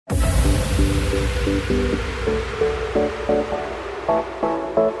Good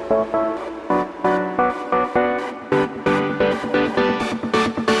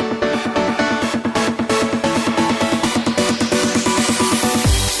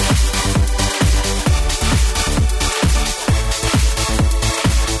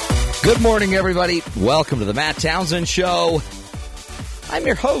morning, everybody. Welcome to the Matt Townsend Show. I'm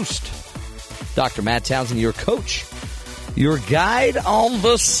your host, Dr. Matt Townsend, your coach, your guide on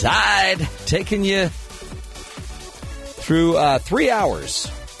the side, taking you through 3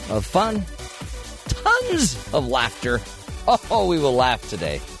 hours of fun, tons of laughter. Oh, we will laugh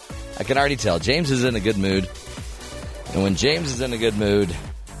today. I can already tell. James is in a good mood. And when James is in a good mood,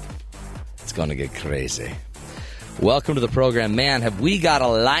 it's going to get crazy. Welcome to the program. Man, have we got a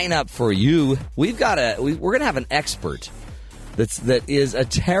lineup for you. We're going to have an expert that is a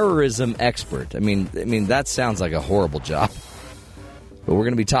terrorism expert. I mean that sounds like a horrible job. But we're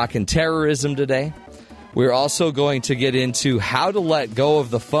going to be talking terrorism today. We're also going to get into how to let go of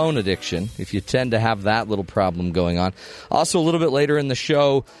the phone addiction if you tend to have that little problem going on. Also, a little bit later in the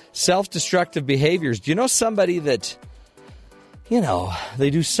show, self-destructive behaviors. Do you know somebody that, they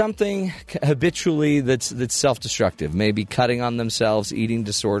do something habitually that's self-destructive, maybe cutting on themselves, eating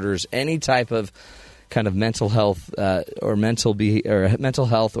disorders, any type of kind of mental health or mental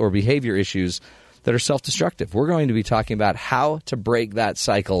health or behavior issues that are self-destructive. We're going to be talking about how to break that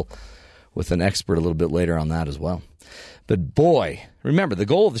cycle with an expert a little bit later on that as well. But boy, remember, the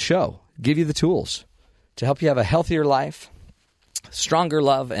goal of the show, give you the tools to help you have a healthier life, stronger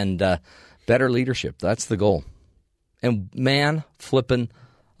love, and better leadership. That's the goal. And man, flippin'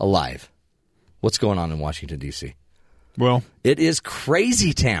 alive. What's going on in Washington, D.C.? Well, it is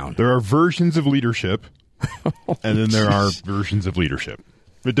crazy town. There are versions of leadership, and then there are versions of leadership.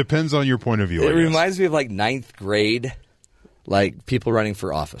 It depends on your point of view. It reminds me of like ninth grade, like people running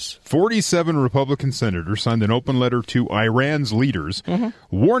for office. 47 Republican senators signed an open letter to Iran's leaders,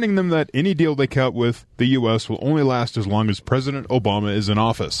 warning them that any deal they cut with the U.S. will only last as long as President Obama is in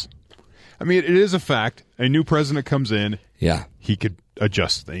office. I mean, it is a fact. A new president comes in. Yeah. He could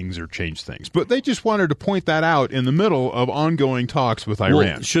adjust things or change things. But they just wanted to point that out in the middle of ongoing talks with Iran.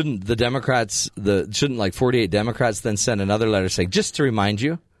 Well, shouldn't the Democrats, shouldn't like 48 Democrats then send another letter saying, just to remind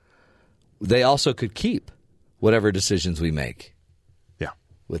you, they also could keep whatever decisions we make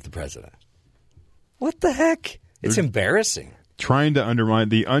with the president. What the heck? It's embarrassing. Trying to undermine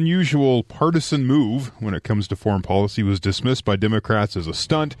the unusual partisan move when it comes to foreign policy was dismissed by Democrats as a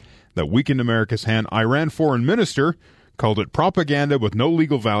stunt that weakened America's hand. Iran foreign minister called it propaganda with no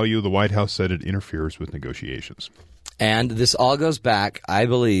legal value. The White House said it interferes with negotiations. And this all goes back, I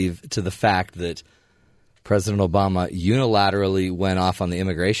believe, to the fact that President Obama unilaterally went off on the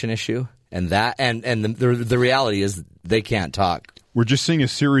immigration issue. And the reality is they can't talk. We're just seeing a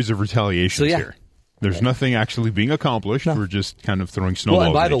series of retaliations here. There's nothing actually being accomplished. No. We're just kind of throwing snowballs at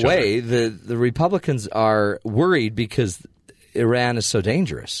each other. Well, and by the way, the Republicans are worried because Iran is so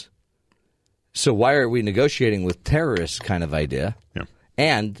dangerous. So why are we negotiating with terrorists kind of idea? Yeah.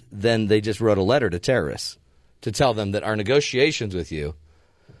 And then they just wrote a letter to terrorists to tell them that our negotiations with you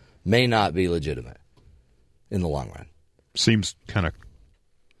may not be legitimate in the long run. Seems kind of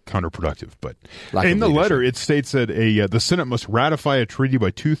counterproductive. But in the letter, it states that the Senate must ratify a treaty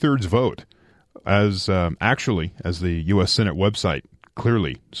by 2/3 vote, as the U.S. Senate website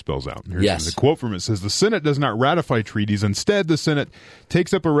clearly spells out. Here's a quote from it. It says, the Senate does not ratify treaties. Instead, the Senate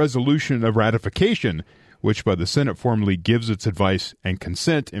takes up a resolution of ratification, which by the Senate formally gives its advice and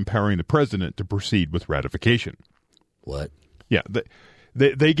consent, empowering the president to proceed with ratification. What? Yeah,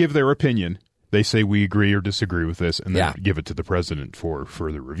 they give their opinion. They say we agree or disagree with this, and then give it to the president for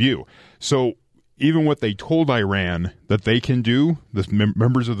further review. So even what they told Iran that they can do, the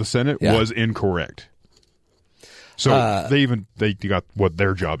members of the Senate, was incorrect. So they got what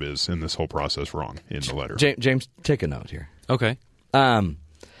their job is in this whole process wrong in the letter. James, take a note here. Okay.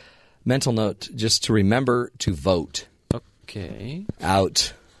 Mental note, just to remember to vote. Okay.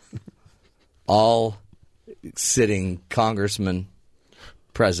 Out all sitting congressmen,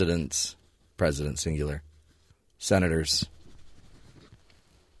 president singular, senators,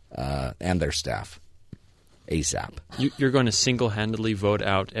 and their staff. ASAP. You're going to single-handedly vote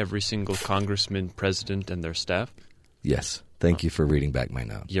out every single congressman, president, and their staff? Yes. Thank you for reading back my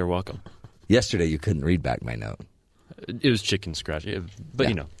note. You're welcome. Yesterday, you couldn't read back my note. It was chicken scratch.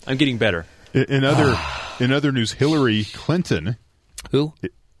 But, I'm getting better. In other news, Hillary Clinton. Who?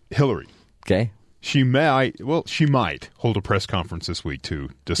 Hillary. Okay. She might hold a press conference this week to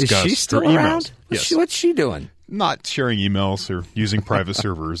discuss Is she still her emails. around? Yes. What's she doing? not sharing emails or using private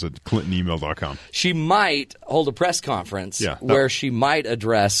servers at clintonemail.com. She might hold a press conference where she might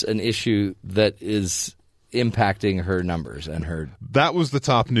address an issue that is impacting her numbers and her... That was the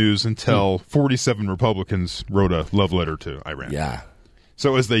top news until 47 Republicans wrote a love letter to Iran. Yeah.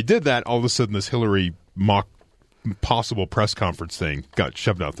 So as they did that, all of a sudden this Hillary mock possible press conference thing got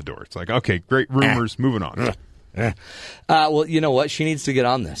shoved out the door. It's like, okay, great rumors, moving on. Well, you know what? She needs to get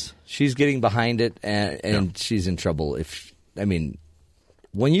on this. She's getting behind it, and she's in trouble.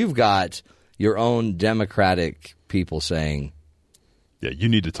 When you've got your own Democratic people saying... Yeah, you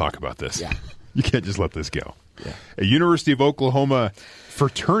need to talk about this. Yeah. You can't just let this go. Yeah. A University of Oklahoma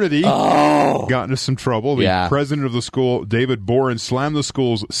fraternity got into some trouble. The president of the school, David Boren, slammed the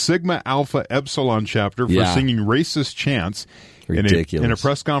school's Sigma Alpha Epsilon chapter for singing racist chants. Ridiculous. In a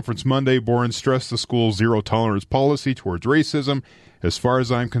press conference Monday, Boren stressed the school's zero-tolerance policy towards racism. As far as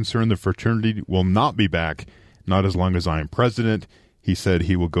I'm concerned, the fraternity will not be back, not as long as I am president. He said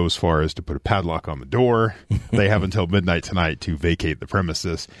he will go as far as to put a padlock on the door. They have until midnight tonight to vacate the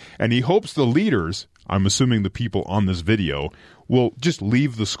premises. And he hopes the leaders, I'm assuming the people on this video, will just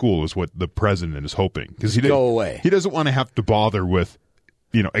leave the school is what the president is hoping. Because go away. He doesn't want to have to bother with,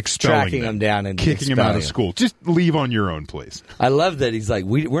 expelling tracking them down and kicking them out of school. Just leave on your own, please. I love that he's like,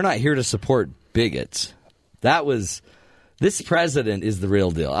 we're not here to support bigots. This president is the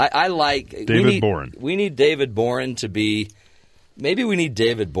real deal. I like David Boren. We need David Boren to be. Maybe we need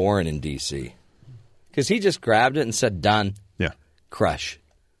David Boren in D.C. because he just grabbed it and said, "Done." Yeah, crush.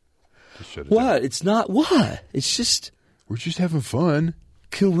 What? It's not what. It's just we're just having fun.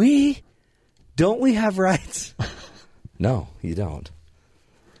 Can we? Don't we have rights? No, you don't.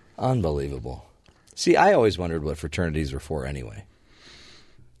 Unbelievable. See, I always wondered what fraternities were for anyway.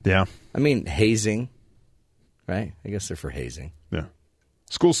 Yeah. I mean, hazing, right? I guess they're for hazing. Yeah.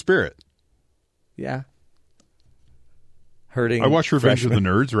 School spirit. Yeah. Hurting. I watched Revenge of the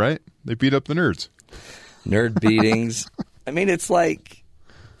Nerds, right? They beat up the nerds. Nerd beatings. I mean, it's like,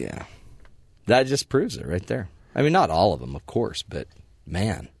 yeah. That just proves it right there. I mean, not all of them, of course, but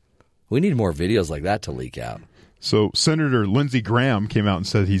man, we need more videos like that to leak out. So Senator Lindsey Graham came out and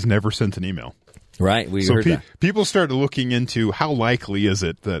said he's never sent an email. Right, we heard that. People started looking into how likely is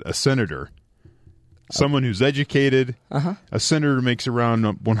it that a senator, someone who's educated, a senator makes around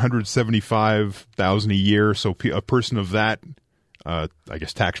 $175,000 a year, so a person of that, I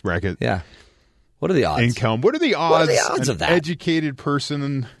guess, tax bracket. Yeah. What are the odds? Income. What are the odds of that? An educated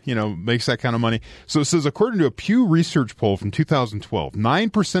person, makes that kind of money. So it says, according to a Pew Research poll from 2012,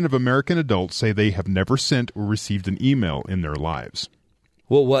 9% of American adults say they have never sent or received an email in their lives.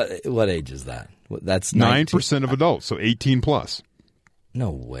 Well, what age is that? That's 9% of adults, so 18 plus.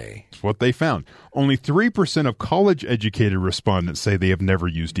 No way. That's what they found. Only 3% of college-educated respondents say they have never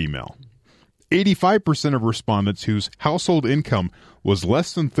used email. 85% of respondents whose household income was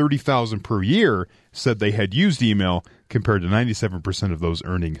less than $30,000 per year said they had used email, compared to 97% of those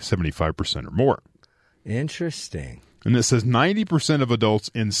earning 75% or more. Interesting. And it says 90% of adults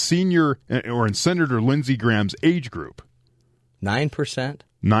in Senator Lindsey Graham's age group. 9%?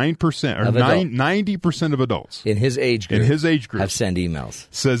 9%, or 90% of adults in his age group have sent emails.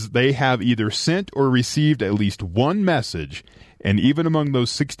 Says they have either sent or received at least one message, and even among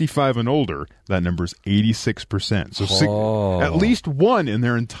those 65 and older, that number is 86%. So at least one in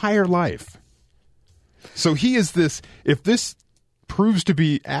their entire life. So he is this. If this proves to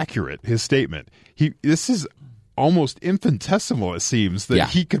be accurate, his statement, this is almost infinitesimal, it seems, that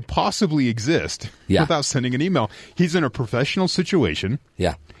he could possibly exist without sending an email. He's in a professional situation.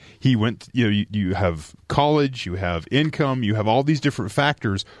 Yeah. He went, you have college, you have income, you have all these different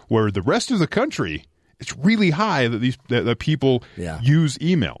factors where the rest of the country, it's really high that people use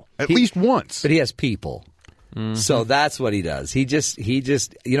email at least once. But he has people. Mm-hmm. So that's what he does. He just,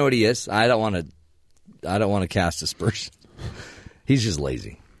 you know what he is? I don't want to cast aspersions. He's just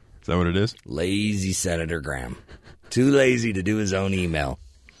lazy. Is that what it is? Lazy Senator Graham. Too lazy to do his own email.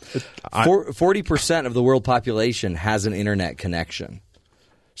 40% of the world population has an internet connection.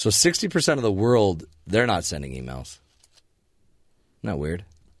 So 60% of the world, they're not sending emails. Isn't that weird?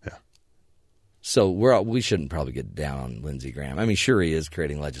 Yeah. So we shouldn't probably get down on Lindsey Graham. I mean, sure, he is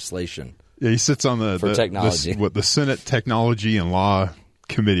creating legislation. Yeah, he sits on for technology. the Senate Technology and Law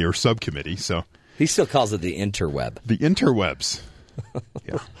Committee or Subcommittee. So he still calls it the interweb. The interwebs.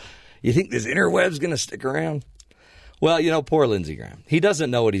 Yeah. You think this interweb's going to stick around? Well, poor Lindsey Graham. He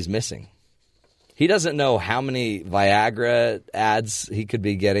doesn't know what he's missing. He doesn't know how many Viagra ads he could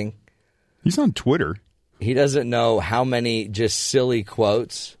be getting. He's on Twitter. He doesn't know how many just silly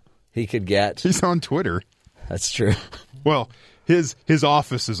quotes he could get. He's on Twitter. That's true. Well, his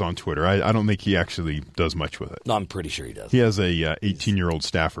office is on Twitter. I don't think he actually does much with it. No, I'm pretty sure he does. He has a 18-year-old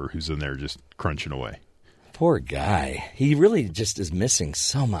staffer who's in there just crunching away. Poor guy. He really just is missing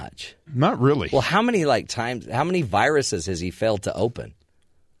so much. Not really. Well, how many viruses has he failed to open?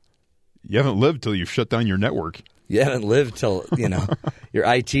 You haven't lived till you've shut down your network. You haven't lived till, your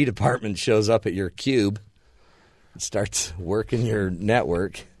IT department shows up at your cube and starts working your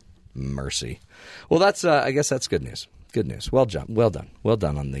network. Mercy. Well, I guess that's good news. Good news. Well done. Well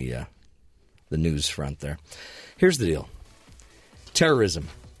done on the news front there. Here's the deal. Terrorism.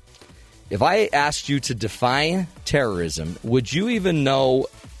 If I asked you to define terrorism, would you even know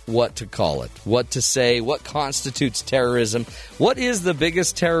what to call it? What to say? What constitutes terrorism? What is the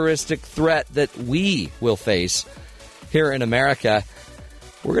biggest terroristic threat that we will face here in America?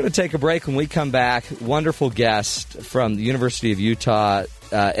 We're going to take a break. When we come back, wonderful guest from the University of Utah,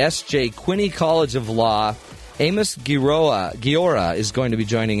 S.J. Quinney College of Law, Amos Guiora is going to be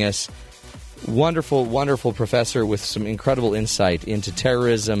joining us. Wonderful, wonderful professor with some incredible insight into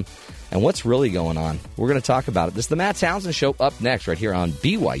terrorism and what's really going on. We're going to talk about it. This is the Matt Townsend Show up next right here on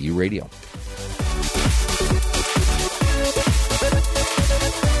BYU Radio.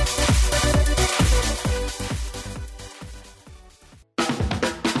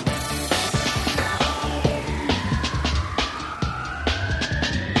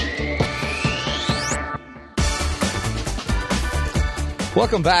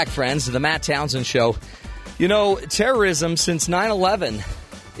 Welcome back, friends, to the Matt Townsend Show. Terrorism since 9/11,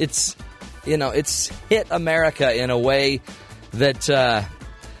 it's hit America in a way that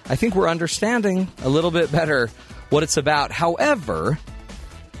I think we're understanding a little bit better what it's about. However,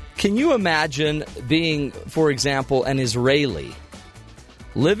 can you imagine being, for example, an Israeli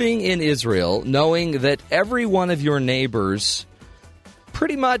living in Israel, knowing that every one of your neighbors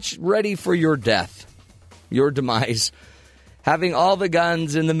pretty much ready for your death, your demise, having all the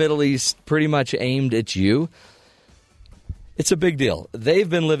guns in the Middle East pretty much aimed at you? It's a big deal. They've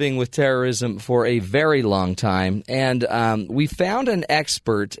been living with terrorism for a very long time, and we found an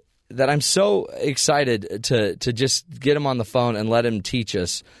expert that I'm so excited to just get him on the phone and let him teach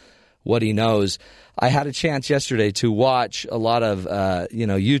us what he knows. I had a chance yesterday to watch a lot of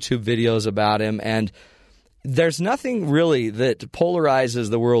YouTube videos about him, and there's nothing really that polarizes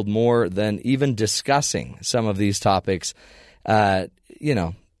the world more than even discussing some of these topics.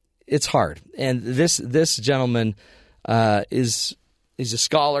 It's hard. And this gentleman he's a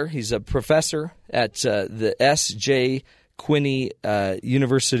scholar. He's a professor at the S.J. Quinney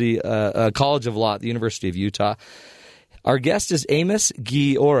College of Law at the University of Utah. Our guest is Amos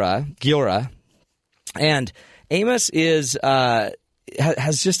Guiora, and Amos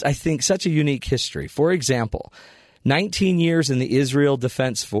has just, I think, such a unique history. For example, 19 years in the Israel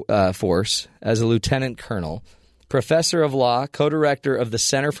Defense Force as a lieutenant colonel, professor of law, co-director of the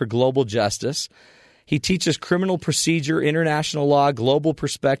Center for Global Justice. He teaches criminal procedure, international law, global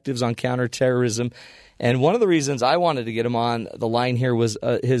perspectives on counterterrorism. And one of the reasons I wanted to get him on the line here was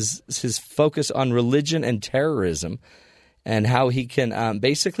his focus on religion and terrorism and how he can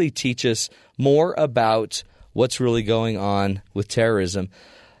basically teach us more about what's really going on with terrorism.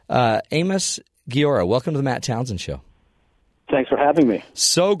 Amos Guiora, welcome to the Matt Townsend Show. Thanks for having me.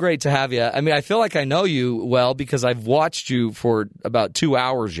 So great to have you. I mean, I feel like I know you well because I've watched you for about 2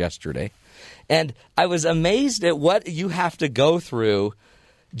 hours yesterday. And I was amazed at what you have to go through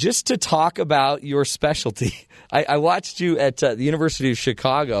just to talk about your specialty. I watched you at the University of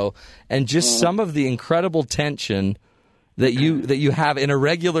Chicago, and just some of the incredible tension that you have in a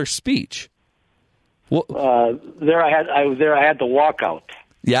regular speech. Well, I had the walkout.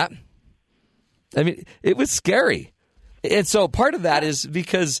 Yeah. I mean, it was scary. And so part of that is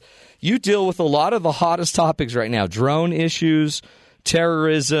because you deal with a lot of the hottest topics right now: drone issues,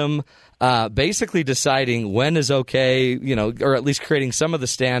 terrorism, basically deciding when is okay, or at least creating some of the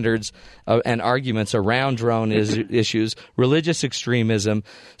standards and arguments around drone issues, religious extremism.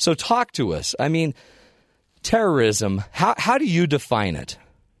 So talk to us. I mean, terrorism, how do you define it?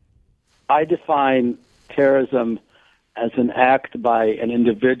 I define terrorism as an act by an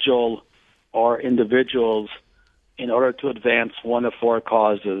individual or individuals in order to advance one of four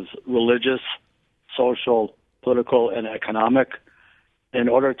causes: religious, social, political, and economic. In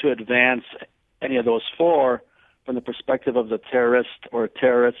order to advance any of those four, from the perspective of the terrorist or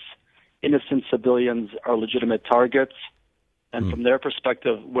terrorists, innocent civilians are legitimate targets. And from their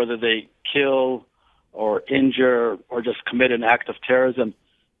perspective, whether they kill or injure or just commit an act of terrorism,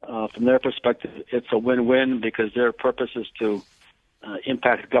 from their perspective, it's a win-win because their purpose is to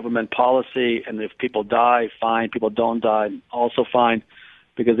impact government policy. And if people die, fine. People don't die, also fine,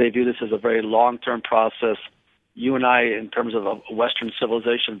 because they view this as a very long-term process you and I, in terms of a Western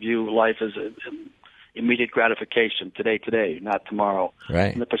civilization, view life as immediate gratification, today, not tomorrow.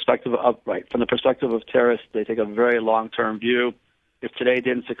 Right. From the perspective of terrorists, they take a very long-term view. If today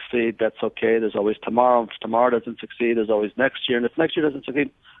didn't succeed, that's okay. There's always tomorrow. If tomorrow doesn't succeed, there's always next year. And if next year doesn't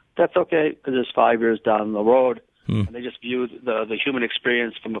succeed, that's okay, because there's 5 years down the road. And they just view the human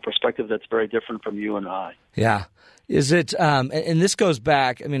experience from a perspective that's very different from you and I. Yeah. Is it, and this goes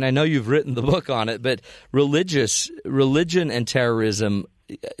back, I mean, I know you've written the book on it, but religion and terrorism,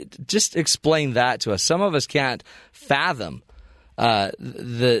 just explain that to us. Some of us can't fathom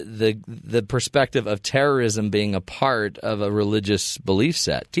the perspective of terrorism being a part of a religious belief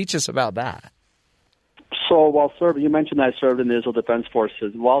set. Teach us about that. So while serving, you mentioned I served in the Israel Defense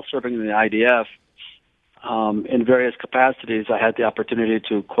Forces. While serving in the IDF, in various capacities, I had the opportunity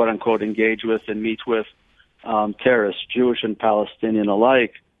to, quote-unquote, engage with and meet with terrorists, Jewish and Palestinian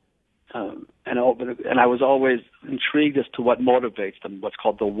alike. And I was always intrigued as to what motivates them, what's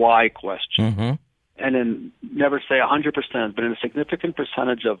called the why question. Mm-hmm. And in, never say 100%, but in a significant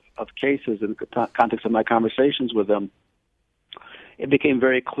percentage of cases in the context of my conversations with them, it became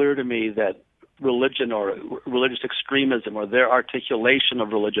very clear to me that religion or religious extremism or their articulation of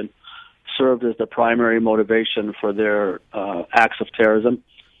religion served as the primary motivation for their acts of terrorism.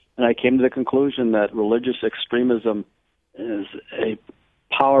 And I came to the conclusion that religious extremism is a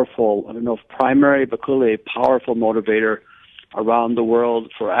powerful, I don't know if primary, but clearly a powerful motivator around the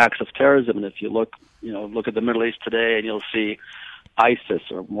world for acts of terrorism. And if you look at the Middle East today, and you'll see ISIS,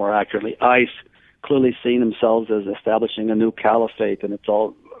 or more accurately, ICE, clearly seeing themselves as establishing a new caliphate, and it's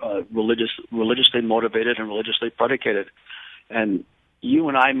all religiously motivated and religiously predicated. And you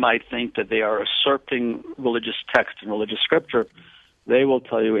and I might think that they are usurping religious text and religious scripture. They will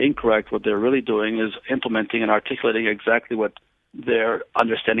tell you incorrect. What they're really doing is implementing and articulating exactly what their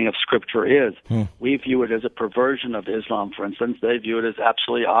understanding of Scripture is. We view it as a perversion of Islam, for instance. They view it as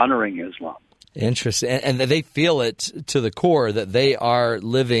absolutely honoring Islam. Interesting. And they feel it to the core that they are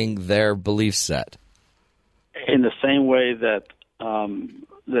living their belief set. In the same way that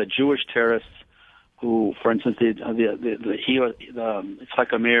the Jewish terrorists who, for instance, Yigal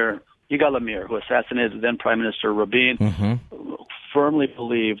Amir, who assassinated then Prime Minister Rabin, firmly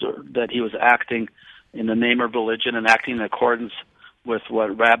believed that he was acting in the name of religion and acting in accordance with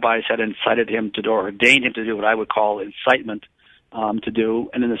what rabbis had incited him to do, or ordained him to do, what I would call incitement to do.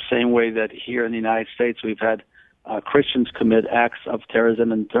 And in the same way that here in the United States we've had Christians commit acts of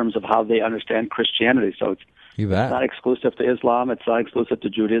terrorism in terms of how they understand Christianity. So it's not exclusive to Islam, it's not exclusive to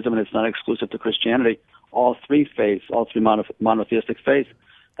Judaism, and it's not exclusive to Christianity. All three monotheistic faiths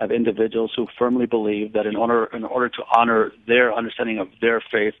have individuals who firmly believe that in order to honor their understanding of their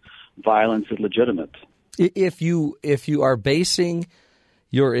faith, violence is legitimate. If you are basing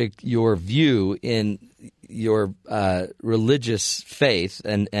your view in your religious faith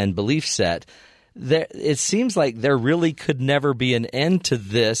and belief set, it seems like there really could never be an end to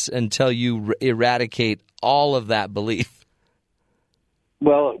this until you eradicate all of that belief.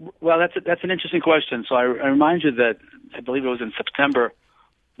 Well, that's an interesting question. So I remind you that I believe it was in September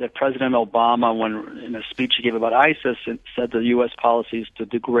that President Obama, when in a speech he gave about ISIS, said the U.S. policy is to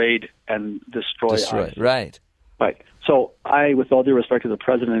degrade and destroy ISIS. Right. So I, with all due respect to the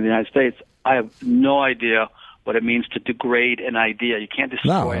President of the United States, I have no idea what it means to degrade an idea. You can't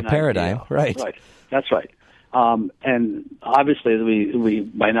destroy an paradigm. idea. Right. That's right. And obviously, we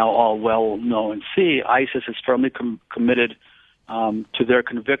by now all well know and see, ISIS is firmly committed to their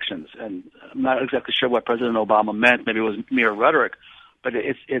convictions. And I'm not exactly sure what President Obama meant. Maybe it was mere rhetoric. But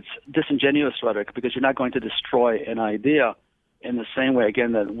it's disingenuous rhetoric, because you're not going to destroy an idea in the same way,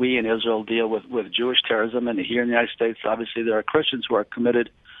 again, that we in Israel deal with Jewish terrorism. And here in the United States, obviously, there are Christians who are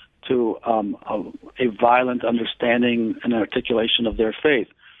committed to a violent understanding and articulation of their faith.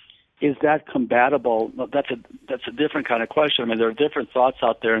 Is that compatible? Well, that's a different kind of question. I mean, there are different thoughts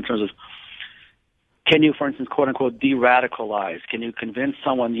out there in terms of, can you, for instance, quote-unquote, de-radicalize? Can you convince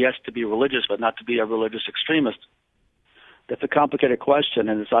someone, yes, to be religious, but not to be a religious extremist? That's a complicated question,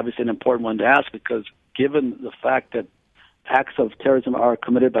 and it's obviously an important one to ask, because given the fact that acts of terrorism are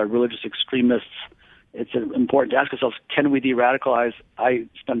committed by religious extremists, it's important to ask ourselves, can we de-radicalize? I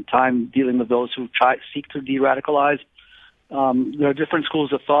spend time dealing with those who seek to de-radicalize. There are different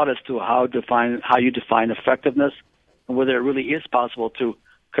schools of thought as to how you define effectiveness, and whether it really is possible to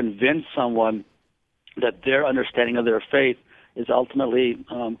convince someone that their understanding of their faith is ultimately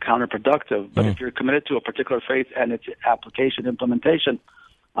counterproductive. But if you're committed to a particular faith and its application, implementation,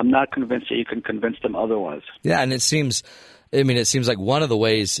 I'm not convinced that you can convince them otherwise. Yeah, and it seems like one of the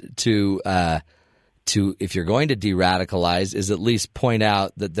ways to if you're going to de-radicalize is at least point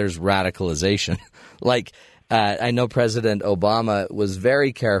out that there's radicalization. Like, I know President Obama was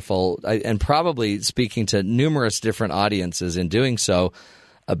very careful and probably speaking to numerous different audiences in doing so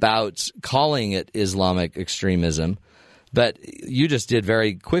about calling it Islamic extremism. But you just did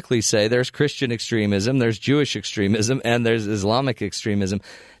very quickly say there's Christian extremism, there's Jewish extremism, and there's Islamic extremism.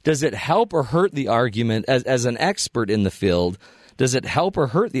 Does it help or hurt the argument, as an expert in the field, does it help or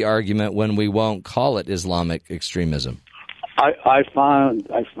hurt the argument when we won't call it Islamic extremism? I find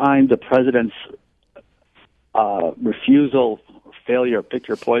the president's refusal, failure, pick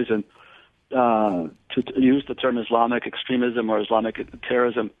your poison, to use the term Islamic extremism or Islamic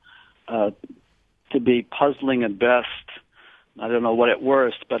terrorism to be puzzling at best. I don't know what at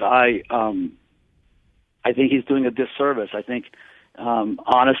worst, but I think he's doing a disservice. I think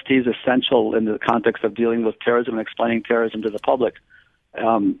honesty is essential in the context of dealing with terrorism and explaining terrorism to the public.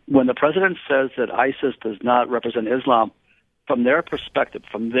 When the president says that ISIS does not represent Islam, from their perspective,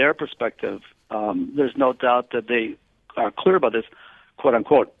 there's no doubt that they are clear about this, quote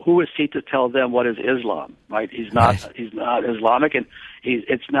unquote. Who is he to tell them what is Islam? Right? He's not Islamic, and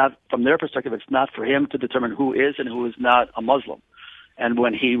it's not, from their perspective, it's not for him to determine who is and who is not a Muslim. And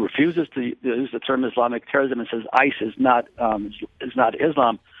when he refuses to use the term Islamic terrorism and says ISIS is not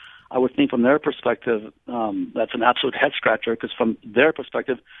Islam, I would think from their perspective that's an absolute head scratcher, because from their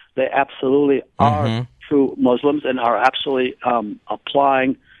perspective they absolutely are true Muslims and are absolutely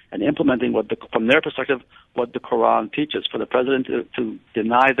applying and implementing from their perspective what the Quran teaches. For the president to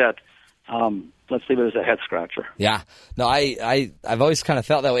deny that, let's leave it as a head scratcher. Yeah, no, I've always kind of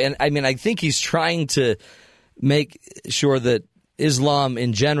felt that way, and I mean I think he's trying to make sure that Islam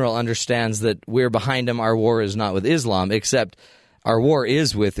in general understands that we're behind him. Our war is not with Islam, except our war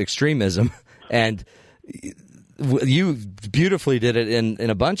is with extremism. And you beautifully did it in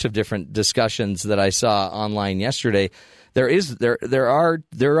a bunch of different discussions that I saw online yesterday. There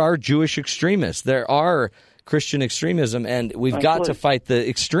are Jewish extremists. There are Christian extremism, and we've got to fight the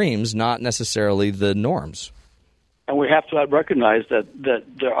extremes, not necessarily the norms. And we have to recognize that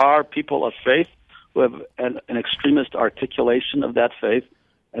there are people of faith who have an extremist articulation of that faith,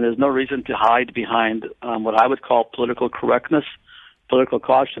 and there's no reason to hide behind what I would call political correctness, political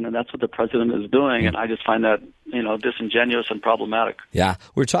caution, and that's what the president is doing, and I just find that disingenuous and problematic. Yeah,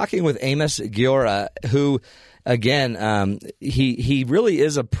 we're talking with Amos Guiora, who, again, he really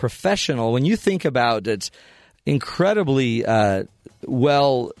is a professional. When you think about it, incredibly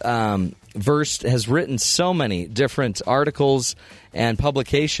versed, has written so many different articles and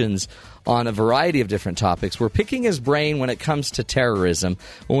publications on a variety of different topics. We're picking his brain when it comes to terrorism.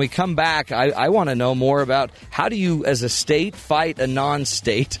 When we come back, I want to know more about how do you, as a state, fight a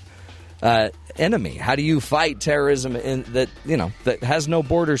non-state enemy? How do you fight terrorism that has no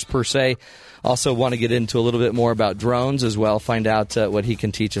borders per se? Also want to get into a little bit more about drones as well, find out what he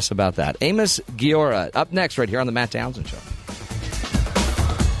can teach us about that. Amos Guiora, up next right here on The Matt Townsend Show.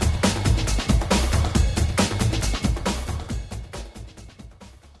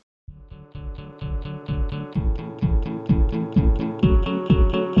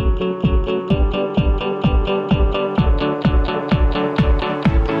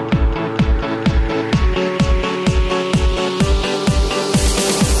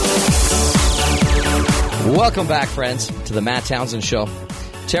 Welcome back, friends, to the Matt Townsend Show.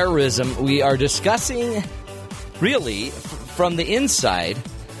 Terrorism. We are discussing, really, from the inside,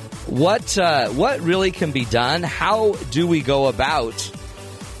 what really can be done. How do we go about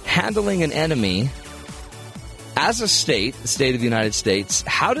handling an enemy as a state, the state of the United States?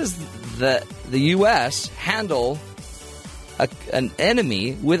 How does the U.S. handle an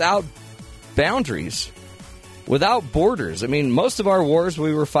enemy without boundaries, without borders? I mean, most of our wars,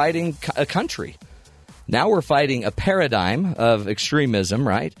 we were fighting a country. Now we're fighting a paradigm of extremism,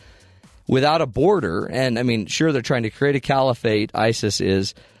 right, without a border. And, I mean, sure, they're trying to create a caliphate, ISIS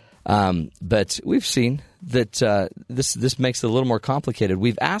is, but we've seen that this makes it a little more complicated.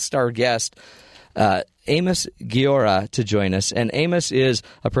 We've asked our guest, Amos Guiora, to join us, and Amos is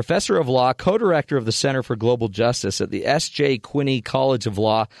a professor of law, co-director of the Center for Global Justice at the S.J. Quinney College of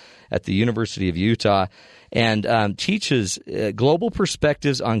Law at the University of Utah, and teaches global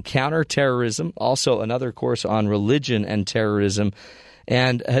perspectives on counterterrorism, also another course on religion and terrorism,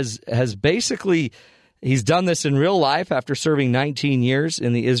 and has basically, he's done this in real life after serving 19 years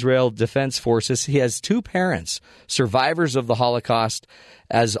in the Israel Defense Forces. He has two parents, survivors of the Holocaust,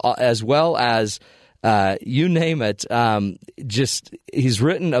 as well as you name it. He's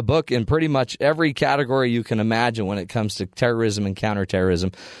written a book in pretty much every category you can imagine when it comes to terrorism and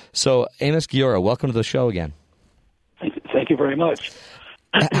counterterrorism. So, Amos Guiora, welcome to the show again. Thank you very much.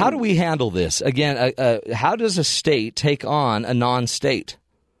 How do we handle this? Again, how does a state take on a non-state?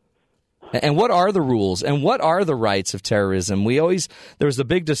 And what are the rules and what are the rights of terrorism? There was a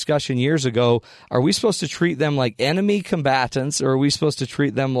big discussion years ago. Are we supposed to treat them like enemy combatants, or are we supposed to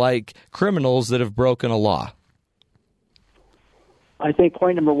treat them like criminals that have broken a law? I think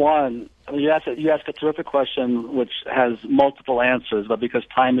point number one, you asked a terrific question which has multiple answers, but because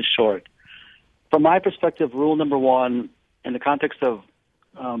time is short. From my perspective, rule number one, in the context of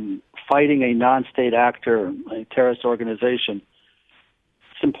fighting a non-state actor, a terrorist organization,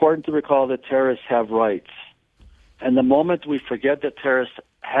 it's important to recall that terrorists have rights. And the moment we forget that terrorists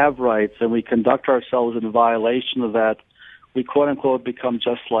have rights and we conduct ourselves in violation of that, we quote-unquote become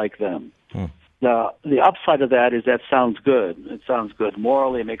just like them. The upside of that is that sounds good. It sounds good.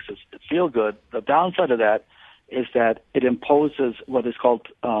 Morally, it makes us feel good. The downside of that is that it imposes what is called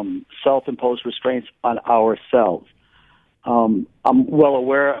self-imposed restraints on ourselves. I'm well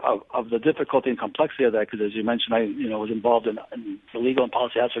aware of the difficulty and complexity of that because, as you mentioned, I was involved in the legal and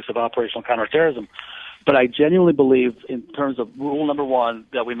policy aspects of operational counterterrorism. But I genuinely believe, in terms of rule number one,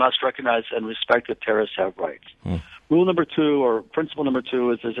 that we must recognize and respect that terrorists have rights. Rule number two, or principle number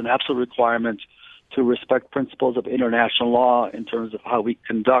two, is there's an absolute requirement to respect principles of international law in terms of how we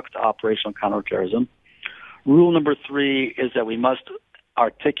conduct operational counterterrorism. Rule number three is that we must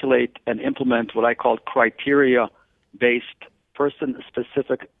articulate and implement what I call criteria-based,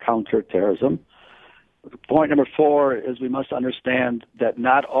 person-specific counterterrorism. Point number four is we must understand that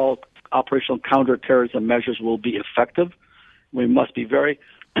not all operational counterterrorism measures will be effective. We must be very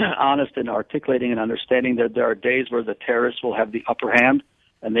honest in articulating and understanding that there are days where the terrorists will have the upper hand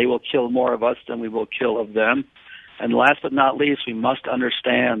and they will kill more of us than we will kill of them. And last but not least, we must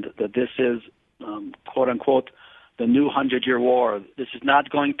understand that this is, quote-unquote, the new 100-year war. This is not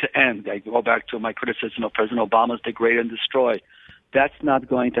going to end. I go back to my criticism of President Obama's degrade and destroy. That's not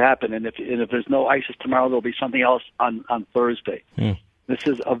going to happen. And if there's no ISIS tomorrow, there'll be something else on Thursday. This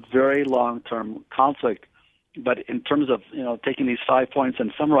is a very long-term conflict. But in terms of taking these 5 points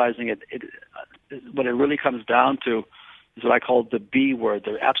and summarizing it, what it really comes down to is what I call the B word,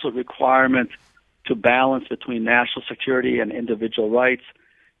 the absolute requirement to balance between national security and individual rights.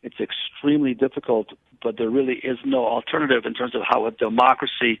 It's extremely difficult, but there really is no alternative in terms of how a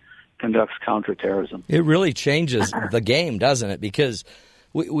democracy conducts counterterrorism. It really changes the game, doesn't it? Because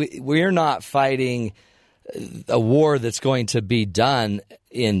we're not fighting a war that's going to be done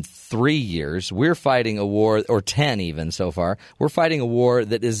in 3 years. We're fighting a war, or 10 even so far. We're fighting a war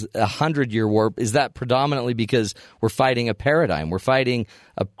that is a 100-year war. Is that predominantly because we're fighting a paradigm? We're fighting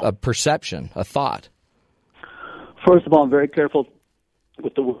a perception, a thought? First of all, I'm very careful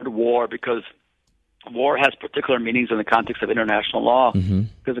with the word war because war has particular meanings in the context of international law.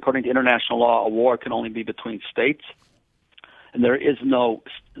 Because according to international law, a war can only be between states. And there's no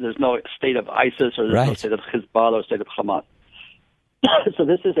state of ISIS or there's no state of Hezbollah or state of Hamas. So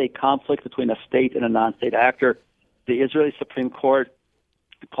this is a conflict between a state and a non-state actor. The Israeli Supreme Court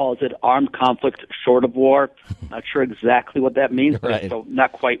calls it armed conflict short of war. Not sure exactly what that means, but so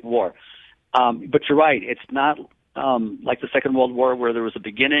not quite war. But you're right. It's not like the Second World War where there was a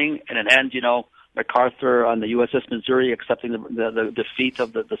beginning and an end. MacArthur on the USS Missouri accepting the defeat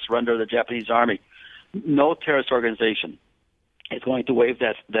of the surrender of the Japanese army. No terrorist organization is going to wave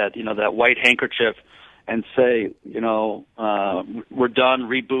that white handkerchief and say, we're done,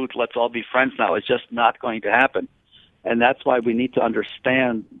 reboot, let's all be friends now. It's just not going to happen. And that's why we need to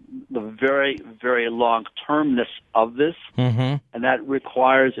understand the very, very long-termness of this. And that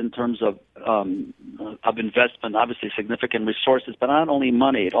requires, in terms of investment, obviously significant resources, but not only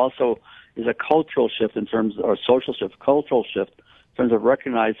money. It also is a cultural shift social shift, cultural shift in terms of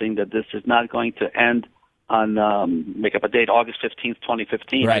recognizing that this is not going to end on, make up a date, August 15th,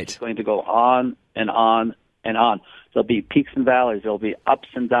 2015. Right. It's going to go on and on and on. There'll be peaks and valleys. There'll be ups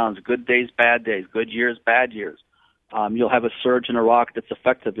and downs, good days, bad days, good years, bad years. You'll have a surge in Iraq that's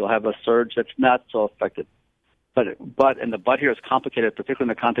effective. You'll have a surge that's not so effective. But and the but here is complicated,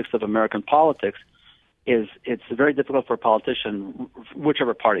 particularly in the context of American politics, is it's very difficult for a politician,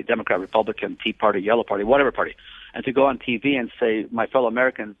 whichever party, Democrat, Republican, Tea Party, Yellow Party, whatever party, and to go on TV and say, my fellow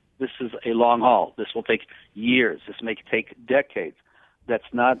Americans, this is a long haul. This will take years. This may take decades. That's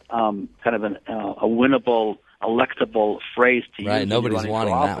not kind of a winnable, electable phrase to use. Right, nobody's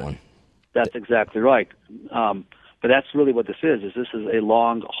wanting that one. That's exactly right. But that's really what this is. This is a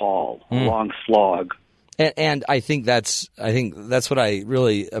long haul, a long slog. And I think that's what I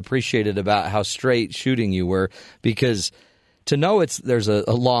really appreciated about how straight shooting you were, because to know there's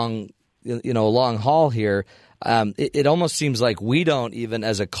a long haul here. It almost seems like we don't even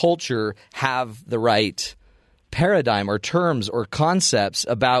as a culture have the right paradigm or terms or concepts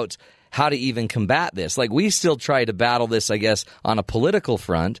about how to even combat this. Like, we still try to battle this, I guess, on a political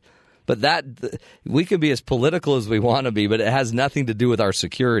front, But we can be as political as we want to be, but it has nothing to do with our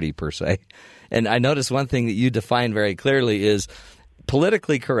security per se. And I noticed one thing that you define very clearly is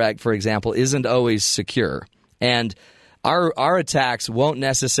politically correct, for example, isn't always secure. And our attacks won't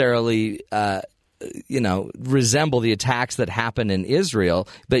necessarily resemble the attacks that happen in Israel.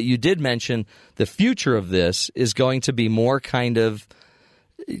 But you did mention the future of this is going to be more kind of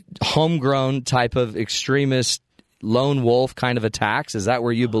homegrown type of extremist lone wolf kind of attacks. Is that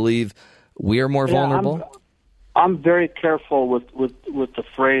where you believe we are more vulnerable? I'm very careful with the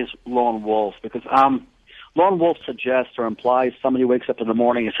phrase lone wolf, because lone wolf suggests or implies somebody wakes up in the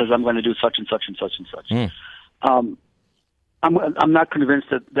morning and says, I'm going to do such and such and such and such. I'm not convinced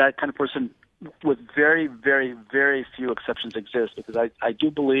that kind of person, with very, very, very few exceptions, exists, because I do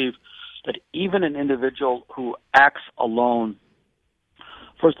believe that even an individual who acts alone,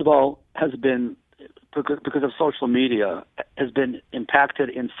 first of all, has been, because of social media, has been impacted,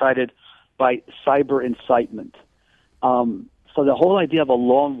 incited by cyber incitement. So the whole idea of a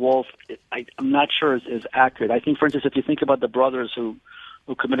lone wolf, I'm not sure is accurate. I think, for instance, if you think about the brothers who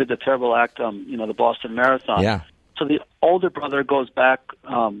committed the terrible act, the Boston Marathon. Yeah. So the older brother goes back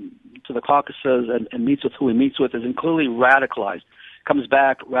to the Caucasus and meets with who he meets with, is clearly radicalized. Comes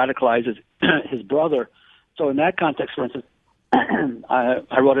back, radicalizes his brother. So in that context, for instance,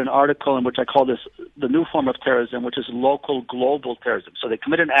 I wrote an article in which I call this the new form of terrorism, which is local global terrorism. So they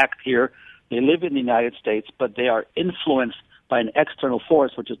commit an act here, they live in the United States, but they are influenced by an external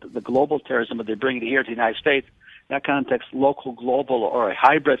force, which is the global terrorism, but they bring it here to the United States. In that context, local global or a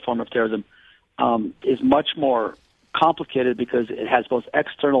hybrid form of terrorism is much more complicated because it has both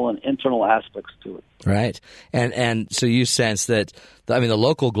external and internal aspects to it. Right. And so you sense that, the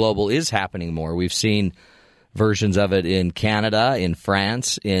local global is happening more. We've seen versions of it in Canada, in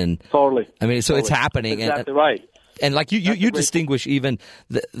France, Totally. It's happening. Exactly right. And like you distinguish even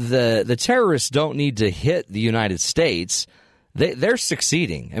the terrorists don't need to hit the United States. They're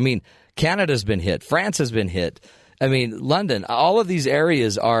succeeding. Canada's been hit. France has been hit. London. All of these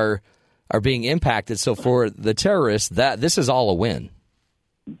areas are being impacted. So for the terrorists, this is all a win.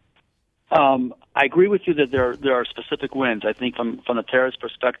 I agree with you that there are specific wins. I think from the terrorist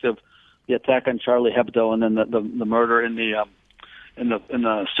perspective, the attack on Charlie Hebdo and then the murder in the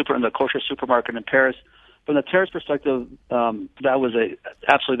kosher supermarket in Paris. From the terrorist perspective, that was a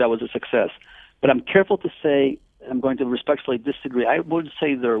success. But I'm careful to say, I'm going to respectfully disagree. I wouldn't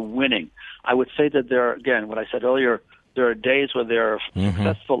say they're winning. I would say that they're, again, what I said earlier, there are days where they're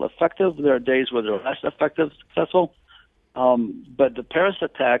successful, effective. There are days where they're less effective, successful. But the Paris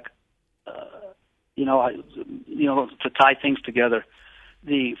attack, to tie things together,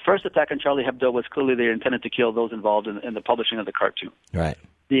 the first attack on Charlie Hebdo was clearly they intended to kill those involved in the publishing of the cartoon. Right.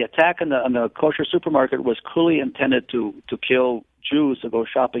 The attack on the kosher supermarket was clearly intended to kill Jews to go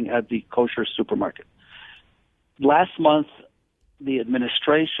shopping at the kosher supermarket. Last month, the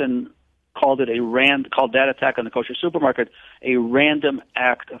administration called that attack on the kosher supermarket a random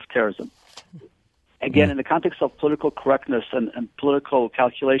act of terrorism. Again, in the context of political correctness and political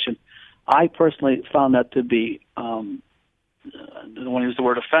calculation, I personally found that to be, I don't want to use the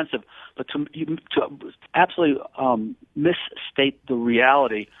word offensive, but to absolutely misstate the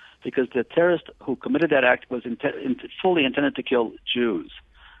reality, because the terrorist who committed that act was fully intended to kill Jews.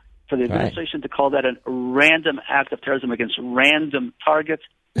 For the administration to call that a random act of terrorism against random targets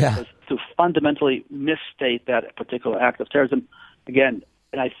was to fundamentally misstate that particular act of terrorism. Again,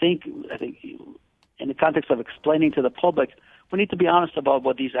 and I think in the context of explaining to the public, we need to be honest about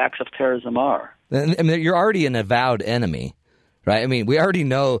what these acts of terrorism are. You're already an avowed enemy, right? We already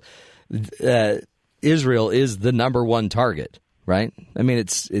know Israel is the number one target, right?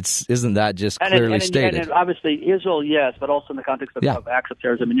 Isn't that just clearly stated? And obviously Israel, yes, but also in the context of acts of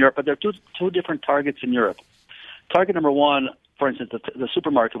terrorism in Europe. But there are two different targets in Europe. Target number one, for instance, the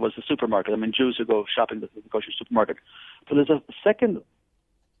supermarket was the supermarket. Jews who go shopping at the kosher supermarket. But there's a second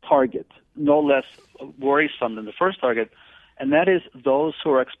target, no less worrisome than the first target, and that is those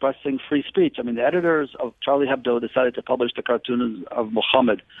who are expressing free speech. The editors of Charlie Hebdo decided to publish the cartoon of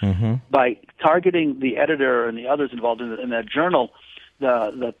Muhammad. By targeting the editor and the others involved in that journal,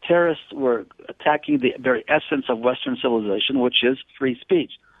 the terrorists were attacking the very essence of Western civilization, which is free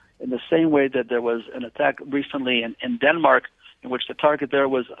speech. In the same way that there was an attack recently in Denmark, in which the target there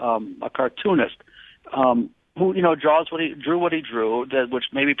was a cartoonist who drew what he drew, which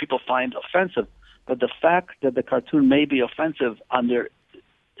maybe people find offensive. But the fact that the cartoon may be offensive under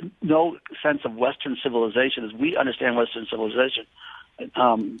no sense of Western civilization, as we understand Western civilization,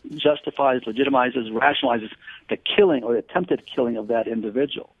 justifies, legitimizes, rationalizes the killing or the attempted killing of that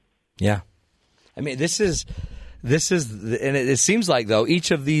individual. Yeah. This is this is, and it seems like, though,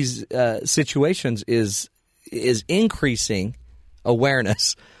 each of these situations is increasing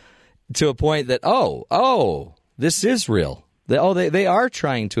awareness to a point that, this is real. They are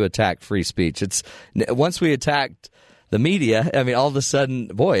trying to attack free speech. It's once we attacked the media, I mean, all of a sudden,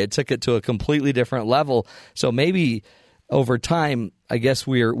 boy, it took it to a completely different level. So maybe over time, I guess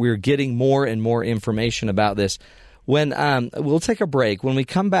we're getting more and more information about this. When we'll take a break. When we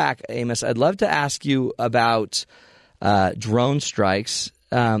come back, Amos, I'd love to ask you about drone strikes.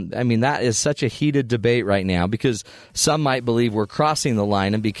 I mean, that is such a heated debate right now because some might believe we're crossing the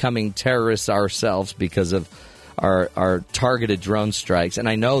line and becoming terrorists ourselves because of our targeted drone strikes. And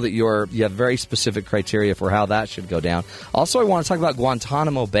I know that you have very specific criteria for how that should go down. Also, I want to talk about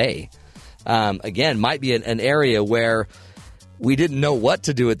Guantanamo Bay. Again, might be an area where we didn't know what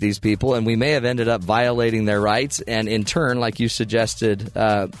to do with these people, and we may have ended up violating their rights. And in turn, like you suggested,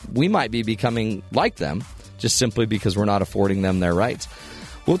 we might be becoming like them just simply because we're not affording them their rights.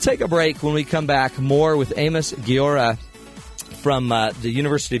 We'll take a break. When we come back, more with Amos Guiora from the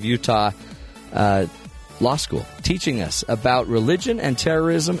University of Utah Law School, teaching us about religion and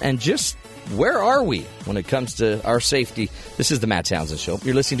terrorism and just where are we when it comes to our safety. This is the Matt Townsend Show.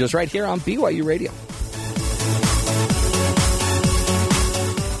 You're listening to us right here on BYU Radio.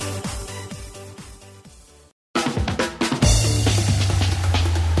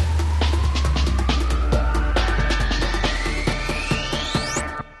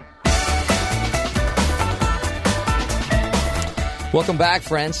 Welcome back,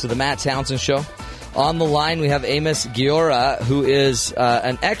 friends, to the Matt Townsend Show. On the line, we have Amos Guiora, who is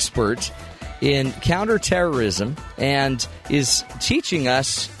an expert in counterterrorism and is teaching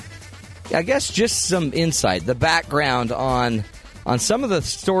us, I guess, just some insight, the background on some of the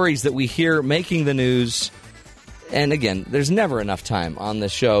stories that we hear making the news. And again, there's never enough time on the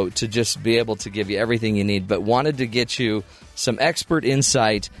show to just be able to give you everything you need, but wanted to get you some expert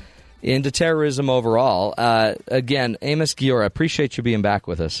insight into terrorism overall. Again, Amos Guiora, appreciate you being back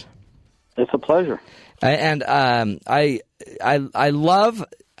with us. It's a pleasure. And I love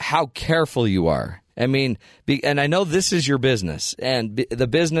how careful you are. I mean, and I know this is your business, and the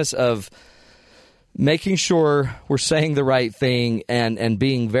business of making sure we're saying the right thing and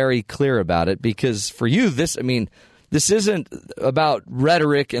being very clear about it. Because for you, this isn't about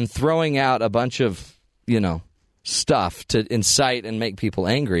rhetoric and throwing out a bunch of, stuff to incite and make people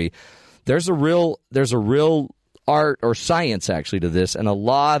angry. There's a real art or science actually to this, and a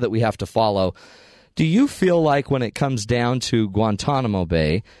law that we have to follow. Do you feel like when it comes down to Guantanamo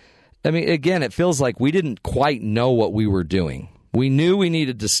Bay, I mean, again, it feels like we didn't quite know what we were doing. We knew we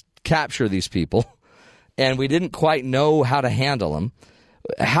needed to capture these people, and we didn't quite know how to handle them.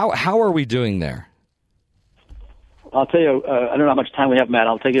 How are we doing there? I'll tell you, I don't know how much time we have, Matt.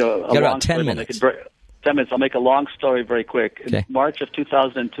 I'll take you a long about 10 minutes. 10 minutes. I'll make a long story very quick. Okay. In March of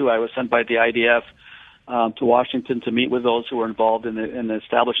 2002, I was sent by the IDF to Washington to meet with those who were involved in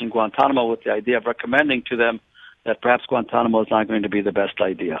establishing Guantanamo with the idea of recommending to them that perhaps Guantanamo is not going to be the best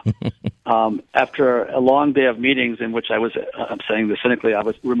idea. After a long day of meetings in which I'm saying this cynically, I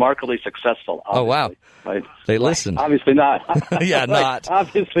was remarkably successful. Oh, wow. Right? They listened. Obviously not. Yeah, right. not.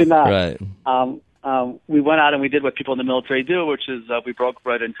 Obviously not. Right. We went out and we did what people in the military do, which is we broke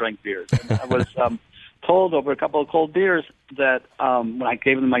bread and drank beers. And I was told over a couple of cold beers that when I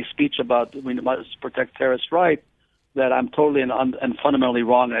gave them my speech about we must protect terrorist rights, that I'm totally and fundamentally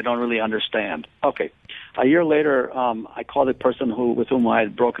wrong and I don't really understand. Okay. A year later, I called a person with whom I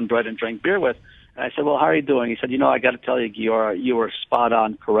had broken bread and drank beer with, and I said, well, how are you doing? He said, I got to tell you, Guiora, you were spot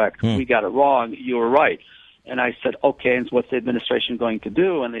on correct. We got it wrong. You were right. And I said, okay, and so what's the administration going to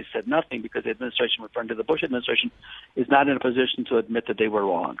do? And they said nothing because the administration, referring to the Bush administration, is not in a position to admit that they were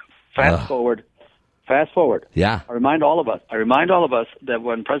wrong. Fast forward. Yeah. I remind all of us that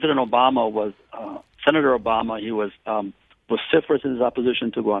when President Obama was Senator Obama, he was vociferous in his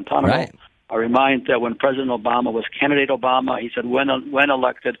opposition to Guantanamo. Right. I remind that when President Obama was candidate Obama, he said, when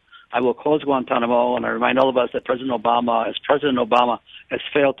elected, I will close Guantanamo. And I remind all of us that President Obama, has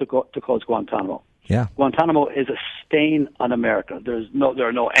failed to close Guantanamo. Yeah. Guantanamo is a stain on America. There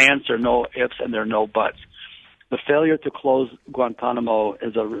are no ands, there are no ifs, and there are no buts. The failure to close Guantanamo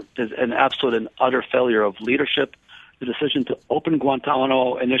is an absolute and utter failure of leadership. The decision to open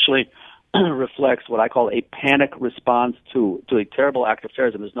Guantanamo initially reflects what I call a panic response to a terrible act of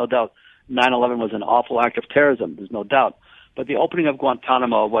terrorism. There's no doubt 9/11 was an awful act of terrorism. There's no doubt. But the opening of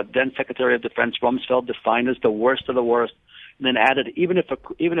Guantanamo, what then Secretary of Defense Rumsfeld defined as the worst of the worst, and then added, even if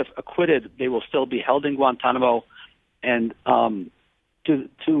acquitted, they will still be held in Guantanamo. And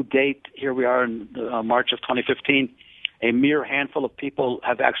to date, here we are in March of 2015, a mere handful of people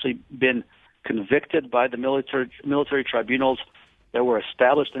have actually been convicted by the military tribunals that were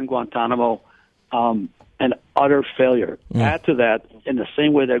established in Guantanamo, an utter failure. Add to that, in the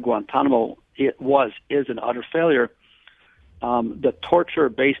same way that Guantanamo is an utter failure, the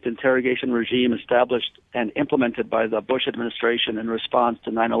torture-based interrogation regime established and implemented by the Bush administration in response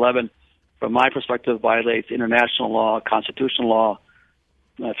to 9/11, from my perspective, violates international law, constitutional law,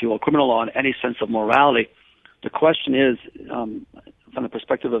 if you will, criminal law, and any sense of morality. The question is, from the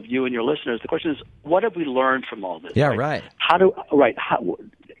perspective of you and your listeners, the question is, what have we learned from all this? Yeah, right.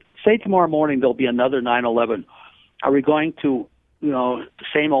 Say tomorrow morning there'll be another 9/11. Are we going to, the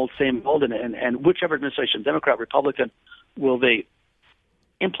same old, and whichever administration, Democrat, Republican, will they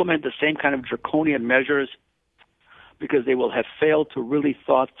implement the same kind of draconian measures because they will have failed to really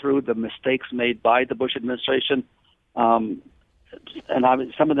thought through the mistakes made by the Bush administration?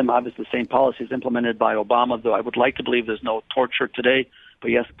 And some of them obviously the same policies implemented by Obama, though I would like to believe there's no torture today. But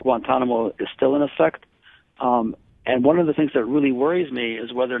yes, Guantanamo is still in effect. And one of the things that really worries me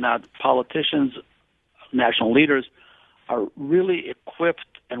is whether or not politicians, national leaders, are really equipped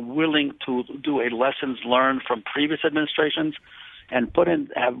and willing to do a lessons learned from previous administrations and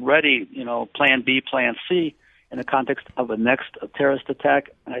have ready, plan B, plan C in the context of a next terrorist attack.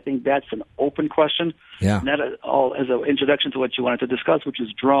 And I think that's an open question. Yeah. And that all as an introduction to what you wanted to discuss, which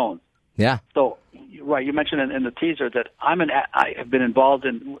is drones. Yeah. So, right, you mentioned in the teaser that I have been involved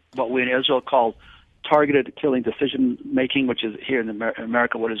in what we in Israel call targeted killing decision making, which is here in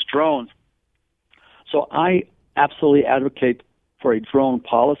America what is drones. So I absolutely advocate for a drone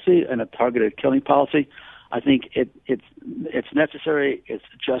policy and a targeted killing policy. I think it's necessary, it's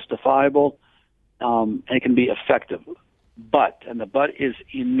justifiable, and it can be effective. But the but is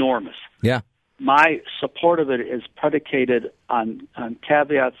enormous. Yeah. My support of it is predicated on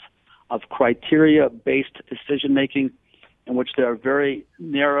caveats of criteria-based decision-making in which there are very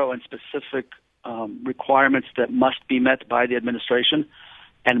narrow and specific requirements that must be met by the administration.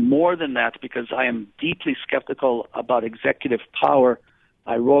 And more than that, because I am deeply skeptical about executive power,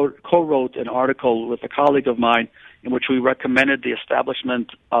 I co-wrote an article with a colleague of mine in which we recommended the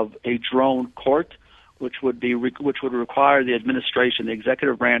establishment of a drone court, which would require the administration, the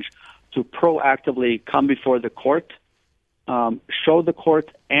executive branch, to proactively come before the court, show the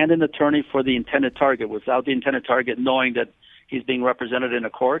court and an attorney for the intended target, without the intended target knowing that he's being represented in a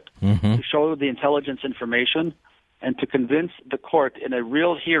court, to show the intelligence information, and to convince the court in a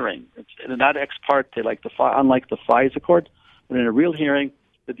real hearing, it's not ex parte unlike the FISA court, but in a real hearing,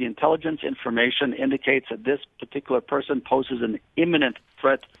 that the intelligence information indicates that this particular person poses an imminent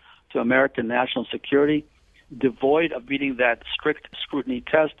threat to American national security. Devoid of meeting that strict scrutiny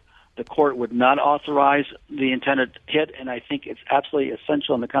test, the court would not authorize the intended hit, and I think it's absolutely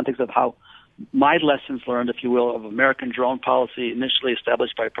essential in the context of how my lessons learned, if you will, of American drone policy initially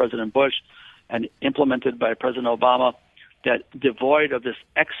established by President Bush and implemented by President Obama, that devoid of this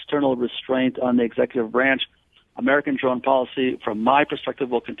external restraint on the executive branch, American drone policy, from my perspective,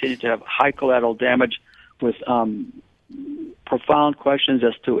 will continue to have high collateral damage with profound questions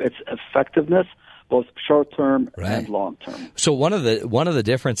as to its effectiveness, both short-term and long-term. So one of the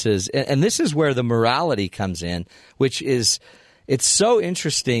differences, and this is where the morality comes in, which is, it's so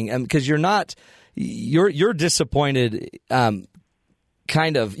interesting because you're disappointed.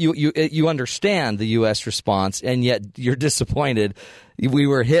 Kind of, you understand the U.S. response, and yet you're disappointed. We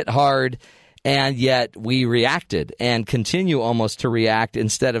were hit hard, and yet we reacted and continue almost to react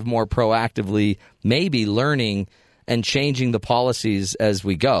instead of more proactively maybe learning and changing the policies as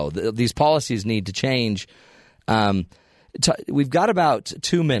we go. These policies need to change. We've got about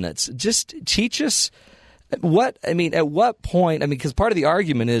 2 minutes. Just teach us at what point, because part of the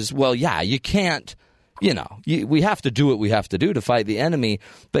argument is, well, yeah, you can't, we have to do what we have to do to fight the enemy,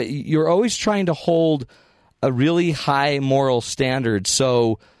 but you're always trying to hold a really high moral standard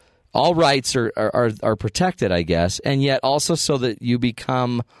so all rights are protected, I guess, and yet also so that you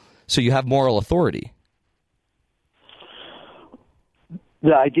have moral authority.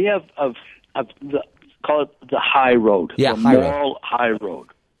 The idea of call it the high road, the moral high road.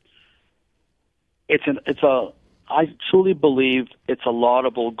 I truly believe it's a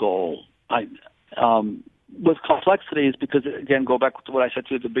laudable goal. With complexities, because again, go back to what I said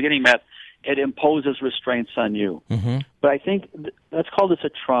to you at the beginning, Matt, it imposes restraints on you. Mm-hmm. But I think let's call this a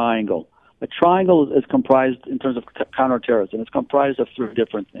triangle. A triangle is comprised, in terms of counterterrorism, it's comprised of three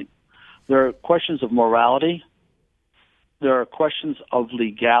different things. There are questions of morality, there are questions of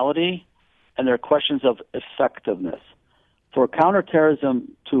legality, and there are questions of effectiveness. For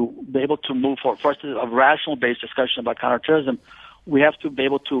counterterrorism to be able to move forward, for us to have a rational-based discussion about counterterrorism, we have to be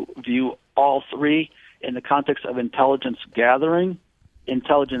able to view all three in the context of intelligence gathering,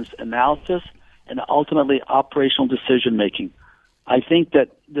 intelligence analysis, and ultimately operational decision-making. I think that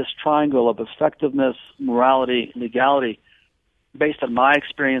this triangle of effectiveness, morality, and legality, based on my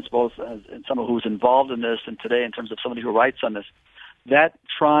experience both as someone who's involved in this and today in terms of somebody who writes on this, that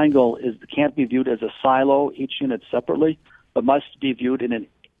triangle can't be viewed as a silo, each unit separately, but must be viewed in an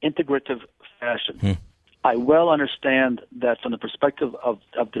integrative fashion. I well understand that from the perspective of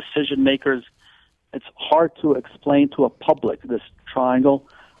decision makers, it's hard to explain to a public this triangle.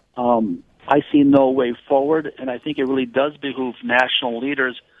 I see no way forward, and I think it really does behoove national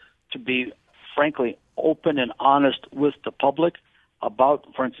leaders to be, frankly, open and honest with the public about,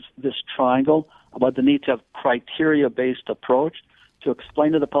 for instance, this triangle, about the need to have criteria-based approach to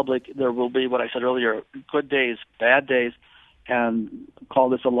explain to the public there will be, what I said earlier, good days, bad days, and call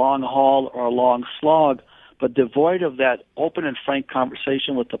this a long haul or a long slog, but devoid of that open and frank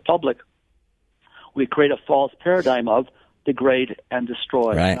conversation with the public, we create a false paradigm of degrade and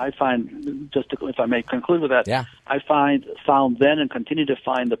destroy. Right. And I find, if I may conclude with that, I found then and continue to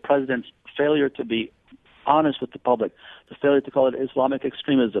find the president's failure to be honest with the public, the failure to call it Islamic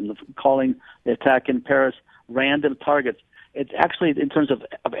extremism, calling the attack in Paris random targets. It's actually, in terms of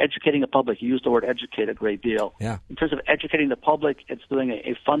educating the public, you use the word educate a great deal. Yeah. In terms of educating the public, it's doing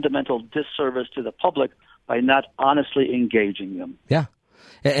a fundamental disservice to the public by not honestly engaging them. Yeah.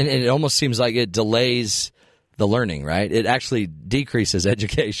 And it almost seems like it delays the learning, right? It actually decreases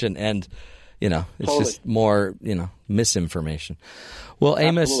education and, it's totally. just more, misinformation. Well,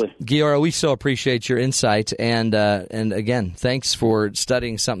 Amos Guiora, we so appreciate your insight. And again, thanks for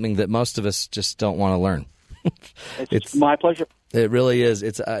studying something that most of us just don't want to learn. It's my pleasure. It really is.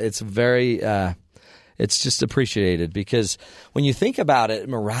 It's very, it's just appreciated because when you think about it,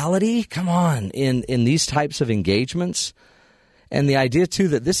 morality, come on, in these types of engagements, and the idea, too,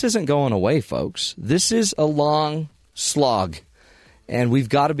 that this isn't going away, folks. This is a long slog, and we've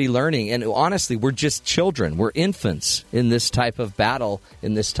got to be learning. And honestly, we're just children. We're infants in this type of battle,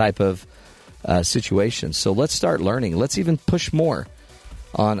 in this type of situation. So let's start learning. Let's even push more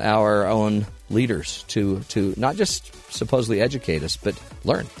on our own leaders to not just supposedly educate us, but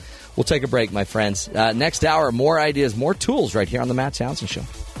learn. We'll take a break, my friends. Next hour, more ideas, more tools right here on the Matt Townsend Show.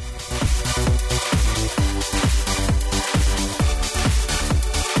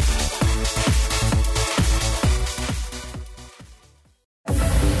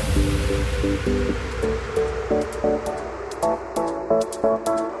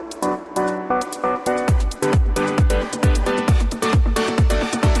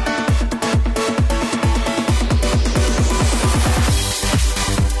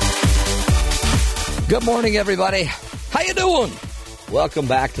 Good morning, everybody. How you doing? Welcome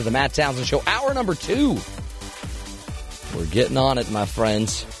back to the Matt Townsend Show, hour number 2. We're getting on it, my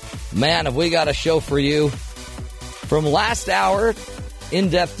friends. Man, have we got a show for you. From last hour,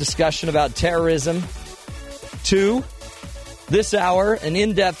 in-depth discussion about terrorism, to this hour, an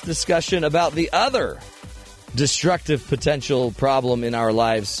in-depth discussion about the other destructive potential problem in our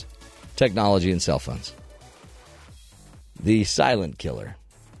lives, technology and cell phones. The silent killer.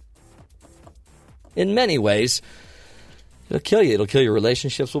 In many ways, it'll kill you. It'll kill your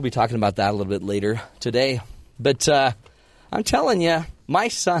relationships. We'll be talking about that a little bit later today. But I'm telling you, my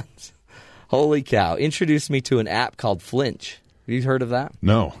sons, holy cow, introduced me to an app called Flinch. Have you heard of that?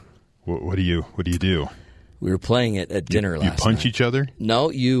 No. What do you do? We were playing it at dinner last night. You punch each other?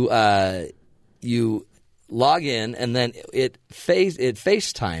 No, you log in, and then it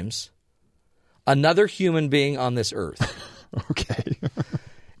FaceTimes another human being on this earth. Okay.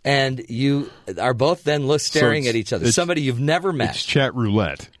 And you are both then staring at each other. Somebody you've never met. It's chat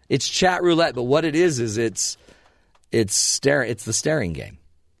roulette. It's chat roulette, but what it is it's the staring game.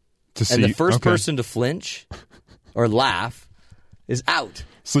 And the first person to flinch or laugh is out.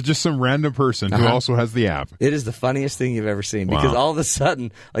 So just some random person who also has the app. It is the funniest thing you've ever seen because all of a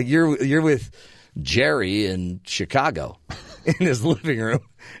sudden, like you're with Jerry in Chicago in his living room,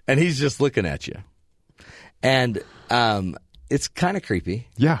 and he's just looking at you, and it's kind of creepy.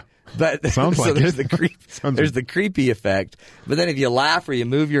 Yeah. But sounds like there's the creepy effect. But then if you laugh or you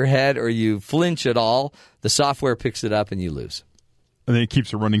move your head or you flinch at all, the software picks it up and you lose. And then it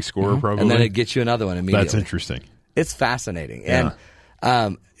keeps a running score, probably. And then it gets you another one immediately. That's interesting. It's fascinating. Yeah.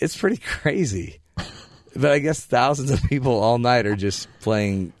 And it's pretty crazy. But I guess thousands of people all night are just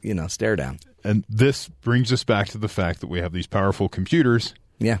playing, stare down. And this brings us back to the fact that we have these powerful computers.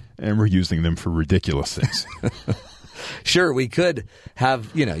 Yeah. And we're using them for ridiculous things. Sure, we could have,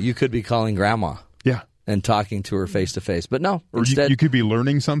 you could be calling grandma. Yeah. And talking to her face to face. But no, or instead, you could be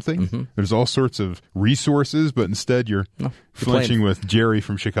learning something. Mm-hmm. There's all sorts of resources, but instead you're flinching with Jerry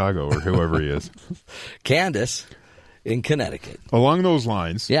from Chicago or whoever he is. Candace in Connecticut. Along those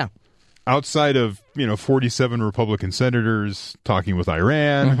lines, Yeah. outside of 47 Republican senators talking with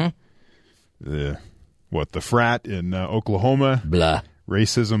Iran, the frat in Oklahoma, Blah.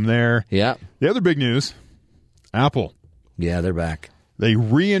 racism there. Yeah. The other big news, Apple. Yeah, they're back. They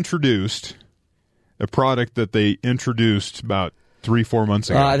reintroduced a product that they introduced about 3-4 months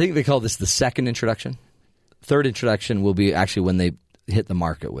ago. I think they call this the second introduction. Third introduction will be actually when they hit the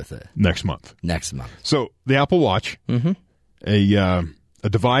market with it. Next month. So the Apple Watch, a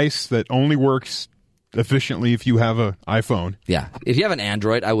device that only works efficiently if you have an iPhone. Yeah. If you have an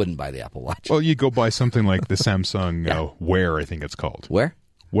Android, I wouldn't buy the Apple Watch. Well, you go buy something like the Samsung Wear, I think it's called. Where?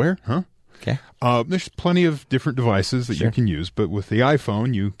 Wear? Huh? Okay. There's plenty of different devices that you can use, but with the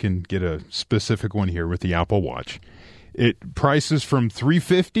iPhone, you can get a specific one here with the Apple Watch. It prices from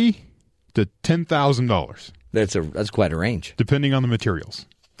 $350 to $10,000. That's quite a range. Depending on the materials.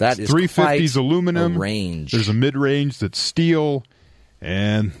 That is $350 is quite aluminum. a range. There's a mid-range that's steel.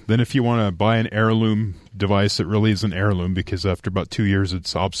 And then if you want to buy an heirloom device that really is an heirloom because after about 2 years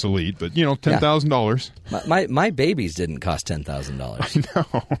it's obsolete, but $10,000. My babies didn't cost $10,000. I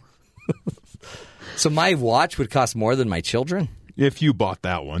know. So my watch would cost more than my children? If you bought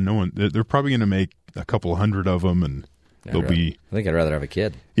that one, they're probably going to make a couple hundred of them, and they'll be. I think I'd rather have a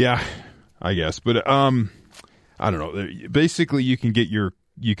kid. Yeah, I guess, but I don't know. Basically, you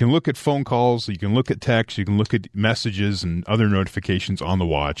can look at phone calls, you can look at text, you can look at messages and other notifications on the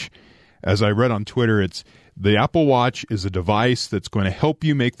watch. As I read on Twitter, the Apple Watch is a device that's going to help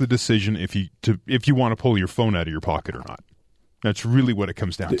you make the decision if you want to pull your phone out of your pocket or not. That's really what it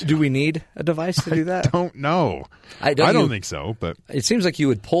comes down to. Do we need a device to do that? I don't know. I don't think so, but it seems like you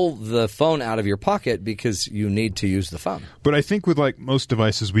would pull the phone out of your pocket because you need to use the phone. But I think with like most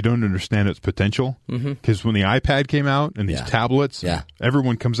devices, we don't understand its potential. Because when the iPad came out and these tablets,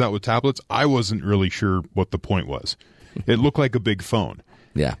 everyone comes out with tablets, I wasn't really sure what the point was. It looked like a big phone.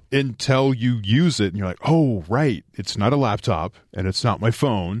 Yeah. Until you use it and you're like, oh, right, it's not a laptop and it's not my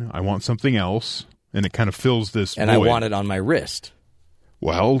phone. I want something else. And it kind of fills this void. I want it on my wrist.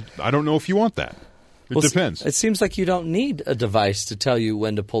 Well, I don't know if you want that. It depends. It seems like you don't need a device to tell you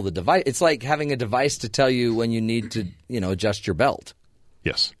when to pull the device. It's like having a device to tell you when you need to, adjust your belt.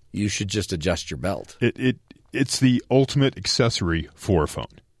 Yes. You should just adjust your belt. It's the ultimate accessory for a phone.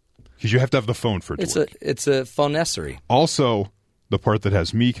 Because you have to have the phone for it to work. It's a phone-essory. Also, the part that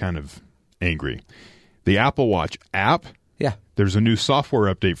has me kind of angry, the Apple Watch app. Yeah. There's a new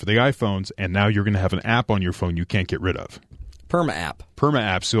software update for the iPhones, and now you're going to have an app on your phone you can't get rid of. Perma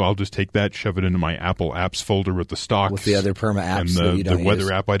app. So I'll just take that, shove it into my Apple apps folder with the stocks. With the other perma apps and that you don't the weather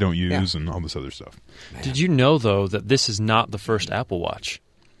use. app I don't use and all this other stuff. Man. Did you know, though, that this is not the first Apple Watch?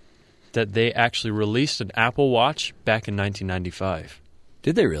 That they actually released an Apple Watch back in 1995.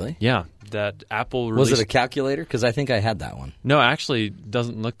 Did they really? Yeah. That Apple released... Was it a calculator? Because I think I had that one. No, actually, it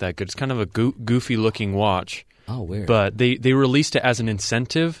doesn't look that good. It's kind of a goofy-looking watch. Oh, weird. But they released it as an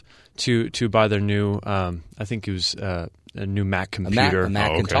incentive to buy their new, I think it was a new Mac computer. A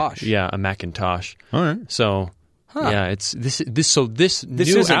Macintosh. Okay. Yeah, a Macintosh. All right. So, yeah, it's this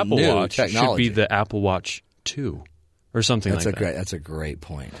new Apple Watch should be the Apple Watch 2 or something like that. That's a great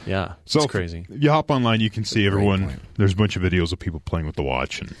point. Yeah, so it's crazy. You hop online, you can see everyone. There's a bunch of videos of people playing with the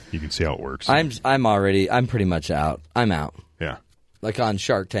watch, and you can see how it works. I'm pretty much out. I'm out. Yeah. Like on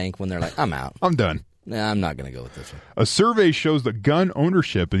Shark Tank when they're like, I'm out. I'm done. Nah, I'm not going to go with this one. A survey shows that gun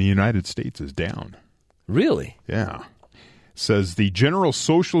ownership in the United States is down. Really? Yeah. Says the General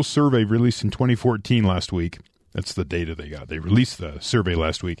Social Survey released in 2014 last week. That's the data they got. They released the survey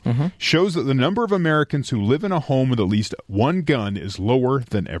last week. Shows that the number of Americans who live in a home with at least one gun is lower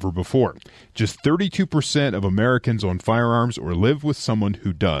than ever before. Just 32% of Americans own firearms or live with someone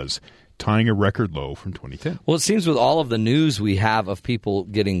who does, tying a record low from 2010. Well, it seems with all of the news we have of people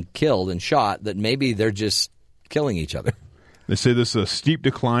getting killed and shot that maybe they're just killing each other. They say this is a steep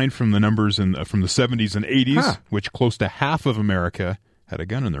decline from the numbers from the 70s and 80s, which close to half of America had a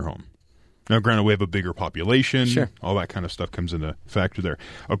gun in their home. Now, granted, we have a bigger population. Sure. All that kind of stuff comes into factor there.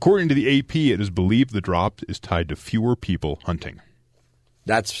 According to the AP, it is believed the drop is tied to fewer people hunting.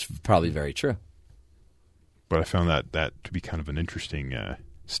 That's probably very true. But I found that to be kind of an interesting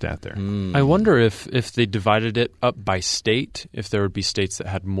stat there. I wonder if they divided it up by state, if there would be states that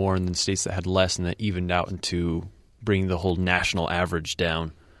had more and then states that had less, and that evened out into bringing the whole national average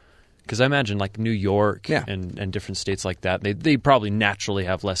down. Because I imagine like New York and different states like that, they probably naturally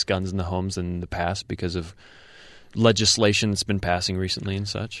have less guns in the homes than in the past because of legislation that's been passing recently and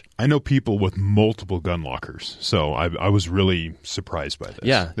such. I know people with multiple gun lockers, so I was really surprised by this.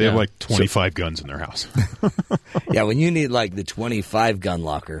 Yeah, they have like 25 guns in their house. Yeah, when you need like the 25 gun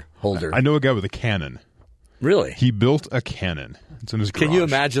locker holder. I know a guy with a cannon. Really? He built a cannon. It's in his garage. Can you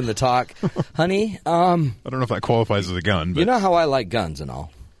imagine the talk? Honey, I don't know if that qualifies as a gun. But you know how I like guns and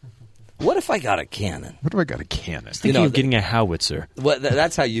all. What if I got a cannon? What if I got a cannon? Thinking of getting a howitzer. Well,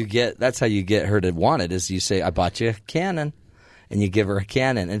 that's how you get her to want it, is you say, I bought you a cannon. And you give her a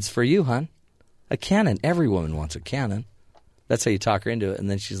cannon. It's for you, hon. A cannon. Every woman wants a cannon. That's how you talk her into it. And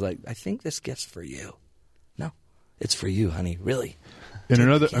then she's like, I think this gift's for you. No, it's for you, honey. Really. In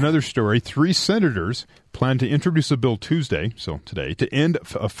another story, 3 senators plan to introduce a bill Tuesday, so today, to end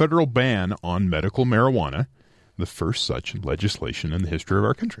a federal ban on medical marijuana, the first such legislation in the history of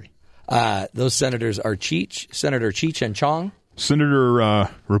our country. Those senators are Senator Cheech and Chong. Senator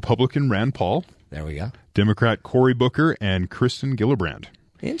Republican Rand Paul. There we go. Democrat Cory Booker and Kristen Gillibrand.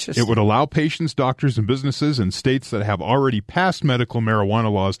 Interesting. It would allow patients, doctors, and businesses in states that have already passed medical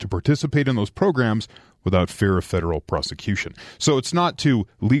marijuana laws to participate in those programs without fear of federal prosecution. So it's not to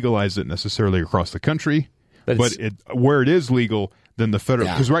legalize it necessarily across the country, but where it is legal, then the federal...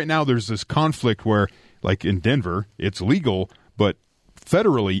 Because right now there's this conflict where, like in Denver, it's legal, but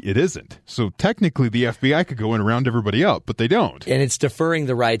federally it isn't. So technically the FBI could go in and round everybody up, but they don't. And it's deferring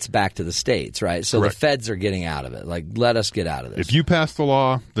the rights back to the states, right? So Correct. The feds are getting out of it. Like, let us get out of this. If you pass the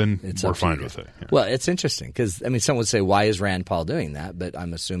law, then we're fine with it. Yeah. Well, it's interesting because, I mean, some would say, why is Rand Paul doing that? But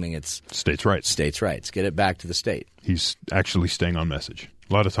I'm assuming it's... States' rights. States' rights. Get it back to the state. He's actually staying on message.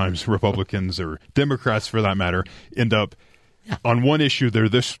 A lot of times Republicans or Democrats, for that matter, end up... Yeah. On one issue, they're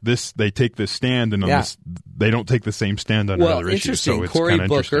they take this stand, and on this, they don't take the same stand on another issue. So it's Cory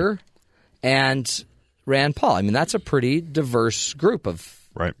Booker and Rand Paul. I mean, that's a pretty diverse group of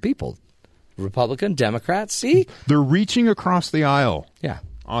people. Republican, Democrats. See, they're reaching across the aisle. Yeah,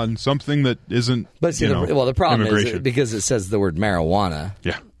 on something that isn't. But see, the problem is because it says the word marijuana.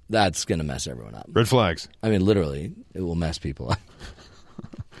 Yeah, that's going to mess everyone up. Red flags. I mean, literally, it will mess people up.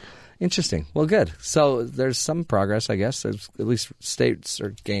 Interesting. Well, good. So there's some progress, I guess. There's, at least states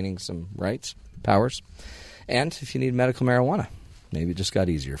are gaining some rights, powers. And if you need medical marijuana, maybe it just got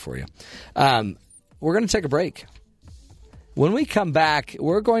easier for you. We're going to take a break. When we come back,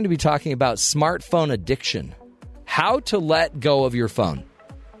 we're going to be talking about smartphone addiction. How to let go of your phone.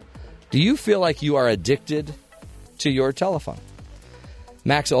 Do you feel like you are addicted to your telephone?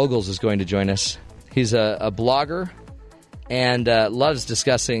 Max Ogles is going to join us. He's a blogger and loves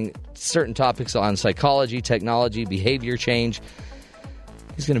discussing certain topics on psychology, technology, behavior change.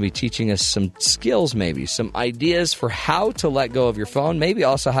 He's going to be teaching us some skills, maybe some ideas for how to let go of your phone, maybe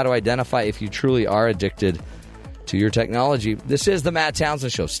also how to identify if you truly are addicted to your technology. This is the Matt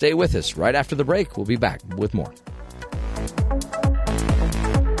Townsend Show. Stay with us. Right after the break, we'll be back with more.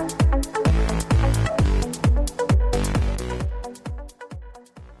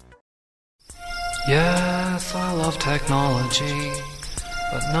 Yes, I love technology,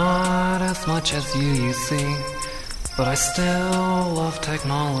 but not as much as you see. But I still love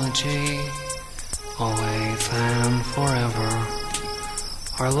technology, always and forever.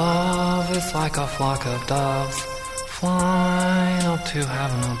 Our love is like a flock of doves, flying up to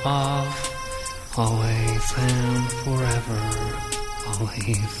heaven above. Always and forever,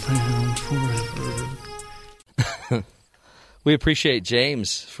 always and forever. We appreciate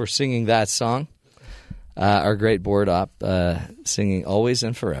James for singing that song. Our great board op singing Always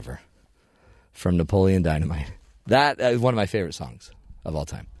and Forever from Napoleon Dynamite. That is one of my favorite songs of all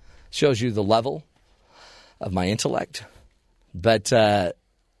time. Shows you the level of my intellect. But I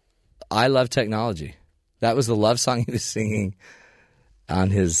love technology. That was the love song he was singing on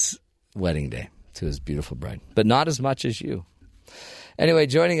his wedding day to his beautiful bride. But not as much as you. Anyway,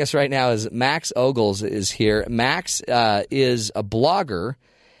 joining us right now is Max Ogles is here. Max is a blogger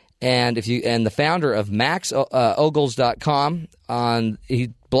and the founder of MaxOgles.com. He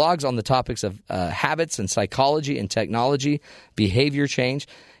blogs on the topics of habits and psychology and technology, behavior change.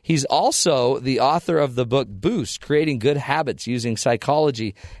 He's also the author of the book Boost, Creating Good Habits Using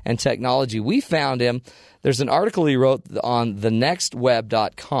Psychology and Technology. We found him. There's an article he wrote on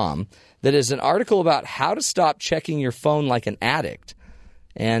thenextweb.com that is an article about how to stop checking your phone like an addict.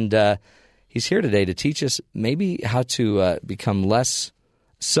 And he's here today to teach us maybe how to become less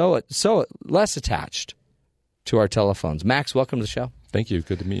attached to our telephones. Max, welcome to the show. Thank you.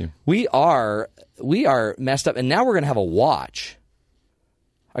 Good to meet you. We are messed up, and now we're going to have a watch.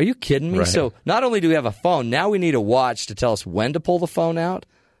 Are you kidding me? Right. So not only do we have a phone, now we need a watch to tell us when to pull the phone out.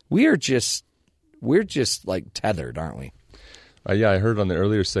 We're just like tethered, aren't we? Yeah, I heard on the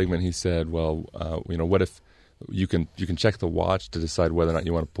earlier segment he said, well, what if you can check the watch to decide whether or not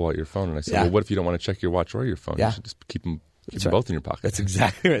you want to pull out your phone? And I said, well, what if you don't want to check your watch or your phone? Yeah. You should just keep them Keep them both in your pocket. That's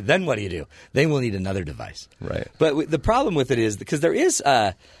exactly right. Then what do? Then we'll need another device. Right. But the problem with it is because there's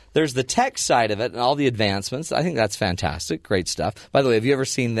the tech side of it and all the advancements. I think that's fantastic. Great stuff. By the way, have you ever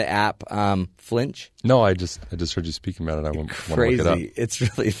seen the app Flinch? No, I just heard you speaking about it. I want to look it up. It's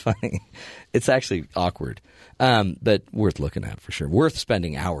really funny. It's actually awkward, but worth looking at for sure. Worth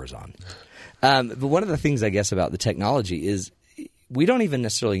spending hours on. But one of the things I guess about the technology is we don't even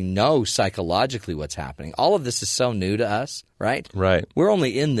necessarily know psychologically what's happening. All of this is so new to us, right? Right. We're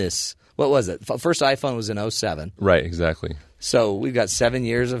only in this. What was it? First iPhone was in 2007. Right, exactly. So we've got 7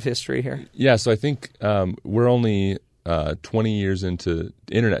 years of history here? Yeah, so I think we're only 20 years into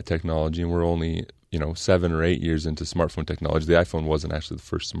internet technology, and we're only 7 or 8 years into smartphone technology. The iPhone wasn't actually the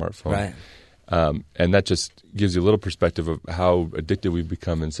first smartphone. Right. And that just gives you a little perspective of how addicted we've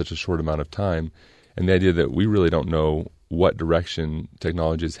become in such a short amount of time, and the idea that we really don't know what direction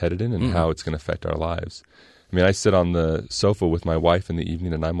technology is headed in and how it's going to affect our lives. I mean, I sit on the sofa with my wife in the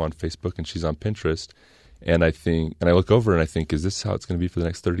evening, and I'm on Facebook, and she's on Pinterest, and I look over and I think, is this how it's going to be for the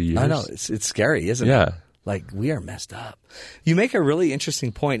next 30 years? I know. It's scary, isn't it? Yeah. Like, we are messed up. You make a really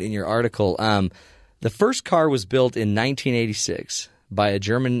interesting point in your article. The first car was built in 1986 by a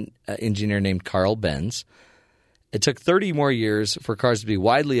German engineer named Carl Benz. It took 30 more years for cars to be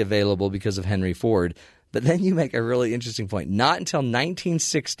widely available because of Henry Ford. But then you make a really interesting point. Not until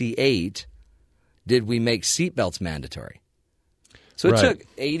 1968 did we make seatbelts mandatory. So it took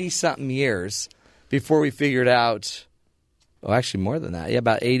 80-something years before we figured out – oh, actually more than that. Yeah,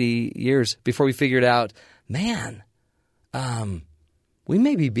 about 80 years before we figured out, man, we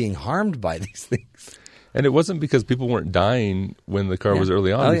may be being harmed by these things. And it wasn't because people weren't dying when the car was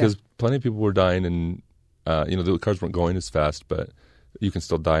early on, because plenty of people were dying and the cars weren't going as fast, but you can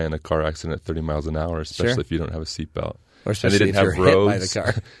still die in a car accident at 30 miles an hour, especially if you don't have a seatbelt. Or especially if you're hit by the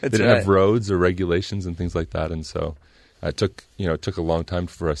car. They didn't have roads or regulations and things like that, and so it took a long time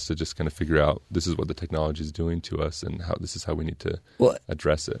for us to just kind of figure out this is what the technology is doing to us and this is how we need to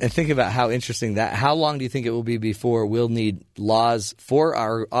address it. And think about how interesting that. How long do you think it will be before we'll need laws for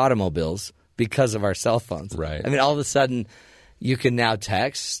our automobiles because of our cell phones? Right. I mean, all of a sudden, you can now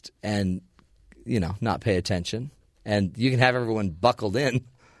text and not pay attention, and you can have everyone buckled in,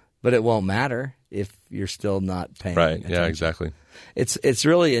 but it won't matter if you're still not paying attention. Yeah, exactly. It's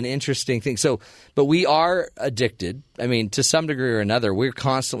really an interesting thing. So, but we are addicted. I mean, to some degree or another, we're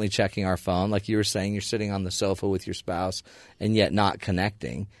constantly checking our phone. Like you were saying, you're sitting on the sofa with your spouse and yet not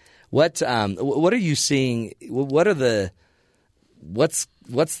connecting. What are you seeing? What's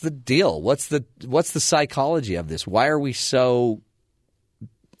the deal? What's the psychology of this? Why are we so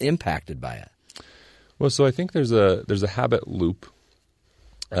impacted by it? Well, so I think there's a habit loop.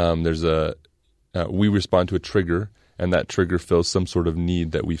 We respond to a trigger, and that trigger fills some sort of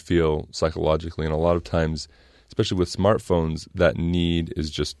need that we feel psychologically. And a lot of times, especially with smartphones, that need is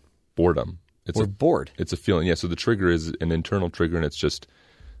just boredom. We're bored. It's a feeling. Yeah, so the trigger is an internal trigger, and it's just,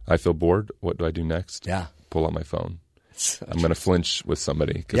 I feel bored. What do I do next? Yeah. Pull out my phone. I'm going to flinch with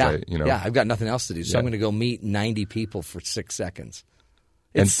somebody. I've got nothing else to do, so I'm going to go meet 90 people for 6 seconds.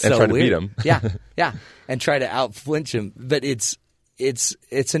 And try to beat them. Yeah, and try to out-flinch them. But it's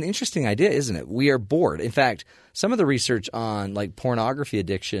an interesting idea, isn't it? We are bored. In fact, some of the research on like pornography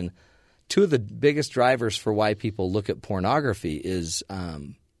addiction, two of the biggest drivers for why people look at pornography is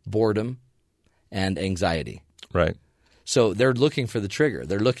boredom and anxiety. Right. So they're looking for the trigger.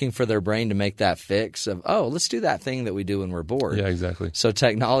 They're looking for their brain to make that fix of, let's do that thing that we do when we're bored. Yeah, exactly. So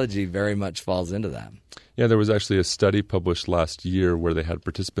technology very much falls into that. Yeah, there was actually a study published last year where they had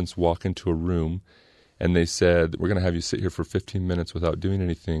participants walk into a room and they said, we're going to have you sit here for 15 minutes without doing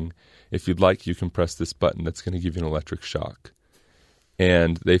anything. If you'd like, you can press this button that's going to give you an electric shock.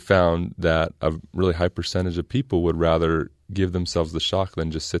 And they found that a really high percentage of people would rather give themselves the shock than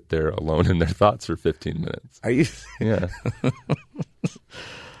just sit there alone in their thoughts for 15 minutes. Are you? Yeah.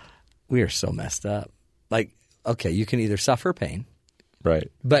 We are so messed up. Like, okay, you can either suffer pain. Right.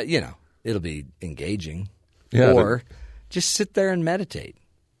 But, it'll be engaging. Yeah, or just sit there and meditate.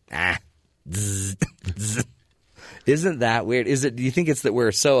 Isn't that weird? Do you think it's that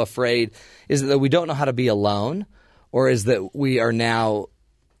we're so afraid? Is it that we don't know how to be alone? Or is that we are now,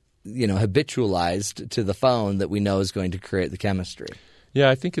 habitualized to the phone that we know is going to create the chemistry? Yeah,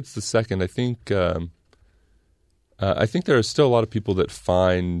 I think it's the second. I think there are still a lot of people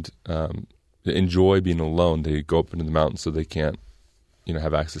that enjoy being alone. They go up into the mountains so they can't,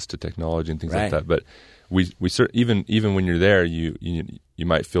 have access to technology and things like that. But we even when you're there, you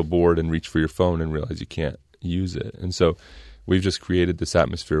might feel bored and reach for your phone and realize you can't use it. And so we've just created this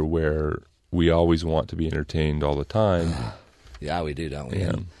atmosphere where we always want to be entertained all the time. Yeah, we do, don't we? Yeah.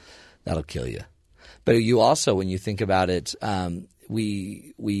 And that'll kill you. But you also, when you think about it,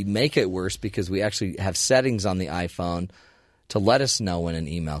 we make it worse because we actually have settings on the iPhone to let us know when an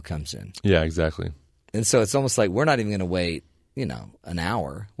email comes in. Yeah, exactly. And so it's almost like we're not even going to wait, an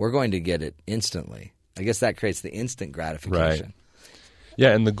hour. We're going to get it instantly. I guess that creates the instant gratification. Right.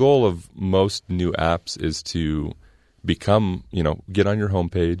 Yeah, and the goal of most new apps is to become, get on your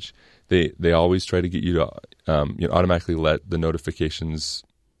homepage. They always try to get you to automatically let the notifications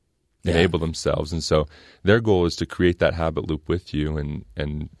enable themselves. And so their goal is to create that habit loop with you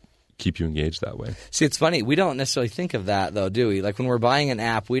and keep you engaged that way. See, it's funny. We don't necessarily think of that, though, do we? Like when we're buying an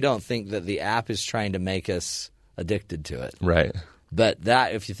app, we don't think that the app is trying to make us addicted to it. Right. But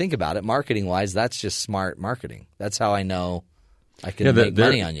that, if you think about it, marketing-wise, that's just smart marketing. That's how I know I can make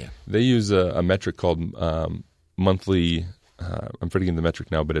money on you. They use a metric called monthly I'm forgetting the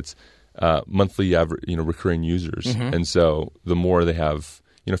metric now, but it's monthly average, recurring users. Mm-hmm. And so the more they have,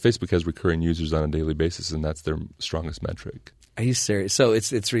 Facebook has recurring users on a daily basis, and that's their strongest metric. Are you serious? So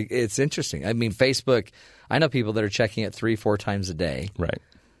it's interesting. I mean, Facebook, I know people that are checking it 3-4 times a day. Right.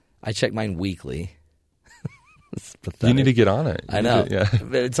 I check mine weekly. It's pathetic. You need to get on it. I know.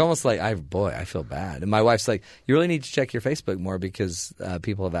 It's almost like, I feel bad. And my wife's like, you really need to check your Facebook more because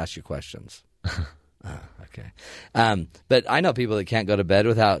people have asked you questions. Okay. But I know people that can't go to bed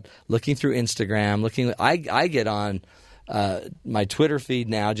without looking through Instagram. I get on my Twitter feed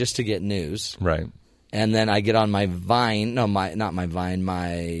now just to get news. Right. And then I get on my Vine. No,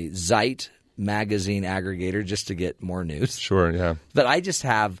 my Zeit magazine aggregator just to get more news. Sure, yeah. But I just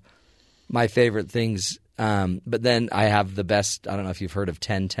have my favorite things. But then I have the best. I don't know if you've heard of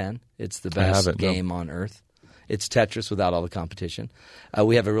 1010. It's the best game on earth. It's Tetris without all the competition.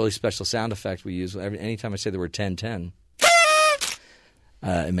 We have a really special sound effect we use. Anytime I say the word 1010,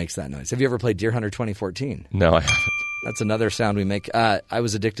 it makes that noise. Have you ever played Deer Hunter 2014? No, I haven't. That's another sound we make. I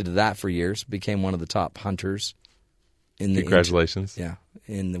was addicted to that for years. Became one of the top hunters in the Congratulations.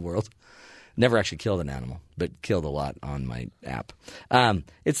 in the world. Never actually killed an animal, but killed a lot on my app.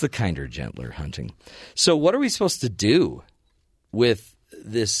 It's the kinder, gentler hunting. So what are we supposed to do with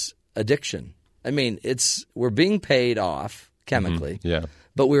this addiction? I mean, we're being paid off chemically,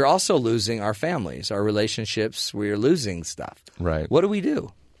 but we're also losing our families, our relationships. We're losing stuff. Right. What do we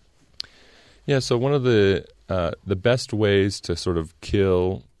do? Yeah, so one of the best ways to sort of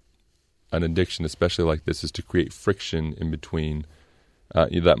kill an addiction, especially like this, is to create friction in between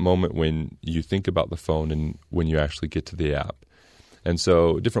that moment when you think about the phone and when you actually get to the app. And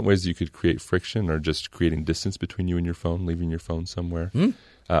so different ways you could create friction are just creating distance between you and your phone, leaving your phone somewhere,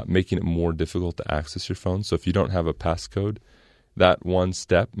 making it more difficult to access your phone. So if you don't have a passcode, that one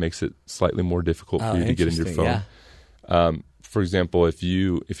step makes it slightly more difficult for you to get in your phone. Yeah. For example, if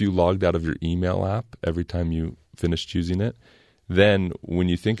you logged out of your email app every time you finished using it, then when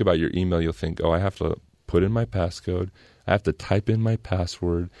you think about your email, you'll think, I have to put in my passcode, I have to type in my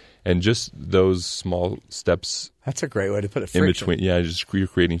password, and just those small steps. That's a great way to put it. Friction. In between, you're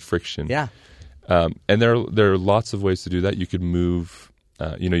creating friction. Yeah. And there are lots of ways to do that. You could move,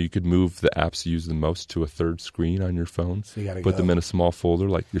 you could move the apps you use the most to a third screen on your phone. So you gotta put them in a small folder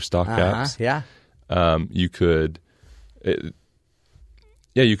like your stock apps. Yeah. You could,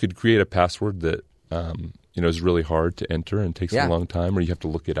 you could create a password that is really hard to enter and takes a long time, or you have to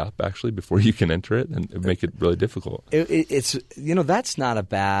look it up actually before you can enter it, and make it really difficult. It's that's not a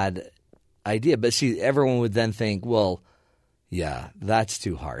bad idea, but see, everyone would then think, well, yeah, that's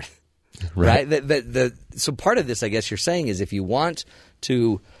too hard, right? So part of this, I guess you're saying, is if you want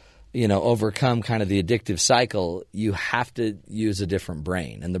to, overcome kind of the addictive cycle, you have to use a different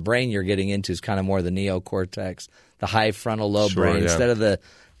brain, and the brain you're getting into is kind of more the neocortex, the high frontal lobe brain, instead of the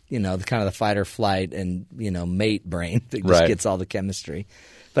the kind of the fight or flight and, mate brain that just gets all the chemistry.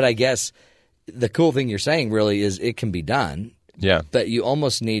 But I guess the cool thing you're saying really is it can be done. Yeah. But you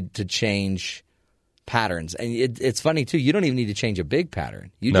almost need to change patterns. And it's funny, too. You don't even need to change a big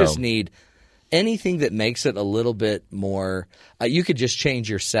pattern. You just need anything that makes it a little bit more you could just change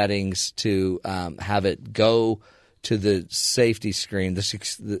your settings to have it go to the safety screen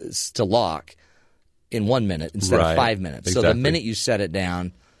to lock in 1 minute instead of 5 minutes. Exactly. So the minute you set it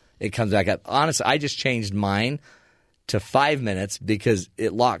down, it comes back up. Honestly, I just changed mine to 5 minutes because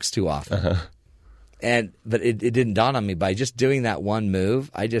it locks too often. But it didn't dawn on me. By just doing that one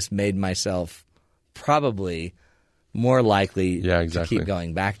move, I just made myself probably more likely to keep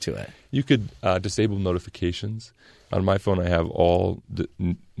going back to it. You could disable notifications. On my phone, I have all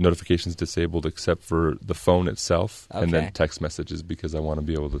notifications disabled except for the phone itself and then text messages because I want to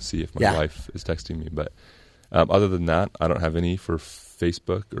be able to see if my wife is texting me. But other than that, I don't have any for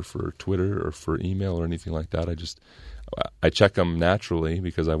Facebook or for Twitter or for email or anything like that. I check them naturally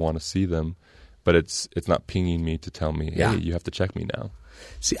because I want to see them, but it's not pinging me to tell me, hey, you have to check me now.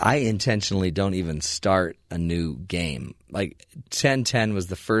 See, I intentionally don't even start a new game. Like 1010 was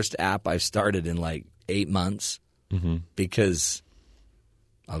the first app I started in like 8 months because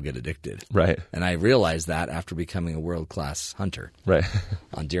I'll get addicted. Right. And I realized that after becoming a world-class hunter. Right.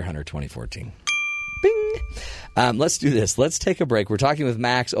 On Deer Hunter 2014. Bing! Let's do this. Let's take a break. We're talking with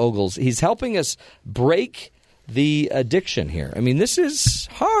Max Ogles. He's helping us break the addiction here. I mean, this is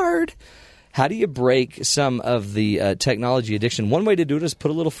hard. How do you break some of the technology addiction? One way to do it is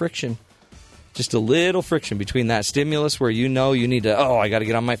put a little friction. Just a little friction between that stimulus where you know you need to, I got to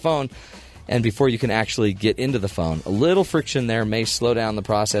get on my phone, and before you can actually get into the phone. A little friction there may slow down the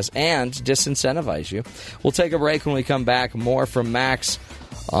process and disincentivize you. We'll take a break. When we come back, more from Max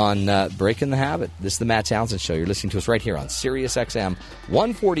on Breaking the Habit. This is the Matt Townsend Show. You're listening to us right here on Sirius XM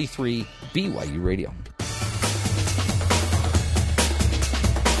 143 BYU Radio.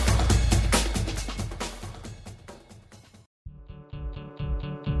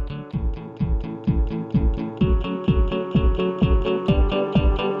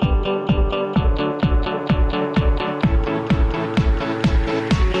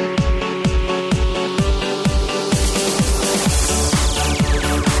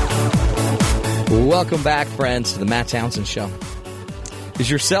 Welcome back, friends, to the Matt Townsend Show. Is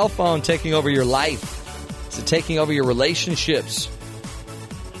your cell phone taking over your life? Is it taking over your relationships?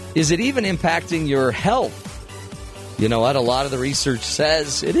 Is it even impacting your health? You know what? A lot of the research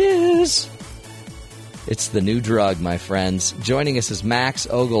says it is. It's the new drug, my friends. Joining us is Max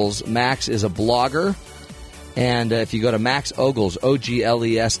Ogles. Max is a blogger. And if you go to maxogles,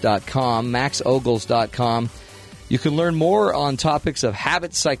 OGLES.com, maxogles.com, you can learn more on topics of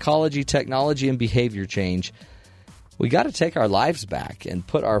habit, psychology, technology, and behavior change. We got to take our lives back and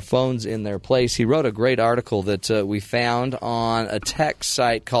put our phones in their place. He wrote a great article that we found on a tech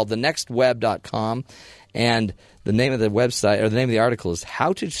site called thenextweb.com, and the name of the website, or the name of the article, is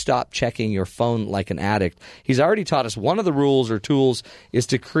How to Stop Checking Your Phone Like an Addict. He's already taught us one of the rules or tools is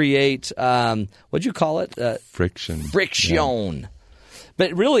to create, what'd you call it? Friction. Friction. Yeah.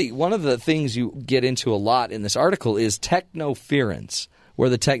 But really, one of the things you get into a lot in this article is technoference, where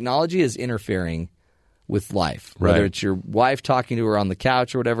the technology is interfering with life, whether it's your wife talking to her on the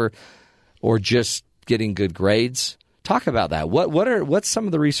couch or whatever, or just getting good grades. Talk about that. What's some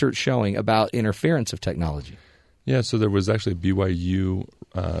of the research showing about interference of technology? Yeah, so there was actually a BYU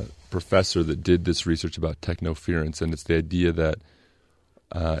professor that did this research about technoference, and it's the idea that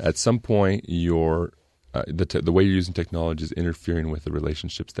at some point the way you're using technology is interfering with the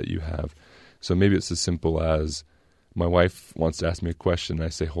relationships that you have. So maybe it's as simple as my wife wants to ask me a question, and I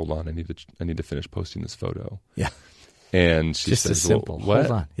say, "Hold on, I need to finish posting this photo." Yeah, and she just says, as simple. "What?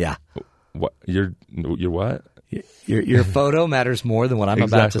 Hold on, yeah. What? You're what? Your photo matters more than what I'm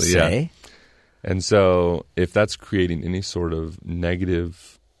about to say." Yeah. And so, if that's creating any sort of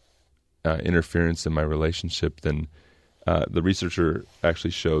negative interference in my relationship, then the researcher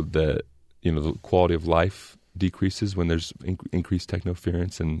actually showed that the quality of life decreases when there's increased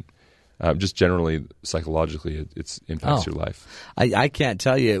technoference, and just generally psychologically, it impacts your life. I can't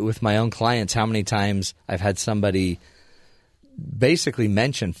tell you with my own clients how many times I've had somebody basically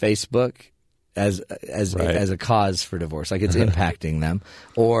mention Facebook as a cause for divorce, like it's impacting them,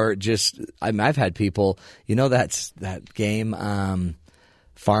 or just I've had people, that game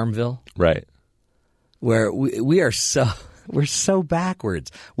Farmville, right, where we are so. We're so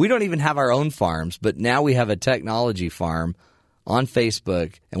backwards. We don't even have our own farms, but now we have a technology farm on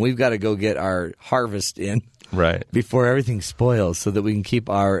Facebook, and we've got to go get our harvest in before everything spoils so that we can keep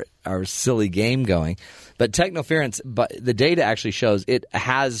our silly game going. But technoference, the data actually shows it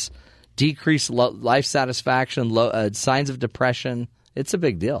has decreased life satisfaction, signs of depression. It's a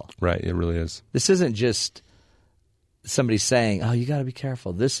big deal. Right, it really is. This isn't just somebody saying, you got to be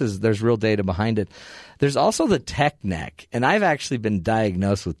careful. There's real data behind it. There's also the tech neck, and I've actually been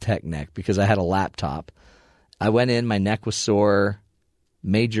diagnosed with tech neck because I had a laptop. I went in, my neck was sore,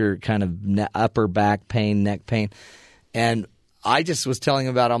 major kind of upper back pain, neck pain, and I just was telling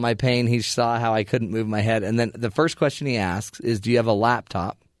him about all my pain. He saw how I couldn't move my head, and then the first question he asks is, "Do you have a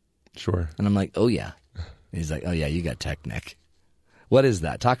laptop?" Sure. And I'm like, "Oh yeah." And he's like, "Oh yeah, you got tech neck." What is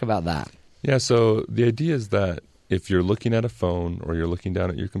that? Talk about that. Yeah, so the idea is that if you're looking at a phone or you're looking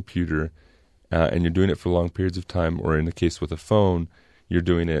down at your computer and you're doing it for long periods of time, or in the case with a phone, you're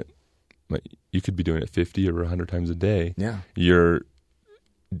doing it, you could be doing it 50 or 100 times a day. Yeah. You're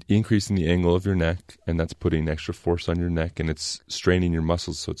increasing the angle of your neck, and that's putting extra force on your neck, and it's straining your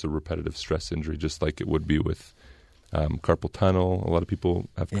muscles, so it's a repetitive stress injury, just like it would be with carpal tunnel. A lot of people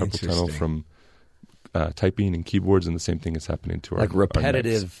have carpal tunnel from typing and keyboards, and the same thing is happening to our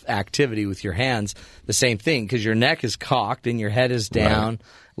repetitive activity with your hands. The same thing, because your neck is cocked and your head is down. Right.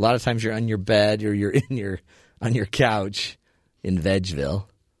 A lot of times you're on your bed or you're on your couch in Vegeville,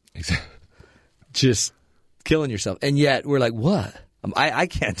 exactly, just killing yourself. And yet we're like, what? I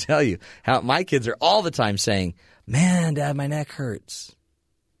can't tell you how my kids are all the time saying, "Man, Dad, my neck hurts."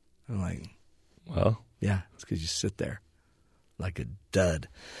 I'm like, well, yeah, it's because you sit there like a dud.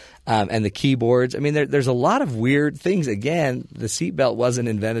 And the keyboards, I mean, there's a lot of weird things. Again, the seatbelt wasn't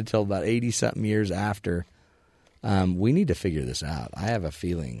invented till about 80-something years after. We need to figure this out. I have a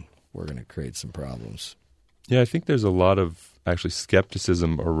feeling we're going to create some problems. Yeah, I think there's a lot of actually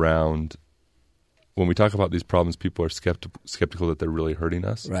skepticism around when we talk about these problems. People are skeptical that they're really hurting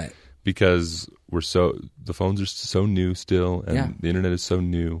us, right? Because the phones are so new still, and the internet is so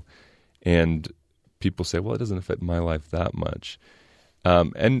new, and people say, well, it doesn't affect my life that much.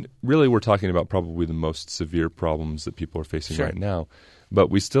 And really, we're talking about probably the most severe problems that people are facing right now. But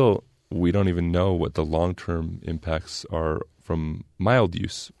we don't even know what the long-term impacts are from mild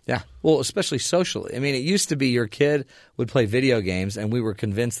use. Yeah. Well, especially socially. I mean, it used to be your kid would play video games, and we were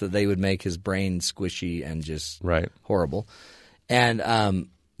convinced that they would make his brain squishy and just horrible. And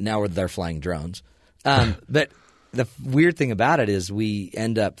now they're flying drones. But the weird thing about it is we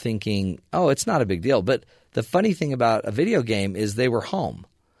end up thinking, oh, it's not a big deal. But the funny thing about a video game is they were home.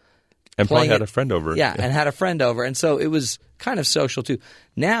 And probably had a friend over. Yeah, and had a friend over. And so it was kind of social too.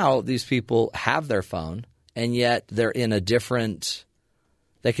 Now these people have their phone, and yet they're in a different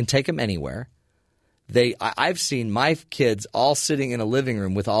 – they can take them anywhere. I've seen my kids all sitting in a living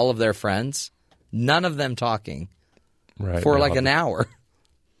room with all of their friends, none of them talking for like an hour.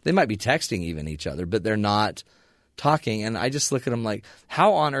 They might be texting even each other, but they're not talking. And I just look at them like,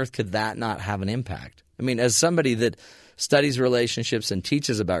 how on earth could that not have an impact? I mean, as somebody that studies relationships and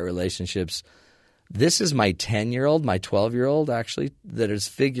teaches about relationships, this is my 10-year-old, my 12-year-old actually, that is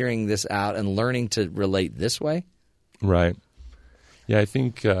figuring this out and learning to relate this way. Right. Yeah, I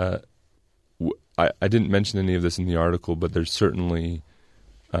think I didn't mention any of this in the article, but there's certainly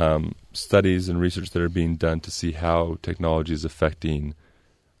studies and research that are being done to see how technology is affecting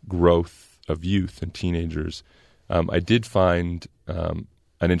growth of youth and teenagers. I did find an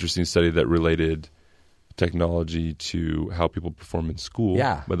interesting study that related technology to how people perform in school,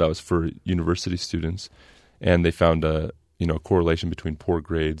 but that was for university students, and they found a correlation between poor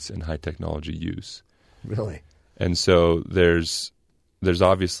grades and high technology use. Really? And so there's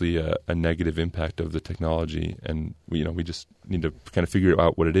obviously a negative impact of the technology, and we just need to kind of figure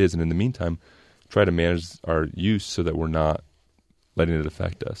out what it is, and in the meantime, try to manage our use so that we're not letting it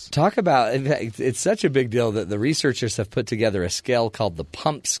affect us. Talk about it's such a big deal that the researchers have put together a scale called the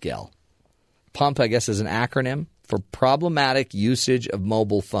PUMP scale. PUMP, I guess, is an acronym for problematic usage of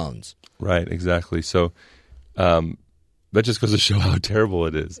mobile phones. Right, exactly. So that just goes to show how terrible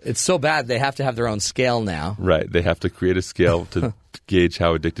it is. It's so bad they have to have their own scale now. Right. They have to create a scale to gauge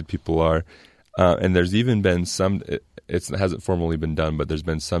how addicted people are. And there's even been some – it hasn't formally been done, but there's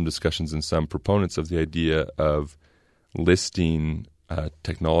been some discussions and some proponents of the idea of listing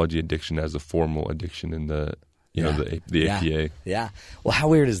technology addiction as a formal addiction in the APA. Yeah. Well, how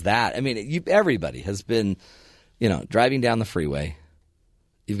weird is that? I mean, everybody has been, driving down the freeway.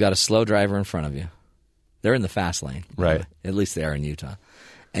 You've got a slow driver in front of you. They're in the fast lane. Right. At least they are in Utah.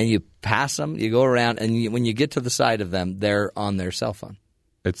 And you pass them, you go around, and when you get to the side of them, they're on their cell phone.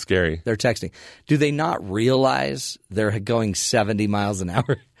 It's scary. They're texting. Do they not realize they're going 70 miles an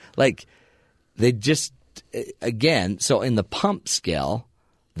hour? Like, they just, again, so in the PUMP scale,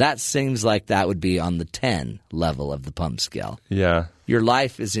 that seems like that would be on the 10 level of the PUMP scale. Yeah. Your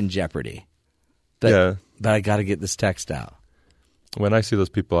life is in jeopardy. But I got to get this text out. When I see those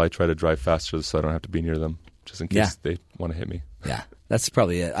people, I try to drive faster so I don't have to be near them, just in case they want to hit me. Yeah, that's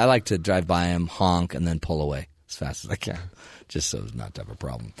probably it. I like to drive by them, honk, and then pull away as fast as I can, just so as not to have a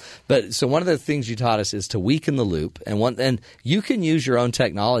problem. But so one of the things you taught us is to weaken the loop, and you can use your own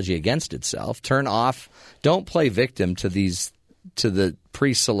technology against itself. Turn off. Don't play victim to the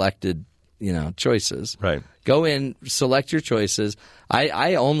pre-selected choices. Right. Go in, select your choices.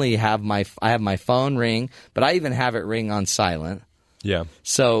 I only have my phone ring, but I even have it ring on silent. Yeah.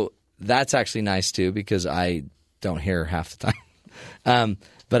 So that's actually nice too, because I don't hear half the time.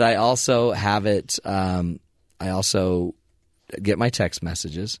 But I also have it. I also get my text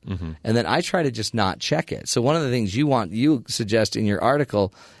messages, and then I try to just not check it. So one of the things you suggest in your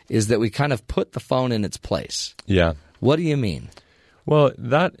article is that we kind of put the phone in its place. Yeah. What do you mean? Well,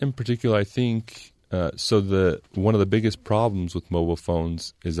 that in particular, I think. One of the biggest problems with mobile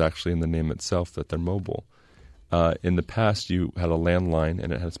phones is actually in the name itself, that they're mobile. in the past, you had a landline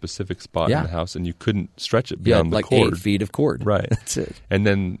and it had a specific spot in the house, and you couldn't stretch it beyond the like cord. 8 feet of cord. Right. That's it. And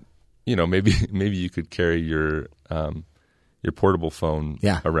then, maybe you could carry your portable phone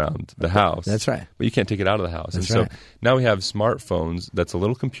around the house. That's right. But you can't take it out of the house. That's and right. so now we have smartphones that's a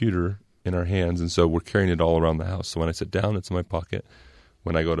little computer in our hands, and so we're carrying it all around the house. So when I sit down, it's in my pocket.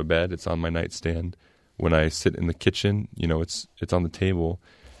 When I go to bed, it's on my nightstand. When I sit in the kitchen, it's on the table.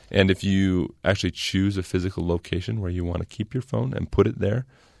 And if you actually choose a physical location where you want to keep your phone and put it there,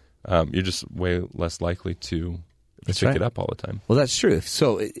 you're just way less likely to pick it up all the time. Well, that's true.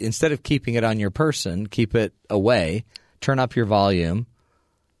 So instead of keeping it on your person, keep it away, turn up your volume,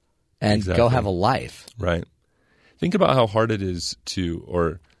 and go have a life. Right. Think about how hard it is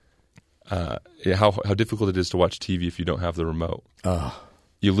how difficult it is to watch TV if you don't have the remote. Oh.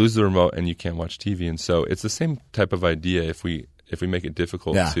 You lose the remote and you can't watch TV. And so it's the same type of idea if we make it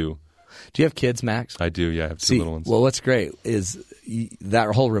difficult to. Do you have kids, Max? I do, yeah. I have two little ones. Well, what's great is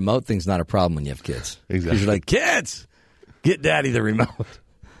that whole remote thing's not a problem when you have kids. Exactly. Because you're like, kids, get daddy the remote.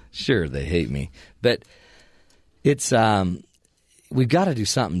 Sure, they hate me. But it's we've got to do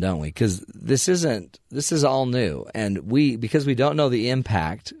something, don't we? Because this is all new. And because we don't know the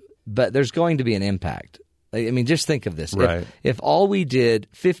impact, but there's going to be an impact. I mean, just think of this. Right. If all we did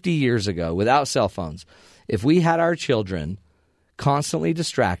 50 years ago without cell phones, if we had our children constantly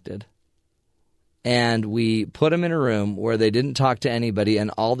distracted and we put them in a room where they didn't talk to anybody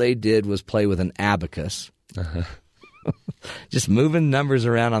and all they did was play with an abacus, just moving numbers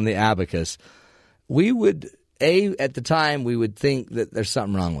around on the abacus, we would, at the time, we would think that there's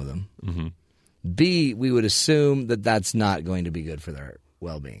something wrong with them. Mm-hmm. B, we would assume that that's not going to be good for their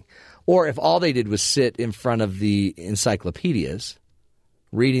well-being. Or if all they did was sit in front of the encyclopedias,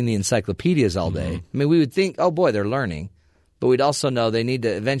 reading the encyclopedias all day, I mean, we would think, oh, boy, they're learning. But we'd also know they need to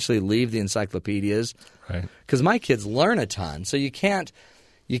eventually leave the encyclopedias. Right. Because my kids learn a ton. So you can't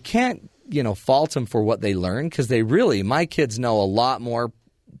fault them for what they learn because my kids know a lot more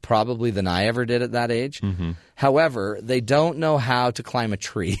probably than I ever did at that age. Mm-hmm. However, they don't know how to climb a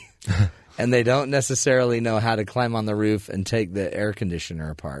tree. And they don't necessarily know how to climb on the roof and take the air conditioner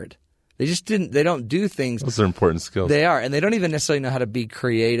apart. They don't do things. Those are important skills. They are. And they don't even necessarily know how to be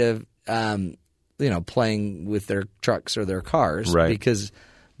creative, playing with their trucks or their cars. Right.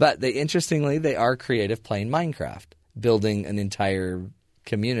 But interestingly, they are creative playing Minecraft, building an entire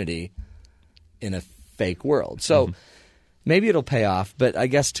community in a fake world. So maybe it'll pay off, but I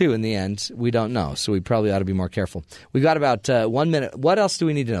guess, too, in the end, we don't know. So we probably ought to be more careful. We've got about 1 minute. What else do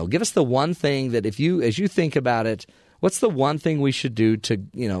we need to know? Give us the one thing that as you think about it, what's the one thing we should do to,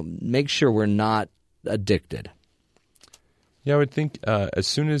 make sure we're not addicted? Yeah, I would think as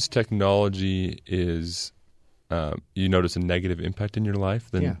soon as technology is, you notice a negative impact in your life,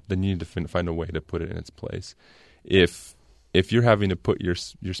 then you need to find a way to put it in its place. If you're having to put your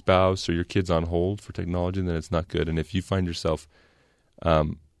spouse or your kids on hold for technology, then it's not good. And if you find yourself,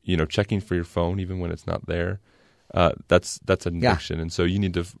 checking for your phone even when it's not there, that's an addiction. And so you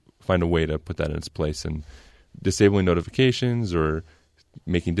need to find a way to put that in its place. And disabling notifications or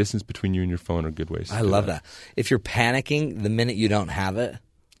making distance between you and your phone are good ways to do love that. If you're panicking the minute you don't have it,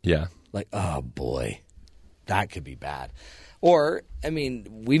 like, oh boy, that could be bad. Or, I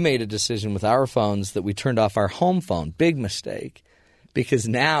mean, we made a decision with our phones that we turned off our home phone. Big mistake. Because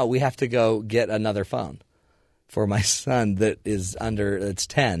now we have to go get another phone for my son that's 10.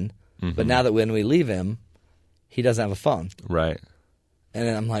 Mm-hmm. But now that when we leave him, he doesn't have a phone. Right. And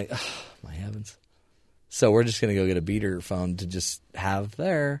then I'm like, oh, my heavens. So we're just going to go get a beater phone to just have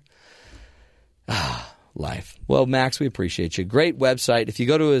there. Life. Well, Max, we appreciate you. Great website. If you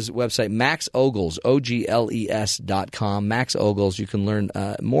go to his website, Max Ogles, OGLES.com, Max Ogles, you can learn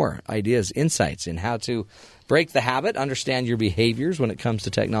more ideas, insights in how to break the habit, understand your behaviors when it comes to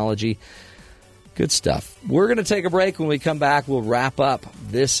technology. Good stuff. We're going to take a break. When we come back, we'll wrap up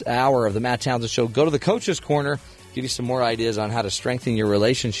this hour of the Matt Townsend Show. Go to the Coach's Corner, give you some more ideas on how to strengthen your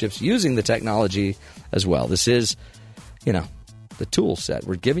relationships using the technology as well. This is, the tool set.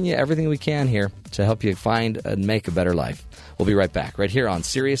 We're giving you everything we can here to help you find and make a better life. We'll be right back right here on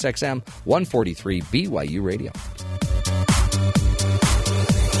Sirius XM 143 BYU Radio.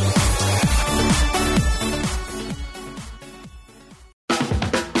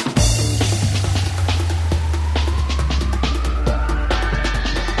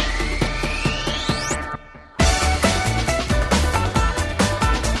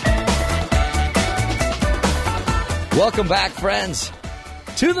 Welcome back, friends,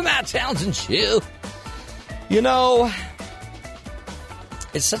 to the Matt Townsend Show.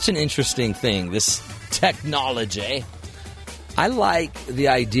 It's such an interesting thing, this technology. I like the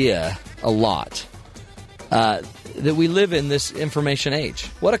idea a lot that we live in this information age.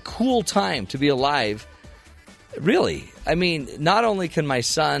 What a cool time to be alive. Really. I mean, not only can my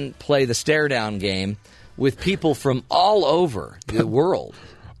son play the stare down game with people from all over the world.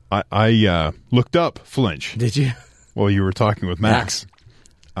 I looked up flinch. Did you? Well, you were talking with Max.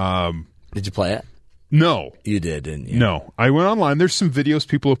 Did you play it? No. You did, didn't you? No. I went online. There's some videos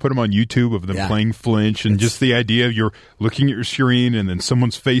people have put them on YouTube of them playing flinch, and just the idea of you're looking at your screen and then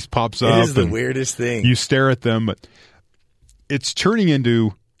someone's face pops up. It is the weirdest thing. You stare at them, but it's turning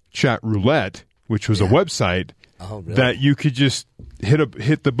into chat roulette, which was a website that you could just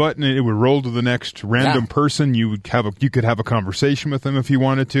hit the button and it would roll to the next random person. You could have a conversation with them if you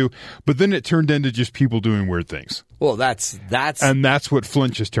wanted to, but then it turned into just people doing weird things. Well, that's what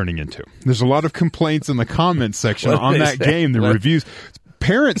Flinch is turning into. There's a lot of complaints in the comments section on that game. The reviews,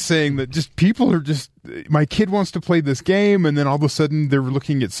 parents saying that just people are just, my kid wants to play this game, and then all of a sudden they're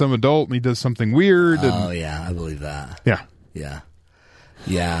looking at some adult and he does something weird. Oh yeah, I believe that.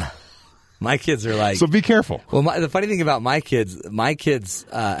 Yeah. My kids are like... So be careful. Well, the funny thing about my kids get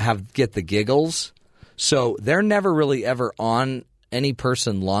the giggles, so they're never really ever on any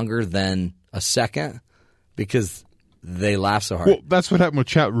person longer than a second because they laugh so hard. Well, that's what happened with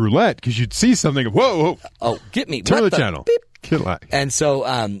chat roulette, because you'd see something, whoa. Oh, get me. Turn the channel. Beep. Kid like. And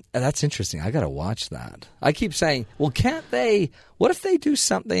so that's interesting. I got to watch that. I keep saying, well, can't they... What if they do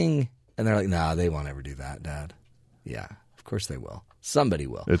something... And they're like, no, they won't ever do that, Dad. Yeah, of course they will. Somebody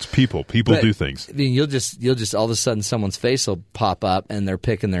will. It's people. People do things. I mean, you'll just all of a sudden someone's face will pop up and they're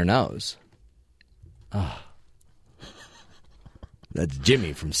picking their nose. Oh. That's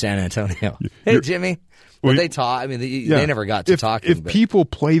Jimmy from San Antonio. Hey, Jimmy. Well, they talk. I mean, they never got to talking. If people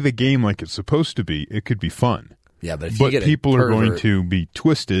play the game like it's supposed to be, it could be fun. Yeah, but if you get people are going to be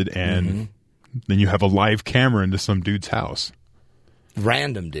twisted, and then you have a live camera into some dude's house.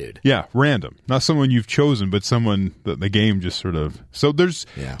 Random dude. Yeah, random. Not someone you've chosen, but someone that the game just sort of... So there's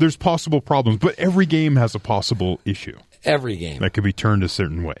possible problems, but every game has a possible issue. Every game. That could be turned a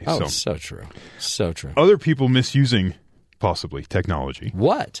certain way. Oh, so true. So true. Other people misusing, possibly, technology.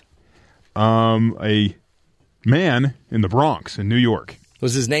 What? A man in the Bronx in New York.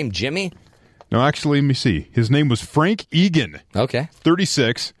 Was his name Jimmy? No, actually, let me see. His name was Frank Egan. Okay.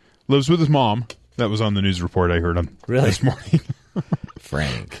 36, lives with his mom. That was on the news report I heard on this morning.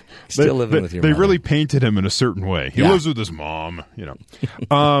 Frank. Still living with your mom. They mom. really painted him in a certain way. He lives with his mom,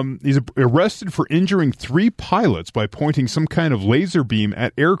 He's arrested for injuring 3 pilots by pointing some kind of laser beam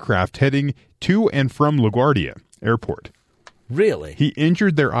at aircraft heading to and from LaGuardia Airport. Really? He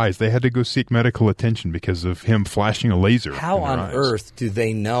injured their eyes. They had to go seek medical attention because of him flashing a laser. How on earth do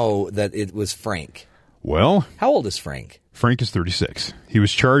they know that it was Frank? Well... How old is Frank? Frank is 36. He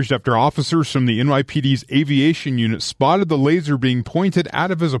was charged after officers from the NYPD's aviation unit spotted the laser being pointed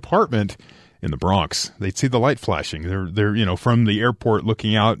out of his apartment in the Bronx. They'd see the light flashing. They're from the airport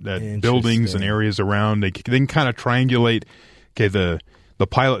looking out at buildings and areas around. They can kind of triangulate. Okay, the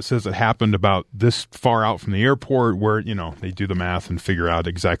pilot says it happened about this far out from the airport, where they do the math and figure out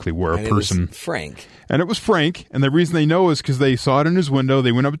exactly where a person. It was Frank. And it was Frank. And the reason they know is because they saw it in his window.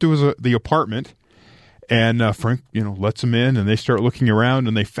 They went up to the apartment. And Frank, lets them in, and they start looking around,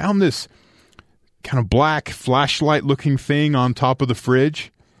 and they found this kind of black flashlight-looking thing on top of the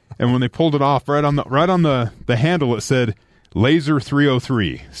fridge. And when they pulled it off, right on the handle, it said Laser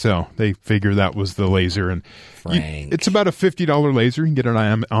 303. So they figured that was the laser. And Frank. It's about a $50 laser. You can get it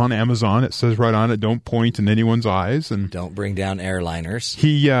on Amazon. It says right on it, "Don't point in anyone's eyes," and don't bring down airliners.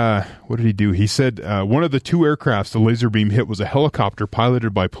 He what did he do? He said one of the 2 aircrafts the laser beam hit was a helicopter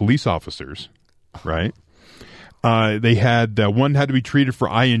piloted by police officers. Right. They had one had to be treated for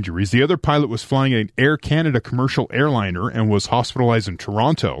eye injuries. The other pilot was flying an Air Canada commercial airliner and was hospitalized in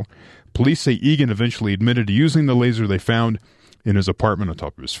Toronto. Police say Egan eventually admitted to using the laser they found in his apartment on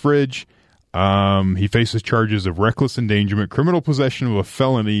top of his fridge. He faces charges of reckless endangerment, criminal possession of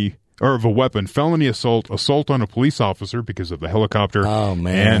a weapon, felony assault on a police officer because of the helicopter,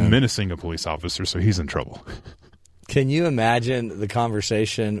 and menacing a police officer. So he's in trouble. Can you imagine the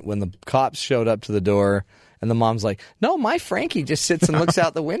conversation when the cops showed up to the door and the mom's like, "No, my Frankie just sits and looks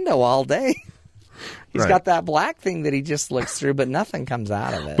out the window all day. He's got that black thing that he just looks through, but nothing comes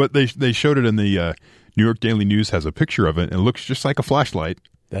out of it." But they showed it in the New York Daily News has a picture of it, and it looks just like a flashlight.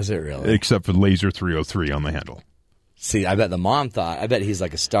 Does it really? Except for Laser 303 on the handle. See, I bet the mom I bet he's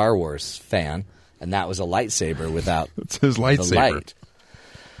like a Star Wars fan, and that was a lightsaber without it's his lightsaber. The light.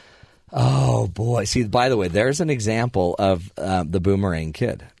 Oh, boy. See, by the way, there's an example of the boomerang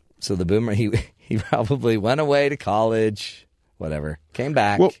kid. So the boomerang, he probably went away to college, whatever. Came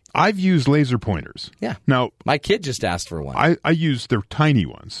back. Well, I've used laser pointers. Yeah. Now, my kid just asked for one. I use their tiny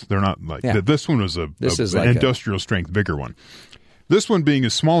ones. They're not like this one was an industrial strength bigger one. This one being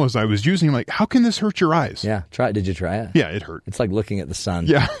as small as I was using, like, how can this hurt your eyes? Yeah. Did you try it? Yeah, it hurt. It's like looking at the sun.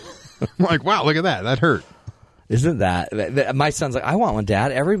 Yeah. I'm like, wow, look at that. That hurt. Isn't that? My son's like, I want one,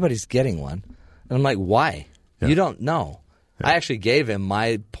 Dad. Everybody's getting one. And I'm like, why? Yeah. You don't know. Yeah. I actually gave him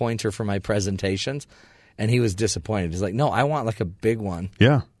my pointer for my presentations, and he was disappointed. He's like, no, I want like a big one.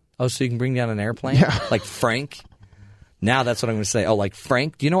 Yeah. Oh, so you can bring down an airplane? Yeah. Like Frank? Now that's what I'm going to say. Oh, like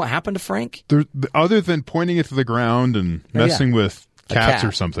Frank? Do you know what happened to Frank? Other than pointing it to the ground and messing with cats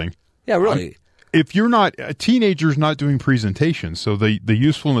or something. Yeah, really. If you're not a teenager's not doing presentations, so the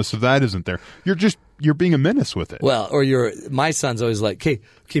usefulness of that isn't there. You're being a menace with it. Well, or my son's always like, okay,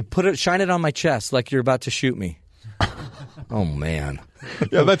 shine it on my chest like you're about to shoot me. Oh man.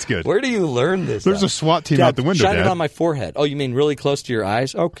 Yeah, that's good. Where do you learn this? There's a SWAT team out the window. Shine it on my forehead. Oh, you mean really close to your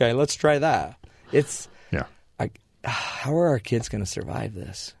eyes? Okay, let's try that. How are our kids going to survive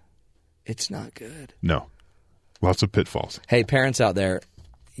this? It's not good. No. Lots of pitfalls. Hey, parents out there,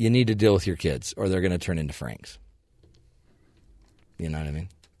 you need to deal with your kids or they're going to turn into Franks. You know what I mean?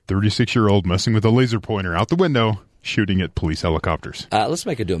 36-year-old messing with a laser pointer out the window, shooting at police helicopters. Let's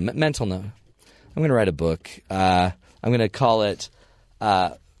make it do a mental note. I'm going to write a book. I'm going to call it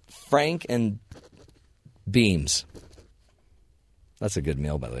Frank and Beams. That's a good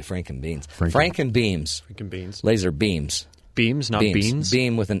meal, by the way. Frank and Beans. Frank and Beams. Frank and Beans. Laser beams. Beams, not beans?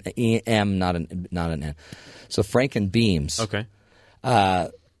 Beam with an E-M, not an N. So Frank and Beams. Okay.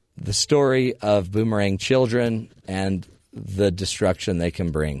 The story of boomerang children and the destruction they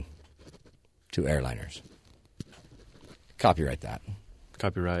can bring to airliners. Copyright that.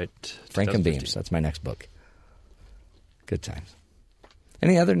 Copyright. Frank and Beams. That's my next book. Good times.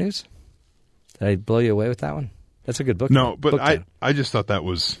 Any other news? Did I blow you away with that one? That's a good book. No, but I just thought that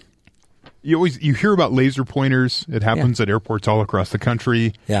was... You hear about laser pointers. It happens at airports all across the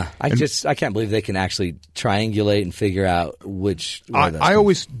country. Yeah, I can't believe they can actually triangulate and figure out which. I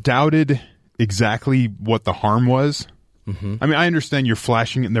always doubted exactly what the harm was. Mm-hmm. I mean, I understand you're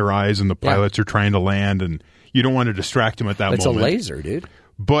flashing it in their eyes, and the pilots are trying to land, and you don't want to distract them at that moment. It's a laser, dude.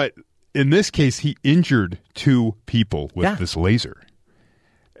 But in this case, he injured 2 people with this laser,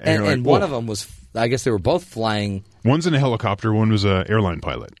 and one of them was. I guess they were both flying. One's in a helicopter. One was an airline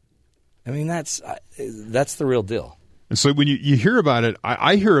pilot. I mean, that's the real deal. And so when you hear about it,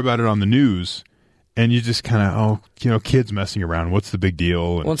 I hear about it on the news, and you just kind of, kids messing around. What's the big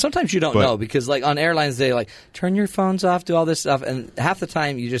deal? And sometimes you don't know because, like, on airlines, they, like, turn your phones off, do all this stuff. And half the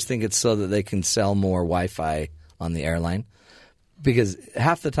time, you just think it's so that they can sell more Wi-Fi on the airline because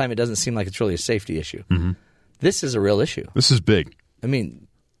half the time, it doesn't seem like it's really a safety issue. Mm-hmm. This is a real issue. This is big. I mean...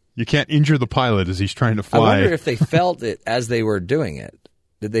 You can't injure the pilot as he's trying to fly. I wonder if they felt it as they were doing it.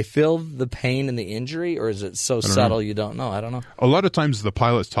 Did they feel the pain and the injury, or is it so subtle you don't know? I don't know. A lot of times the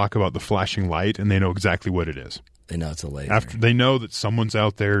pilots talk about the flashing light, and they know exactly what it is. They know it's a laser. After they know that someone's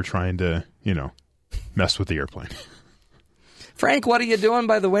out there trying to, mess with the airplane. Frank, what are you doing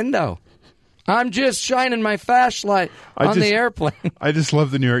by the window? I'm just shining my flashlight on the airplane. I just love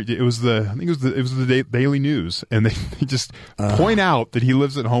the New York. It was the Daily News, and they just point out that he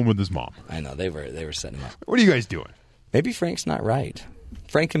lives at home with his mom. I know they were setting him up. What are you guys doing? Maybe Frank's not right.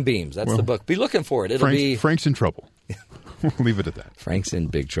 Frank and Beams. That's the book. Be looking for it. Frank's in trouble. We'll leave it at that. Frank's in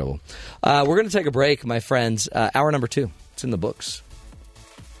big trouble. We're going to take a break, my friends. Hour number 2. It's in the books.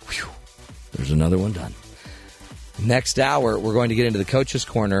 Whew. There's another one done. Next hour, we're going to get into the Coach's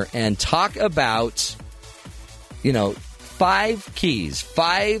Corner and talk about, 5 keys,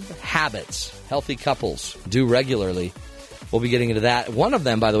 5 habits healthy couples do regularly. We'll be getting into that. One of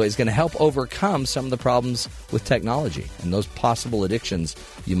them, by the way, is going to help overcome some of the problems with technology and those possible addictions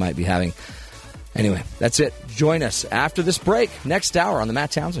you might be having. Anyway, that's it. Join us after this break, next hour on The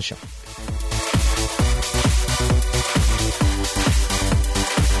Matt Townsend Show.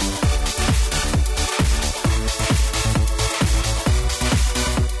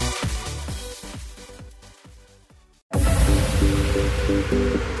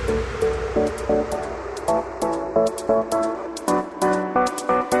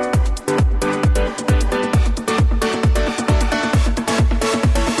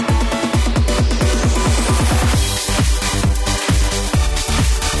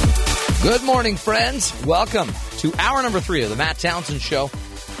 Good morning, friends. Welcome to hour number 3 of the Matt Townsend Show.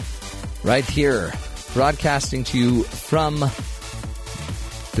 Right here, broadcasting to you from the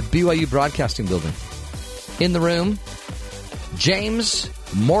BYU Broadcasting Building. In the room, James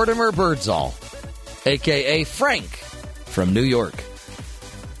Mortimer Birdsall, a.k.a. Frank from New York.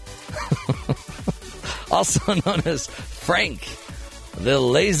 Also known as Frank, the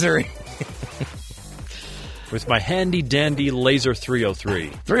laser. With my handy-dandy Laser 303.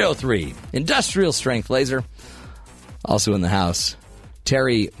 303, industrial strength laser. Also in the house,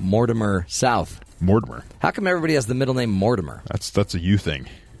 Terry Mortimer South. Mortimer. How come everybody has the middle name Mortimer? That's a you thing.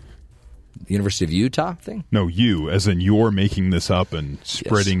 The University of Utah thing? No, you, as in you're making this up and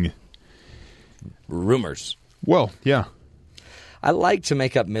spreading... Yes. Rumors. Well, yeah. I like to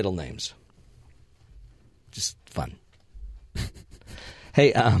make up middle names. Just fun.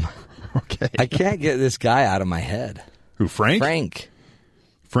 Hey, Okay. I can't get this guy out of my head. Who, Frank?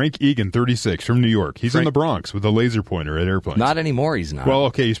 Frank Egan, 36, from New York. He's in the Bronx with a laser pointer at airplanes. Not anymore, he's not. Well,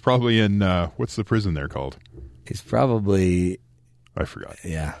 okay, he's probably in, what's the prison there called? He's probably... I forgot.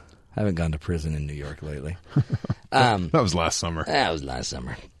 Yeah. I haven't gone to prison in New York lately. That was last summer. That was last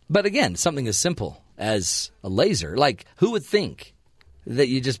summer. But again, something as simple as a laser. Like, who would think that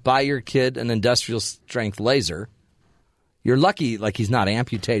you just buy your kid an industrial strength laser? You're lucky, like, he's not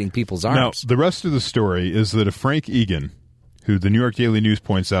amputating people's arms. Now, the rest of the story is that if Frank Egan, who the New York Daily News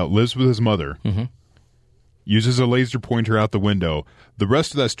points out lives with his mother, uses a laser pointer out the window, the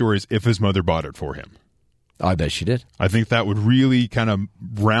rest of that story is if his mother bought it for him. Oh, I bet she did. I think that would really kind of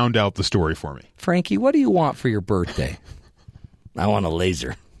round out the story for me. Frankie, what do you want for your birthday? I want a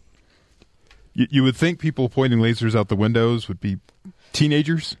laser. You would think people pointing lasers out the windows would be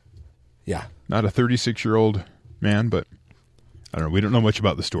teenagers. Yeah. Not a 36-year-old man, but I don't know. We don't know much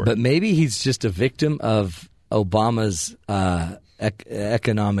about the story. But maybe he's just a victim of Obama's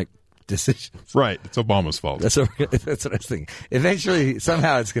economic decisions. Right. It's Obama's fault. That's what I was thinking. Eventually,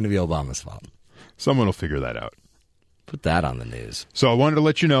 somehow it's going to be Obama's fault. Someone will figure that out. Put that on the news. So I wanted to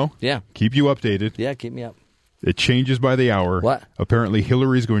let you know. Yeah. Keep you updated. Yeah, keep me up. It changes by the hour. What? Apparently,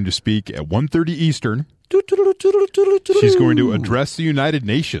 Hillary's going to speak at 1:30 Eastern. She's going to address the United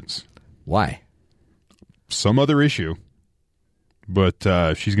Nations. Why? Some other issue. But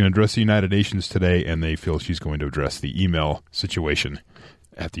she's going to address the United Nations today, and they feel she's going to address the email situation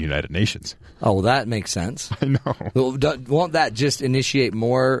at the United Nations. Oh, well, that makes sense. I know. Well, won't that just initiate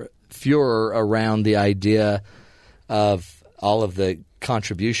more furor around the idea of all of the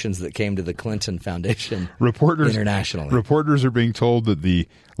contributions that came to the Clinton Foundation internationally? Reporters are being told that the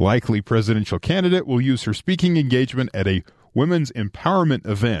likely presidential candidate will use her speaking engagement at a women's empowerment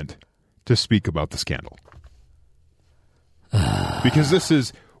event to speak about the scandal. Because this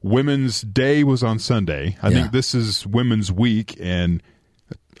is Women's Day was on Sunday. I think this is Women's Week, and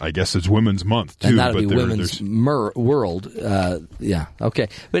I guess it's Women's Month, too. And that'll be Women's World. Yeah, okay.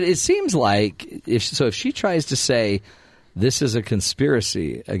 But it seems like, if she tries to say this is a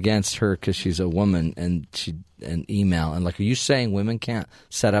conspiracy against her because she's a woman and an email, and like, are you saying women can't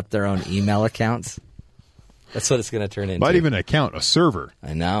set up their own email accounts? That's what it's going to turn into. Not even an account, a server.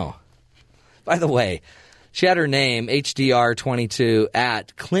 I know. By the way, she had her name, HDR22,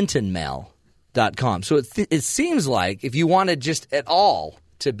 at clintonmail.com. So it seems like if you wanted just at all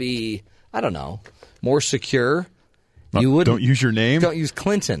to be, I don't know, more secure, you wouldn't. Don't use your name? Don't use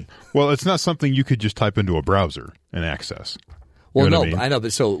Clinton. Well, it's not something you could just type into a browser and access. Well, you know no, what I mean? I know.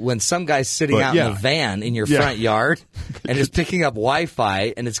 But so when some guy's sitting out in a van in your front yard and is picking up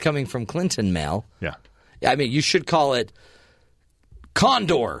Wi-Fi and it's coming from Clinton Mail. Yeah. I mean, you should call it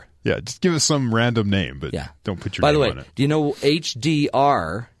Condor. Yeah, just give us some random name, but don't put your name on it. By the way, do you know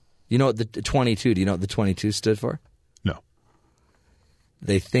HDR? You know what the 22? Do you know what the 22 stood for? No.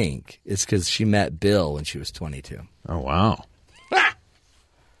 They think it's because she met Bill when she was 22. Oh, wow.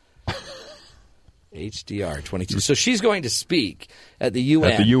 HDR 22. So she's going to speak at the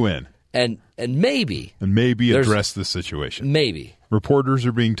UN. At the UN. And maybe. And maybe address the situation. Maybe. Reporters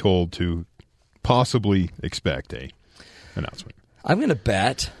are being told to possibly expect a announcement. I'm going to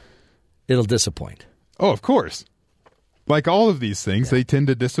bet it'll disappoint. Oh, of course. Like all of these things, they tend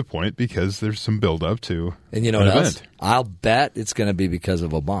to disappoint because there's some build-up to and you know an what event. Else? I'll bet it's going to be because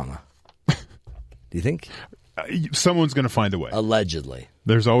of Obama. Do you think? Someone's going to find a way. Allegedly.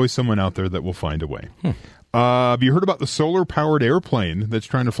 There's always someone out there that will find a way. Have you heard about the solar-powered airplane that's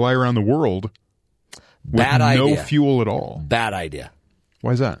trying to fly around the world with no fuel at all? Bad idea.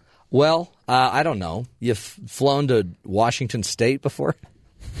 Why is that? Well, I don't know. You've flown to Washington State before?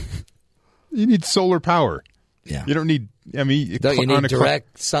 You need solar power. Yeah. You don't need, don't you need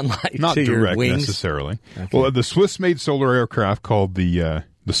direct sunlight not to direct your wings? Necessarily. Okay. Well, the Swiss-made solar aircraft called the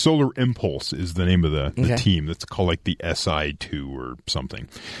Solar Impulse is the name of the team. That's called like the SI-2 or something.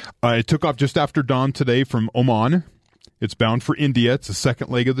 It took off just after dawn today from Oman. It's bound for India. It's the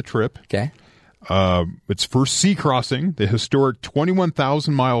second leg of the trip. Okay. Its first sea crossing, the historic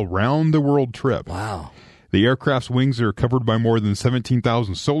 21,000-mile round-the-world trip. Wow. The aircraft's wings are covered by more than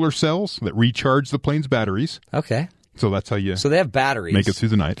 17,000 solar cells that recharge the plane's batteries. Okay. So that's how you So they have batteries. make it through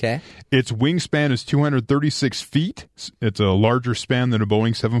the night. Okay. Its wingspan is 236 feet. It's a larger span than a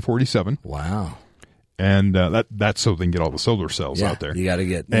Boeing 747. Wow. And that's so they can get all the solar cells out there. You got to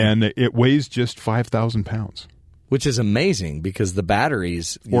get... And it weighs just 5,000 pounds. Which is amazing because the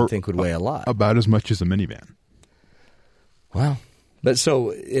batteries you'd think would weigh a lot. About as much as a minivan. Wow. But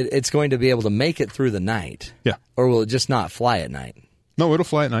so it's going to be able to make it through the night? Yeah. Or will it just not fly at night? No, it'll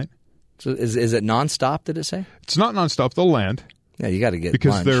fly at night. So is it nonstop, did it say? It's not nonstop. They'll land. Yeah, you got to get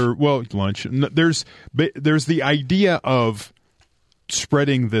because lunch. Lunch. There's the idea of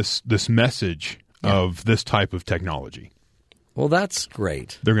spreading this message of this type of technology. Well, that's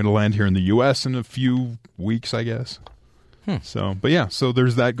great. They're going to land here in the U.S. in a few weeks, I guess. So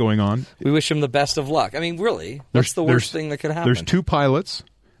there's that going on. We wish them the best of luck. I mean, really, what's the worst thing that could happen? There's 2 pilots.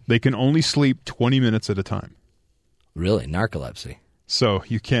 They can only sleep 20 minutes at a time. Really? Narcolepsy. So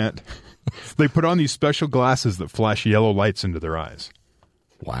you can't... They put on these special glasses that flash yellow lights into their eyes.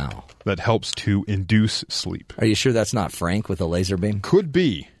 Wow. That helps to induce sleep. Are you sure that's not Frank with a laser beam? Could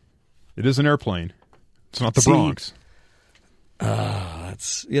be. It is an airplane. It's not the Bronx.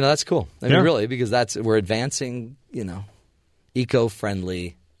 That's cool. I mean, really, because we're advancing,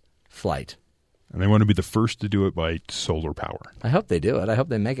 eco-friendly flight. And they want to be the first to do it by solar power. I hope they do it. I hope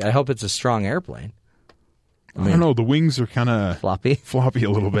they make it. I hope it's a strong airplane. I don't know. The wings are kind of floppy a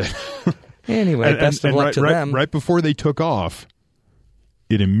little bit. Anyway, best of luck to them. Right before they took off,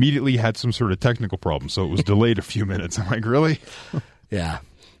 it immediately had some sort of technical problem, so it was delayed a few minutes. I'm like, really? Yeah.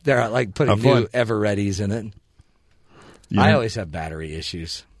 They're like putting new Ever-Readies in it. Yeah. I always have battery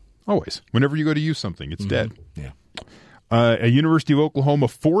issues. Always. Whenever you go to use something, it's dead. Yeah. A University of Oklahoma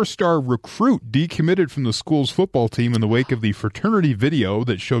 4-star recruit decommitted from the school's football team in the wake of the fraternity video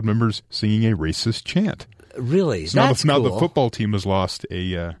that showed members singing a racist chant. Really? So That's now cool. the football team has lost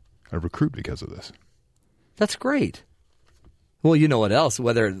a recruit because of this. That's great. Well, you know what else?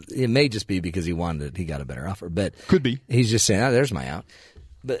 Whether it may just be because he got a better offer, but could be. He's just saying, there's my out.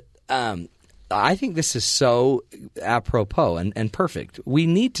 But I think this is so apropos and perfect. We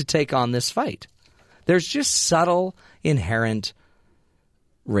need to take on this fight. There's just subtle, inherent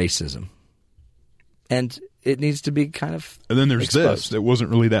racism. And it needs to be kind of And then there's exposed. this. It wasn't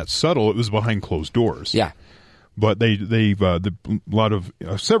really that subtle. It was behind closed doors. Yeah. But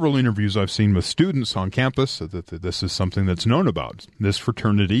several interviews I've seen with students on campus that this is something that's known about. This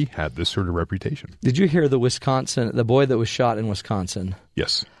fraternity had this sort of reputation. Did you hear the boy that was shot in Wisconsin?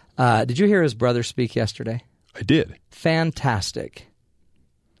 Yes. Did you hear his brother speak yesterday? I did. Fantastic.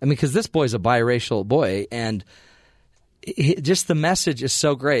 I mean, because this boy's a biracial boy, and just the message is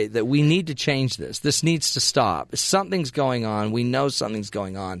so great that we need to change this. This needs to stop. Something's going on. We know something's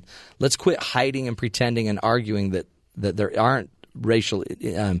going on. Let's quit hiding and pretending and arguing that there aren't racial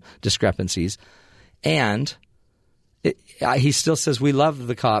discrepancies. And he still says we love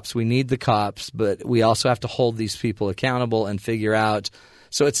the cops. We need the cops, but we also have to hold these people accountable and figure out.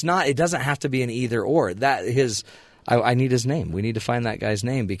 So it doesn't have to be an either or. I need his name. We need to find that guy's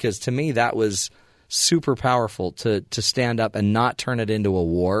name, because to me that was super powerful to stand up and not turn it into a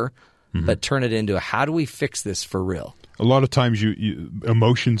war, but turn it into how do we fix this for real? A lot of times you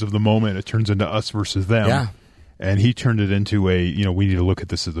emotions of the moment, it turns into us versus them. Yeah. And he turned it into we need to look at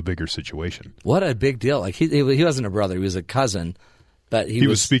this as a bigger situation. What a big deal. Like he wasn't a brother, he was a cousin. But he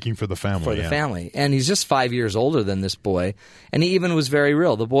was speaking for the family. For the family. And he's just 5 years older than this boy. And he even was very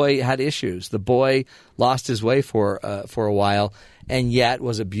real. The boy had issues. The boy lost his way for a while, and yet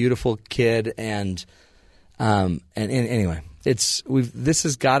was a beautiful kid. And anyway, this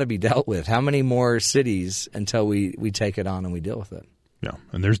has got to be dealt with. How many more cities until we take it on and we deal with it? Yeah.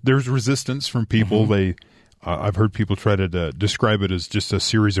 And there's resistance from people. I've heard people try to describe it as just a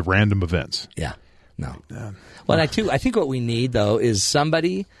series of random events. Yeah. No. Well, I think what we need, though, is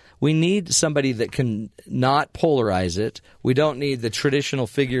somebody that can not polarize it. We don't need the traditional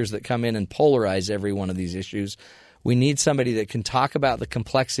figures that come in and polarize every one of these issues. We need somebody that can talk about the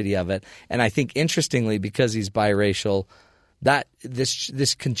complexity of it. And I think, interestingly, because he's biracial, that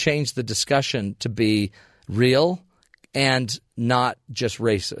this can change the discussion to be real and not just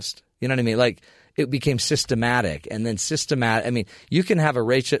racist. You know what I mean? Like, it became systematic, and then systematic. I mean, you can have a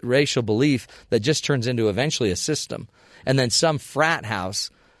racial belief that just turns into eventually a system, and then some frat house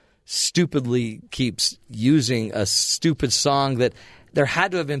stupidly keeps using a stupid song that there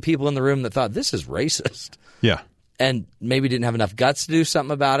had to have been people in the room that thought this is racist. Yeah. And maybe didn't have enough guts to do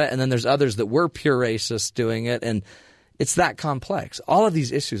something about it, and then there's others that were pure racists doing it, and it's that complex. All of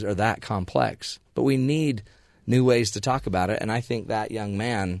these issues are that complex, but we need new ways to talk about it, and I think that young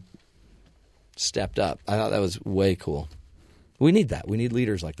man stepped up. I thought that was way cool. We need that. We need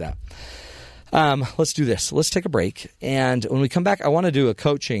leaders like that. Let's do this. Let's take a break. And when we come back, I want to do a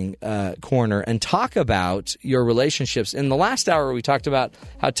coaching corner and talk about your relationships. In the last hour, we talked about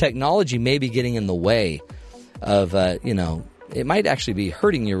how technology may be getting in the way of, it might actually be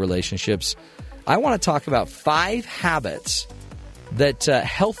hurting your relationships. I want to talk about 5 habits that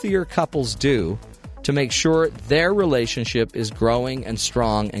healthier couples do to make sure their relationship is growing and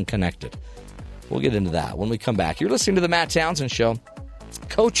strong and connected. We'll get into that when we come back. You're listening to The Matt Townsend Show.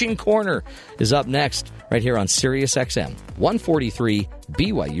 Coaching Corner is up next right here on Sirius XM 143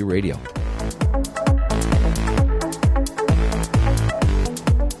 BYU Radio.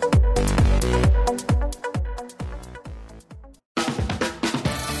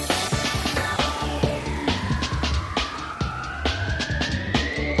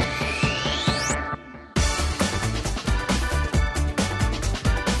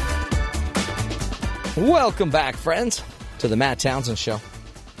 Welcome back, friends, to the Matt Townsend Show.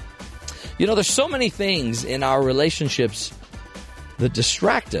 You know, there's so many things in our relationships that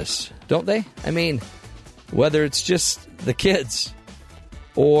distract us, don't they? I mean, whether it's just the kids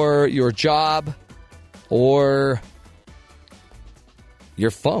or your job or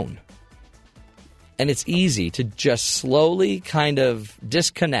your phone. And it's easy to just slowly kind of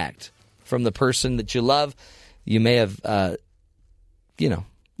disconnect from the person that you love. You may have,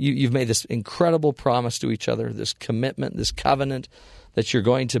 You've made this incredible promise to each other, this commitment, this covenant that you're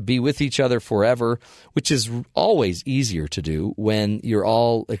going to be with each other forever, which is always easier to do when you're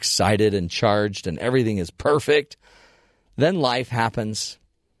all excited and charged and everything is perfect. Then life happens.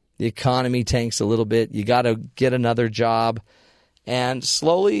 The economy tanks a little bit. You got to get another job. And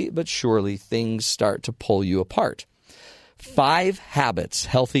slowly but surely, things start to pull you apart. 5 habits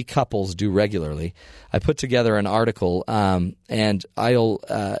healthy couples do regularly. I put together an article, and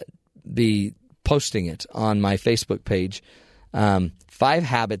I'll be posting it on my Facebook page. 5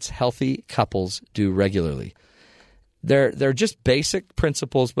 habits healthy couples do regularly. They're just basic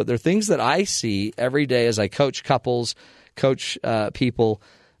principles, but they're things that I see every day as I coach couples, coach people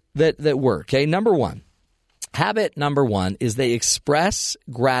that work. Okay, habit number one is they express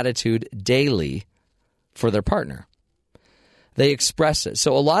gratitude daily for their partner. They express it.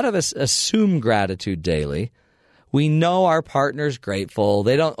 So a lot of us assume gratitude daily. We know our partner's grateful.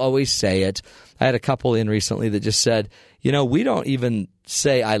 They don't always say it. I had a couple in recently that just said, we don't even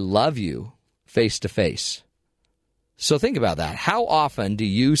say I love you face to face. So think about that. How often do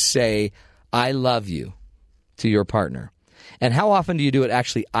you say I love you to your partner? And how often do you do it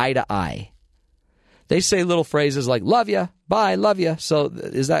actually eye to eye? They say little phrases like love ya, bye, love ya. So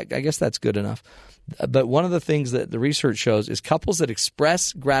I guess that's good enough. But one of the things that the research shows is couples that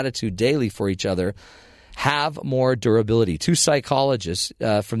express gratitude daily for each other have more durability. 2 psychologists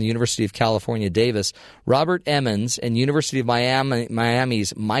from the University of California, Davis, Robert Emmons, and University of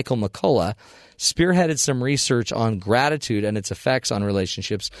Miami's Michael McCullough spearheaded some research on gratitude and its effects on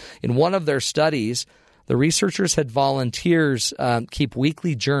relationships. In one of their studies, the researchers had volunteers keep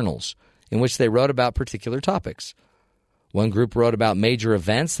weekly journals in which they wrote about particular topics. One group wrote about major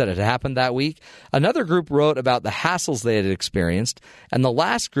events that had happened that week. Another group wrote about the hassles they had experienced. And the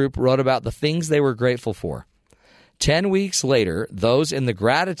last group wrote about the things they were grateful for. 10 weeks later, those in the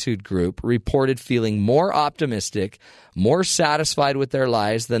gratitude group reported feeling more optimistic, more satisfied with their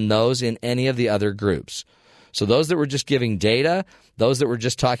lives than those in any of the other groups. So those that were just giving data, those that were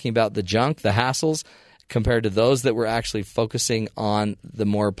just talking about the junk, the hassles, compared to those that were actually focusing on the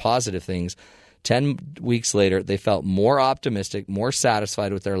more positive things, 10 weeks later, they felt more optimistic, more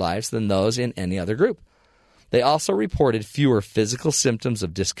satisfied with their lives than those in any other group. They also reported fewer physical symptoms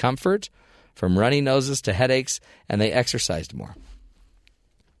of discomfort, from runny noses to headaches, and they exercised more.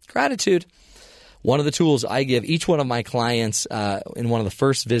 Gratitude. One of the tools I give each one of my clients in one of the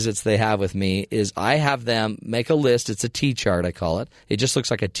first visits they have with me is I have them make a list. It's a T chart, I call it. It just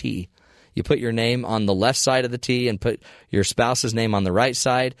looks like a T. You put your name on the left side of the T and put your spouse's name on the right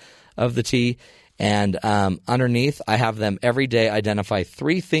side of the T, and underneath, I have them every day identify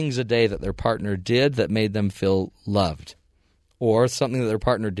 3 things a day that their partner did that made them feel loved, or something that their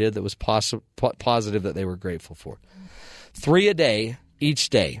partner did that was positive that they were grateful for. 3 a day, each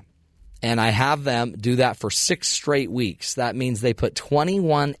day, and I have them do that for 6 straight weeks. That means they put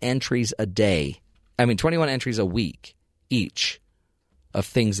 21 entries a week each of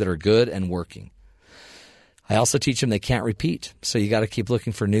things that are good and working. I also teach them they can't repeat, so you got to keep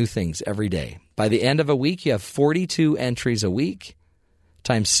looking for new things every day. By the end of a week, you have 42 entries a week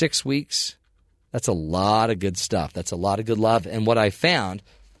times 6 weeks. That's a lot of good stuff. That's a lot of good love. And what I found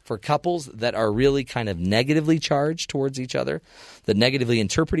for couples that are really kind of negatively charged towards each other, that negatively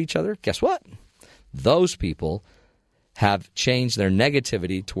interpret each other, guess what? Those people have changed their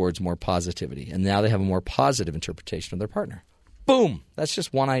negativity towards more positivity, and now they have a more positive interpretation of their partner. Boom! That's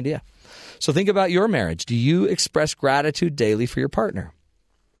just one idea. So think about your marriage. Do you express gratitude daily for your partner?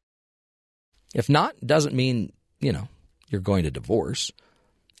 If not, it doesn't mean, you're going to divorce.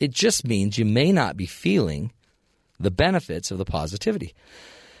 It just means you may not be feeling the benefits of the positivity.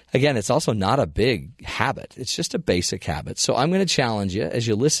 Again, it's also not a big habit. It's just a basic habit. So I'm going to challenge you as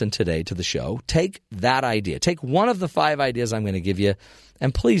you listen today to the show. Take that idea. Take one of the 5 ideas I'm going to give you,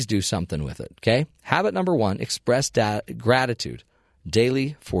 and please do something with it, okay? Habit number 1, express gratitude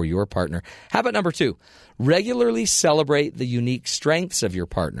daily for your partner. Habit number 2, regularly celebrate the unique strengths of your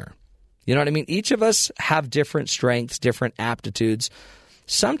partner. You know what I mean? Each of us have different strengths, different aptitudes.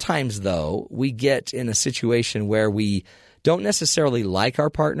 Sometimes, though, we get in a situation where we don't necessarily like our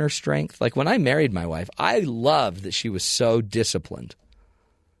partner's strength. Like when I married my wife, I loved that she was so disciplined.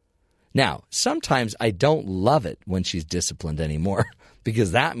 Now, sometimes I don't love it when she's disciplined anymore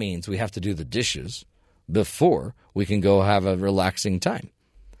because that means we have to do the dishes before we can go have a relaxing time.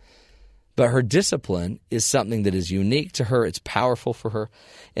 But her discipline is something that is unique to her. It's powerful for her.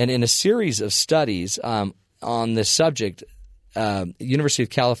 And in a series of studies on this subject, University of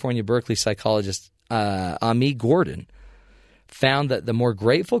California, Berkeley psychologist Amos Guiora found that the more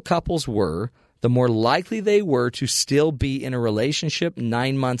grateful couples were, the more likely they were to still be in a relationship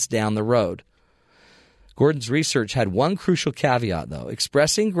 9 months down the road. Gordon's research had one crucial caveat, though.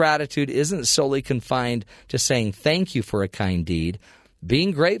 Expressing gratitude isn't solely confined to saying thank you for a kind deed.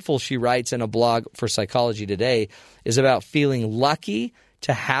 Being grateful, she writes in a blog for Psychology Today, is about feeling lucky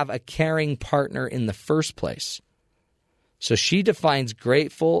to have a caring partner in the first place. So she defines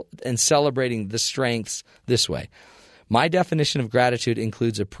grateful and celebrating the strengths this way. My definition of gratitude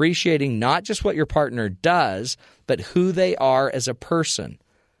includes appreciating not just what your partner does, but who they are as a person.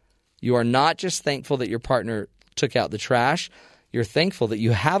 You are not just thankful that your partner took out the trash. You're thankful that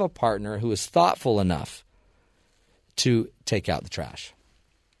you have a partner who is thoughtful enough to take out the trash.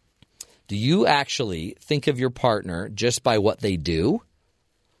 Do you actually think of your partner just by what they do?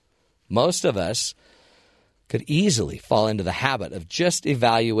 Most of us could easily fall into the habit of just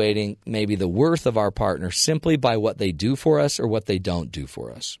evaluating maybe the worth of our partner simply by what they do for us or what they don't do for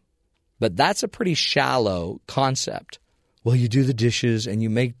us. But that's a pretty shallow concept. Well, you do the dishes and you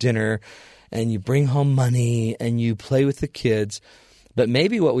make dinner and you bring home money and you play with the kids. But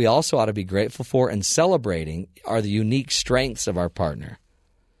maybe what we also ought to be grateful for and celebrating are the unique strengths of our partner.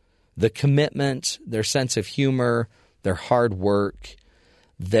 The commitment, their sense of humor, their hard work,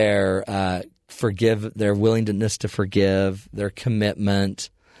 their willingness to forgive, their commitment.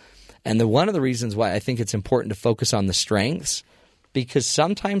 And one of the reasons why I think it's important to focus on the strengths, because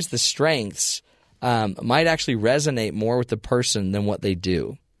sometimes the strengths might actually resonate more with the person than what they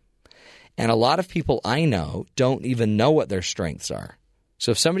do. And a lot of people I know don't even know what their strengths are.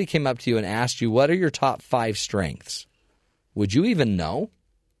 So if somebody came up to you and asked you, what are your top 5 strengths? Would you even know?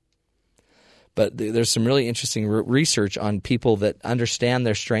 But there's some really interesting research on people that understand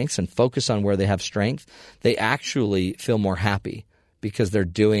their strengths and focus on where they have strength. They actually feel more happy because they're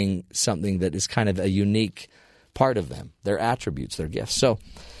doing something that is kind of a unique part of them, their attributes, their gifts. So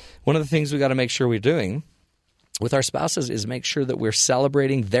one of the things we got to make sure we're doing with our spouses is make sure that we're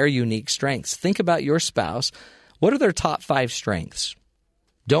celebrating their unique strengths. Think about your spouse. What are their top 5 strengths?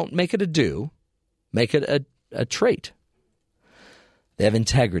 Don't make it a do. Make it a trait. They have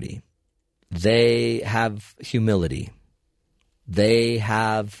integrity. They have humility. They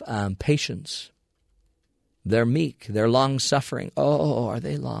have patience. They're meek. They're long-suffering. Oh, are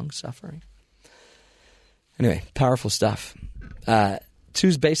they long-suffering? Anyway, powerful stuff.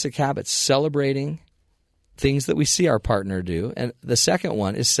 2's basic habits, celebrating things that we see our partner do. And the second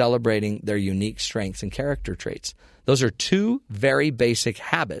one is celebrating their unique strengths and character traits. Those are 2 very basic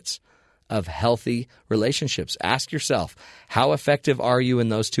habits of healthy relationships. Ask yourself, how effective are you in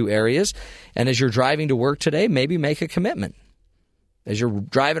those 2 areas? And as you're driving to work today, maybe make a commitment. As you're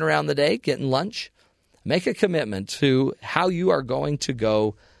driving around the day, getting lunch, make a commitment to how you are going to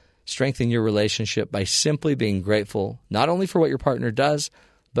go strengthen your relationship by simply being grateful, not only for what your partner does,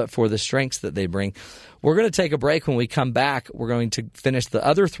 but for the strengths that they bring. We're going to take a break. When we come back, we're going to finish the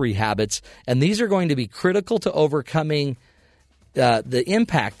other 3 habits, and these are going to be critical to overcoming the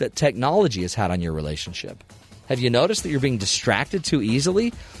impact that technology has had on your relationship. Have you noticed that you're being distracted too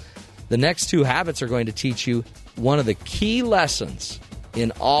easily? The next 2 habits are going to teach you one of the key lessons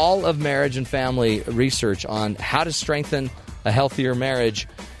in all of marriage and family research on how to strengthen a healthier marriage.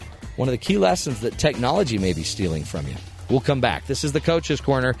 One of the key lessons that technology may be stealing from you. We'll come back. This is the Coach's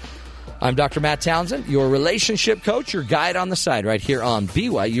Corner. I'm Dr. Matt Townsend, your relationship coach, your guide on the side, right here on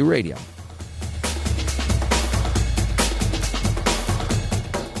BYU Radio.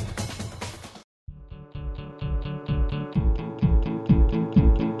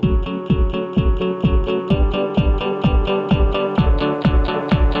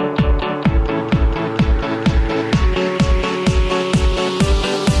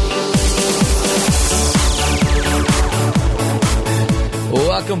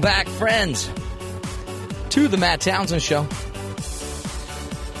 Welcome back, friends, to the Matt Townsend Show.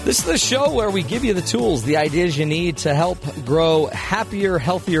 This is the show where we give you the tools, the ideas you need to help grow happier,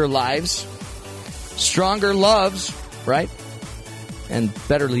 healthier lives, stronger loves, right? And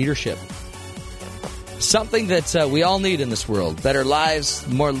better leadership. Something that we all need in this world. Better lives,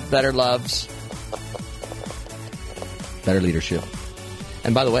 better loves, better leadership.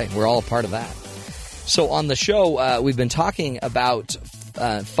 And by the way, we're all a part of that. So on the show, we've been talking about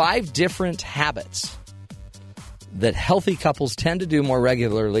 5 different habits that healthy couples tend to do more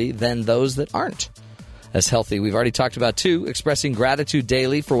regularly than those that aren't as healthy. We've already talked about 2, expressing gratitude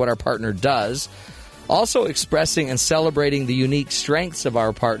daily for what our partner does. Also expressing and celebrating the unique strengths of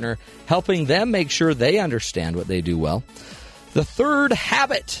our partner, helping them make sure they understand what they do well. The 3rd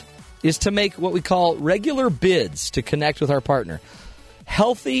habit is to make what we call regular bids to connect with our partner.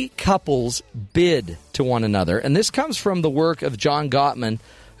 Healthy couples bid to one another. And this comes from the work of John Gottman,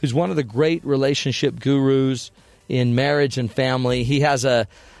 who's one of the great relationship gurus in marriage and family. He has a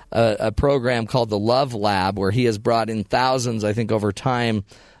program called the Love Lab where he has brought in thousands, I think, over time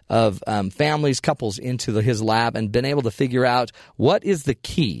of families, couples into his lab and been able to figure out what is the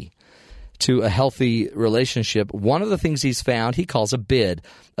key to a healthy relationship. One of the things he's found he calls a bid.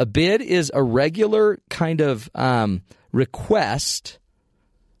 A bid is a regular kind of request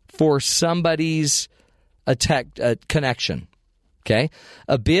for somebody's connection. Okay?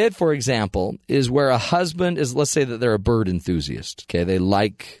 A bid, for example, is where a husband is, let's say that they're a bird enthusiast. Okay? They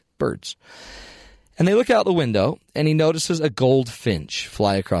like birds. And they look out the window and he notices a goldfinch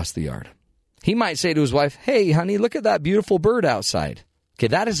fly across the yard. He might say to his wife, "Hey, honey, look at that beautiful bird outside." Okay,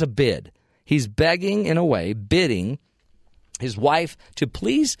 that is a bid. He's begging, in a way, bidding his wife to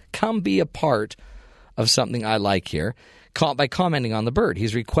please come be a part of something I like here by commenting on the bird.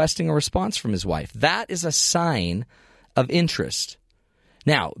 He's requesting a response from his wife. That is a sign of interest.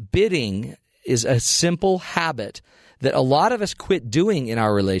 Now, bidding is a simple habit that a lot of us quit doing in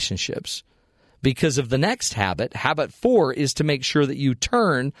our relationships because of the next habit. Habit 4 is to make sure that you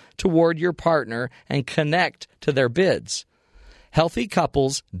turn toward your partner and connect to their bids. Healthy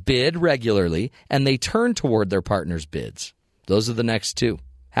couples bid regularly, and they turn toward their partner's bids. Those are the next 2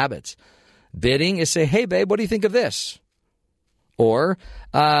 habits. Bidding is say, "Hey, babe, what do you think of this?" Or,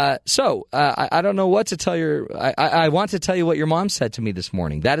 I don't know what to tell you. I want to tell you what your mom said to me this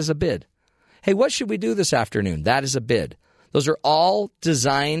morning. That is a bid. Hey, what should we do this afternoon? That is a bid. Those are all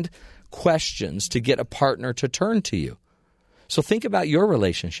designed questions to get a partner to turn to you. So think about your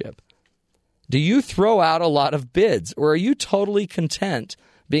relationship. Do you throw out a lot of bids, or are you totally content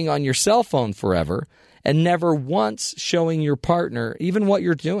being on your cell phone forever and never once showing your partner even what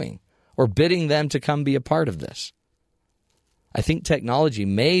you're doing or bidding them to come be a part of this? I think technology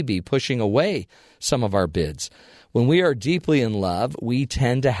may be pushing away some of our bids. When we are deeply in love, we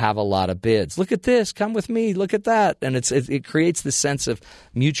tend to have a lot of bids. Look at this, come with me, look at that. And it creates this sense of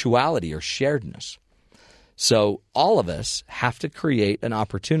mutuality or sharedness. So all of us have to create an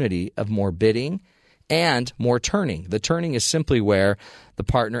opportunity of more bidding and more turning. The turning is simply where the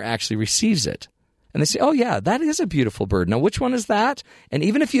partner actually receives it. And they say, "Oh yeah, that is a beautiful bird. Now, which one is that?" And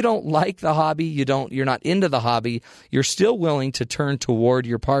even if you don't like the hobby, you're not into the hobby, you're still willing to turn toward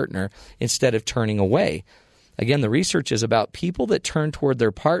your partner instead of turning away. Again, the research is about people that turn toward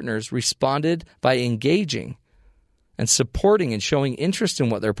their partners responded by engaging and supporting and showing interest in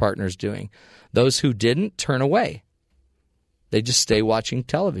what their partner's doing. Those who didn't turn away. They just stay watching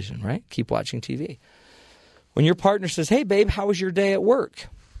television, right? Keep watching TV. When your partner says, "Hey, babe, how was your day at work?"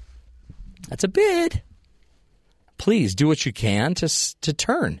 That's a bid. Please do what you can to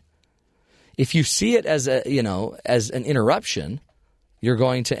turn. If you see it as an interruption, you're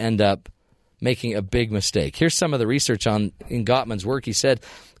going to end up making a big mistake. Here's some of the research in Gottman's work. He said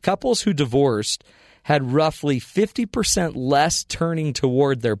couples who divorced had roughly 50% less turning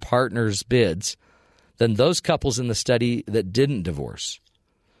toward their partner's bids than those couples in the study that didn't divorce.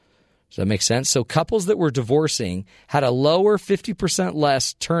 Does that make sense? So couples that were divorcing had a lower 50%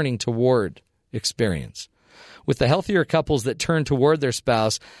 less turning toward experience. With the healthier couples that turned toward their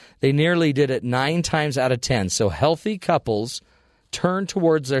spouse, they nearly did it 9 times out of 10. So healthy couples turn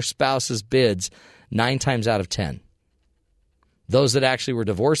towards their spouse's bids 9 times out of 10. Those that actually were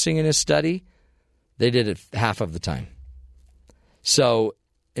divorcing in his study, they did it half of the time. So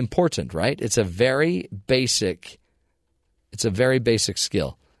important, right? It's a very basic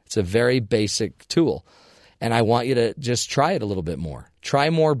skill. It's a very basic tool. And I want you to just try it a little bit more. Try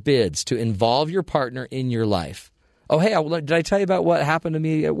more bids to involve your partner in your life. Oh, hey, did I tell you about what happened to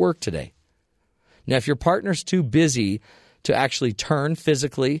me at work today? Now, if your partner's too busy to actually turn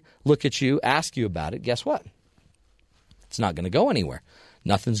physically, look at you, ask you about it, guess what? It's not going to go anywhere.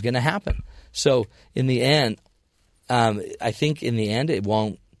 nothing's going to happen. So in the end, I think in the end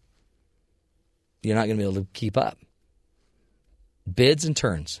you're not going to be able to keep up. Bids and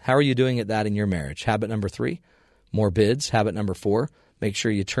turns. How are you doing at that in your marriage? Habit number 3, more bids. Habit number 4, make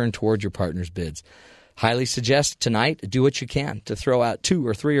sure you turn toward your partner's bids. Highly suggest tonight, do what you can to throw out 2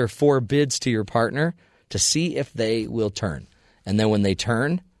 or 3 or 4 bids to your partner to see if they will turn. And then when they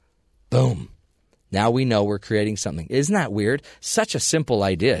turn, boom. Now we know we're creating something. Isn't that weird? Such a simple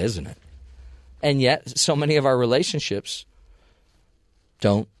idea, isn't it? And yet so many of our relationships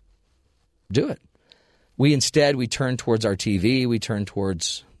don't do it. We turn towards our TV, we turn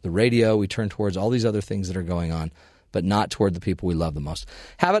towards the radio, we turn towards all these other things that are going on, but not toward the people we love the most.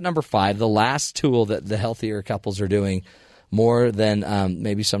 Habit number 5, the last tool that the healthier couples are doing more than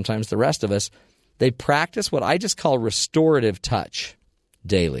maybe sometimes the rest of us, they practice what I just call restorative touch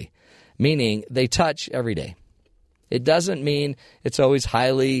daily, meaning they touch every day. It doesn't mean it's always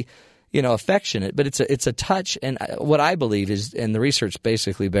highly affectionate, but it's a touch. And what I believe is, and the research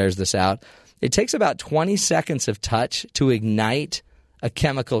basically bears this out, it takes about 20 seconds of touch to ignite a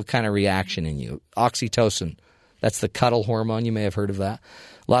chemical kind of reaction in you. Oxytocin, that's the cuddle hormone. You may have heard of that.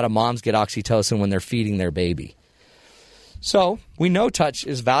 A lot of moms get oxytocin when they're feeding their baby. So we know touch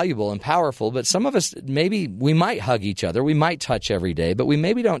is valuable and powerful, but some of us, maybe we might hug each other. We might touch every day, but we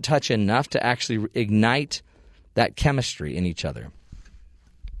maybe don't touch enough to actually ignite that chemistry in each other.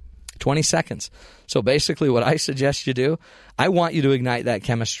 20 seconds. So basically what I suggest you do, I want you to ignite that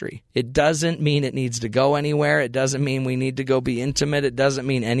chemistry. It doesn't mean it needs to go anywhere. It doesn't mean we need to go be intimate. It doesn't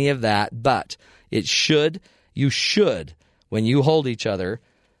mean any of that, but you should, when you hold each other,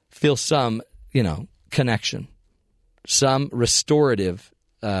 feel some, connection, some restorative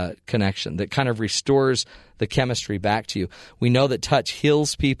connection that kind of restores the chemistry back to you. We know that touch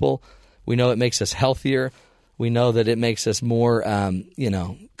heals people. We know it makes us healthier. We know that it makes us more,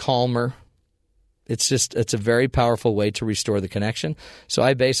 calmer. It's a very powerful way to restore the connection. So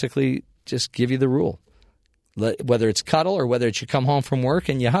I basically just give you the rule. Whether it's cuddle or whether it's you come home from work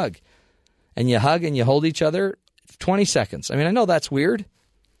and you hug. And you hug and you hold each other 20 seconds. I mean, I know that's weird.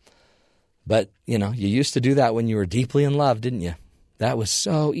 But, you used to do that when you were deeply in love, didn't you? That was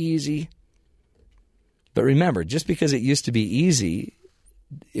so easy. But remember, just because it used to be easy,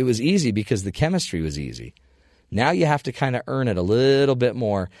 it was easy because the chemistry was easy. Now you have to kind of earn it a little bit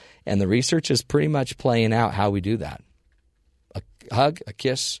more, and the research is pretty much playing out how we do that. A hug, a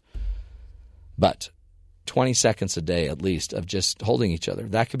kiss, but 20 seconds a day at least of just holding each other.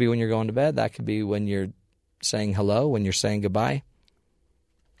 That could be when you're going to bed. That could be when you're saying hello, when you're saying goodbye.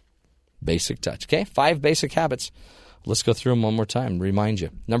 Basic touch. Okay, 5 basic habits. Let's go through them one more time. Remind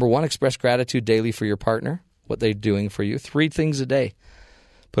you. Number 1, express gratitude daily for your partner, what they're doing for you. 3 things a day.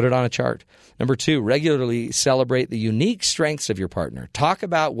 Put it on a chart. Number 2, regularly celebrate the unique strengths of your partner. Talk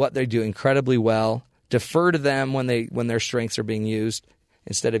about what they do incredibly well. Defer to them when their strengths are being used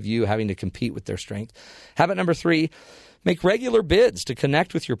instead of you having to compete with their strength. Habit number 3, make regular bids to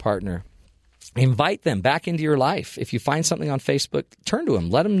connect with your partner. Invite them back into your life. If you find something on Facebook, turn to them.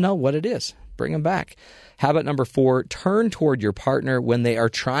 Let them know what it is. Bring them back. Habit number 4, turn toward your partner when they are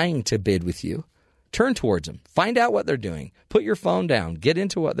trying to bid with you. Turn towards them. Find out what they're doing. Put your phone down. Get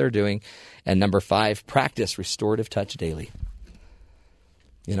into what they're doing. And number 5, practice restorative touch daily.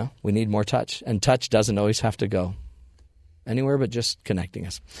 We need more touch. And touch doesn't always have to go anywhere but just connecting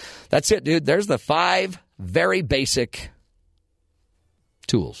us. That's it, dude. There's the 5 very basic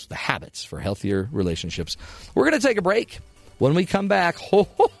tools, the habits for healthier relationships. We're going to take a break. When we come back,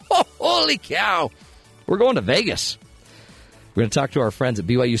 holy cow, we're going to Vegas. We're going to talk to our friends at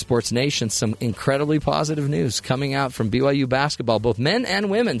BYU Sports Nation. Some incredibly positive news coming out from BYU basketball, both men and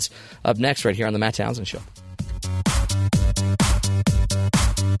women's, up next right here on the Matt Townsend Show.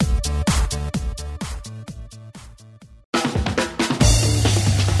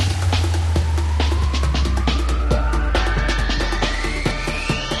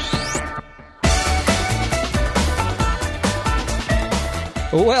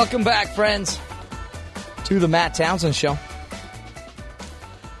 Welcome back, friends, to the Matt Townsend Show.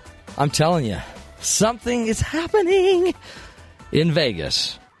 I'm telling you, something is happening in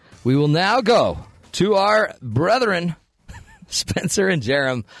Vegas. We will now go to our brethren, Spencer and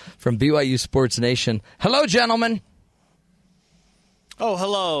Jerem from BYU Sports Nation. Hello, gentlemen. Oh,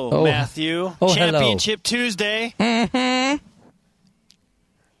 hello, Matthew. Championship hello. Tuesday. Mm-hmm.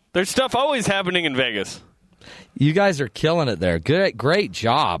 There's stuff always happening in Vegas. You guys are killing it there. Great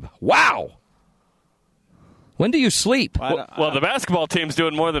job. Wow. When do you sleep? Well, the basketball team's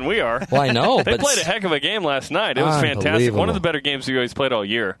doing more than we are. Well, I know. They played a heck of a game last night. It was fantastic. One of the better games we always played all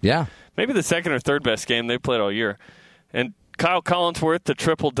year. Yeah. Maybe the second or third best game they played all year. And Kyle Collinsworth, the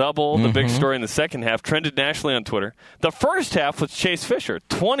triple-double, the big story in the second half, trended nationally on Twitter. The first half was Chase Fisher,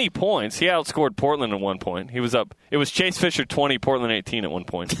 20 points. He outscored Portland at one point. He was up. It was Chase Fisher 20, Portland 18 at one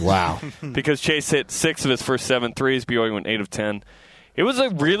point. Wow. Because Chase hit 6 of his first 7 threes. BYU went 8 of 10. It was a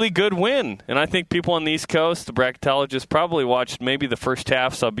really good win, and I think people on the East Coast, the bracketologists, probably watched maybe the first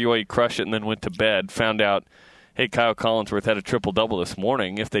half, saw BYU crush it, and then went to bed, found out, hey, Kyle Collinsworth had a triple-double this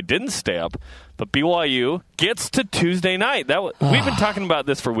morning if they didn't stay up. But BYU gets to Tuesday night. We've been talking about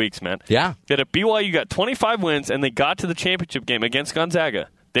this for weeks, man. Yeah. That if BYU got 25 wins and they got to the championship game against Gonzaga,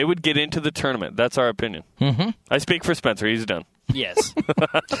 they would get into the tournament. That's our opinion. Mm-hmm. I speak for Spencer. He's done. Yes.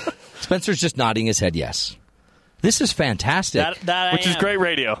 Spencer's just nodding his head yes. This is fantastic. Which is great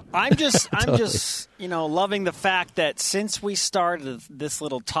radio. I'm just loving the fact that since we started this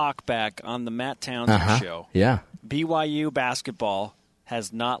little talk back on the Matt Townsend show, BYU basketball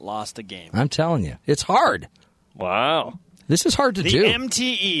has not lost a game. I'm telling you. It's hard. Wow. This is hard to do. The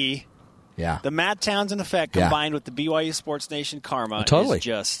MTE, the Matt Townsend effect combined with the BYU Sports Nation karma is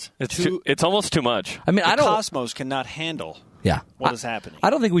just it's almost too much. I mean, Cosmos cannot handle what is happening.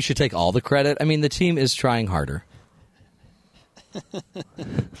 I don't think we should take all the credit. I mean, the team is trying harder.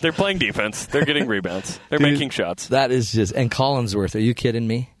 They're playing defense. They're getting rebounds. They're making shots. That is just... And Collinsworth, are you kidding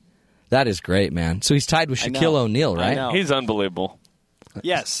me? That is great, man. So he's tied with Shaquille O'Neal, right? I know. He's unbelievable.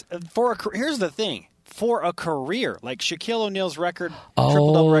 Yes. Here's the thing. For a career, like Shaquille O'Neal's record,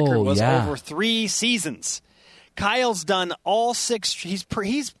 triple-double record was over 3 seasons. Kyle's done all 6. He's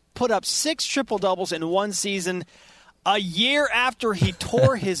put up 6 triple-doubles in 1 season a year after he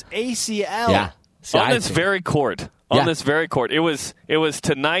tore his ACL. Yeah. See, on this very court. It was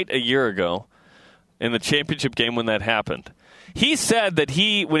tonight a year ago in the championship game when that happened. He said that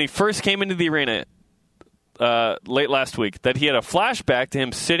when he first came into the arena late last week, that he had a flashback to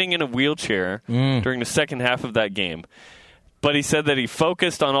him sitting in a wheelchair during the second half of that game. But he said that he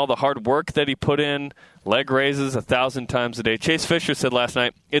focused on all the hard work that he put in, leg raises 1,000 times a day. Chase Fisher said last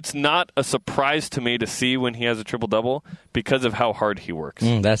night, it's not a surprise to me to see when he has a triple-double because of how hard he works.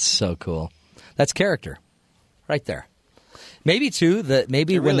 That's so cool. That's character. Right there. Maybe, too,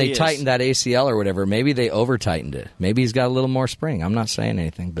 when they tightened that ACL or whatever, maybe they over-tightened it. Maybe he's got a little more spring. I'm not saying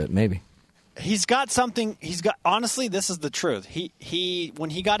anything, but maybe. He's got something. Honestly, this is the truth. When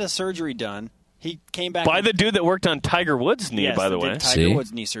he got his surgery done, he came back. By the dude that worked on Tiger Woods' knee, by the way. Tiger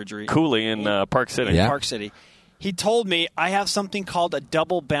Woods' knee surgery. Cooley in Park City. Yeah. Park City. He told me, I have something called a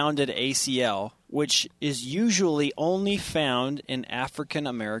double-bounded ACL, which is usually only found in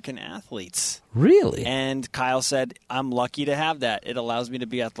African-American athletes. Really? And Kyle said, I'm lucky to have that. It allows me to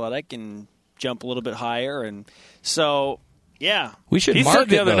be athletic and jump a little bit higher. And so, yeah. We should market said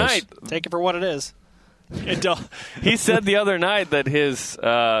the other those. night. Take it for what it is. He said the other night that his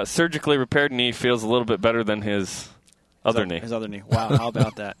surgically repaired knee feels a little bit better than his other knee. His other knee. Wow, how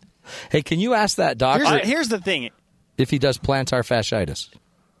about that? Hey, can you ask that doctor here's the thing. If he does plantar fasciitis?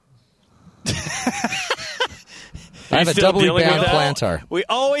 I have a doubly bound plantar. We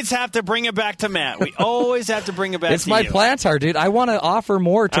always have to bring it back to Matt. It's my plantar, dude. I want to offer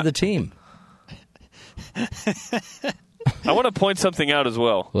more to the team. I want to point something out as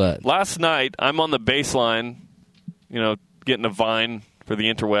well. What? Last night, I'm on the baseline, getting a vine for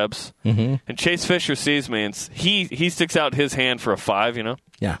the interwebs, and Chase Fisher sees me, and he sticks out his hand for a 5,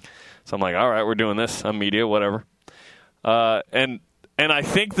 Yeah. So I'm like, all right, we're doing this. I'm media, whatever. And I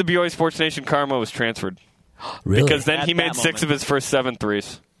think the BYU Sports Nation karma was transferred. Really? Because then he made 6 of his first 7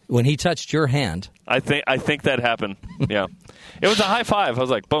 threes. When he touched your hand. I think that happened. Yeah. It was a high 5. I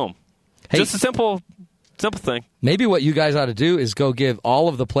was like, boom. Hey, just a simple thing. Maybe what you guys ought to do is go give all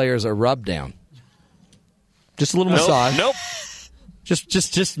of the players a rub down. Just a little massage. Nope.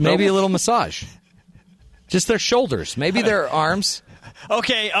 Just maybe a little massage. Just their shoulders. Maybe their arms.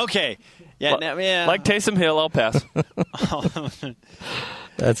 Okay. Yeah. Like Taysom Hill, I'll pass.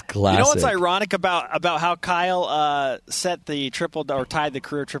 That's classic. You know what's ironic about how Kyle set the tied the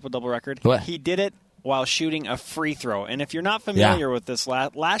career triple-double record? What? He did it while shooting a free throw. And if you're not familiar with this,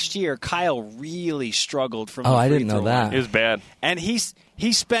 last year Kyle really struggled from the free throw. I didn't know that. It was bad. And he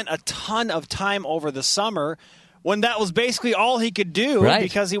spent a ton of time over the summer when that was basically all he could do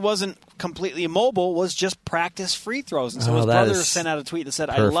because he wasn't completely immobile, was just practice free throws. And so his brother sent out a tweet that said,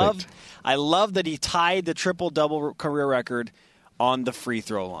 I love that he tied the triple-double career record on the free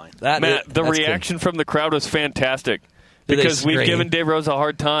throw line. Matt, the reaction from the crowd was fantastic because we've given Dave Rose a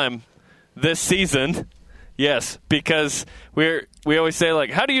hard time this season. Yes, because we always say, like,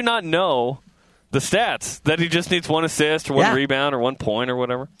 how do you not know the stats, that he just needs 1 assist or 1 rebound or 1 point or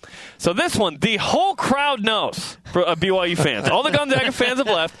whatever. So this one, the whole crowd knows, for BYU fans. All the Gonzaga fans have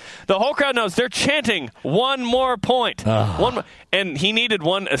left. The whole crowd knows. They're chanting 1 more point. And he needed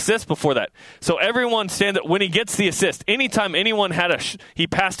 1 assist before that. So everyone stands up when he gets the assist. Anytime anyone had he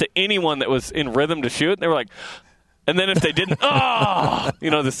passed to anyone that was in rhythm to shoot, they were like, and then if they didn't,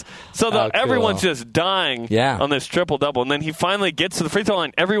 this. So everyone's just dying on this triple-double. And then he finally gets to the free throw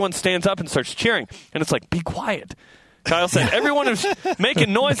line. Everyone stands up and starts cheering. And it's like, be quiet. Kyle said, everyone is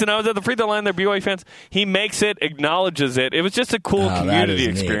making noise, and I was at the free throw line. They're BYU fans. He makes it, acknowledges it. It was just a cool community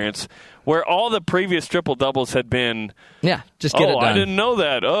experience where all the previous triple-doubles had been, just get it done. I didn't know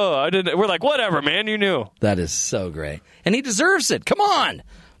that. I didn't. We're like, whatever, man, you knew. That is so great. And he deserves it. Come on.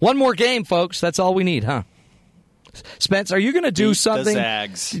 1 more game, folks. That's all we need, huh? Spence, are you going to do something? The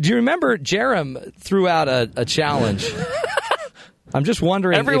Zags. Do you remember Jerem threw out a challenge? I'm just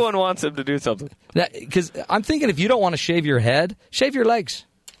wondering. Everyone wants him to do something. Because I'm thinking if you don't want to shave your head, shave your legs.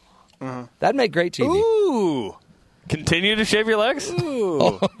 That'd make great TV. Ooh. Continue to shave your legs?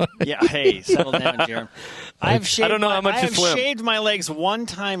 Ooh. Yeah, hey, settle down, Jerem. I don't know how much you swim. I've shaved my legs 1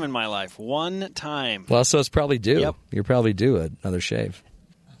 time in my life. 1 time. Well, so it's probably due. Yep. You're probably due another shave.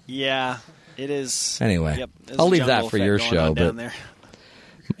 Yeah. It is. Anyway, I'll leave that for your show. But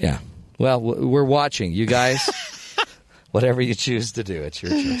yeah, well, we're watching you guys. Whatever you choose to do, it's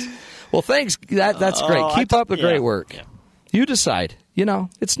your choice. Well, thanks. That's great. Keep up the great work. Yeah. You decide.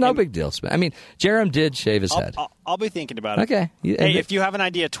 It's no big deal. I mean, Jerem did shave his head. I'll be thinking about it. Okay. Hey, if you have an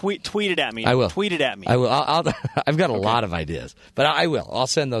idea, tweet it at me. I will. Tweet it at me. I will. I've got a lot of ideas, but I will. I'll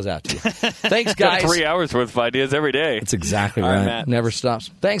send those out to you. Thanks, guys. 3 hours worth of ideas every day. That's exactly right. Matt. Never stops.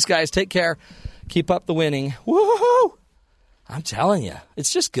 Thanks, guys. Take care. Keep up the winning. Woohoo! I'm telling you,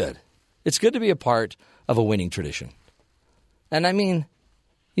 it's just good. It's good to be a part of a winning tradition. And I mean,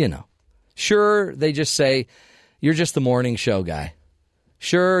 sure, they just say, you're just the morning show guy.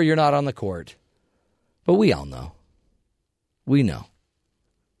 Sure, you're not on the court. But we all know. We know.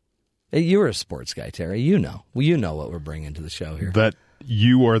 You're a sports guy, Terry. You know. You know what we're bringing to the show here. That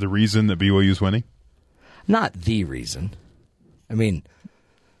you are the reason that BYU's winning? Not the reason. I mean,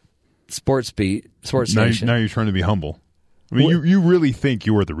 Sports Nation. Now you're trying to be humble. I mean, you really think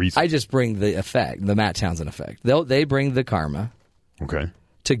you are the reason. I just bring the effect, the Matt Townsend effect. They bring the karma. Okay.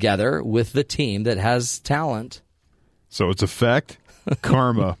 Together with the team that has talent. So it's effect,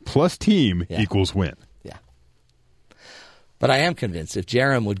 karma, plus team equals win. Yeah. But I am convinced if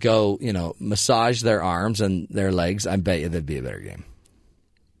Jerem would go, massage their arms and their legs, I bet you that'd be a better game.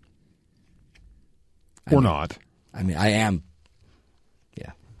 Not. I mean, I am.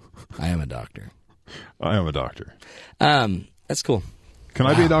 Yeah. I am a doctor. I am a doctor. That's cool. Can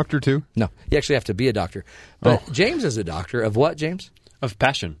I be a doctor too? No. You actually have to be a doctor. But James is a doctor of what, James? Of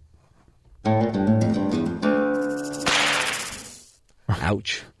passion.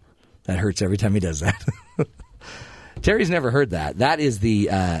 Ouch. That hurts every time he does that. Terry's never heard that. That is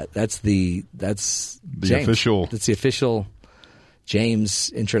that's the official. That's the official James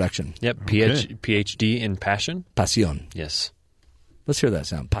introduction. Yep. PhD in passion. Pasión. Yes. Let's hear that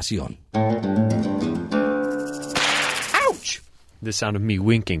sound. Pasión. Ouch. The sound of me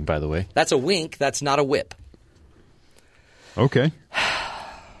winking, by the way. That's a wink. That's not a whip. Okay.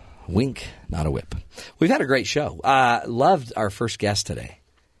 Wink, not a whip. We've had a great show. Loved our first guest today,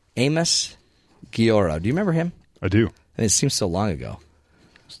 Amos Guiora. Do you remember him? I do. And it seems so long ago.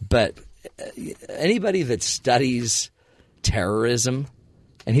 But anybody that studies terrorism,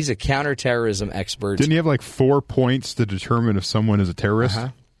 and he's a counterterrorism expert. Didn't he have like 4 points to determine if someone is a terrorist? Uh-huh.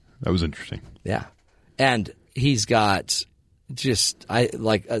 That was interesting. Yeah. And he's got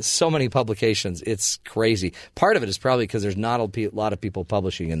so many publications. It's crazy. Part of it is probably because there's not a lot of people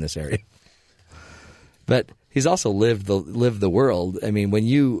publishing in this area. But he's also lived the world. I mean, when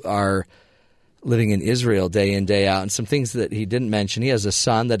you are living in Israel day in, day out, and some things that he didn't mention, he has a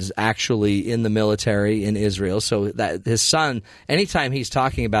son that is actually in the military in Israel. So that his son, anytime he's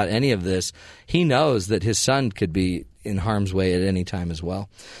talking about any of this, he knows that his son could be in harm's way at any time as well.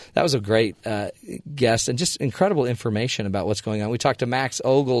 That was a great guest and just incredible information about what's going on. We talked to Max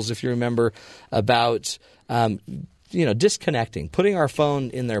Ogles, if you remember, about disconnecting, putting our phone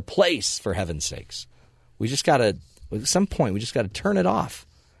in their place, for heaven's sakes. We just got to, at some point, we just got to turn it off.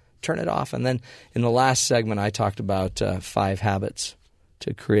 Turn it off. And then in the last segment, I talked about 5 habits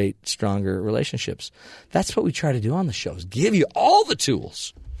to create stronger relationships. That's what we try to do on the show, is give you all the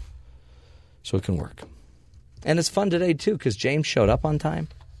tools so it can work. And it's fun today, too, because James showed up on time.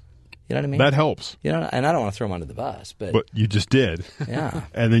 You know what I mean? That helps. And I don't want to throw him under the bus. But you just did. Yeah.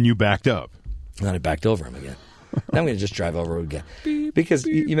 And then you backed up. And then I backed over him again. Now I'm going to just drive over him again. Because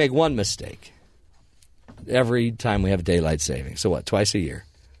you make one mistake. every time we have daylight saving. So what, twice a year,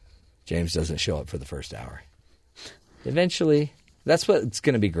 James doesn't show up for the first hour. Eventually, that's what's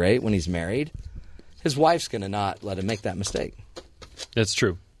going to be great when he's married. His wife's going to not let him make that mistake. That's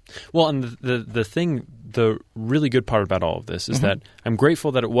true. Well, and the really good part about all of this is that I'm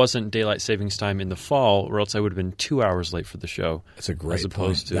grateful that it wasn't daylight savings time in the fall, or else I would have been 2 hours late for the show. That's a great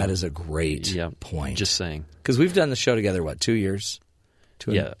point. That is a great point. Just saying. Because we've done the show together, 2 years?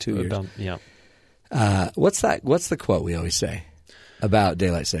 2 years. What's the quote we always say about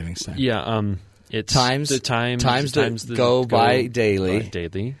daylight savings time? Yeah, it's times that go by daily.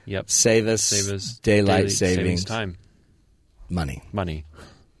 Daily, yep. Save us daylight savings time. Money.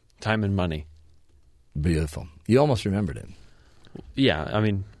 Time and money. Beautiful. You almost remembered it. Yeah, I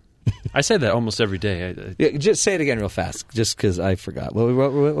mean, I say that almost every day. Just say it again real fast, just because I forgot. What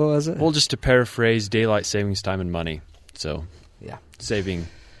was it? Well, just to paraphrase, daylight savings time and money. So, yeah. Saving.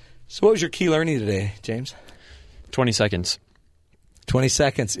 So what was your key learning today, James? 20 seconds. 20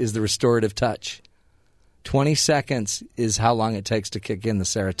 seconds is the restorative touch. 20 seconds is how long it takes to kick in the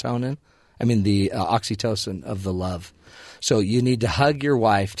serotonin. The oxytocin of the love. So you need to hug your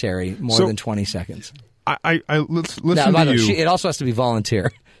wife, Terry, more than 20 seconds. Listen to you. It also has to be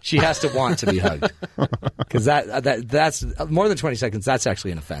volunteer. She has to want to be hugged. Because that's more than 20 seconds. That's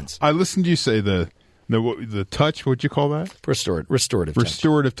actually an offense. I listened to you say the touch. What'd you call that?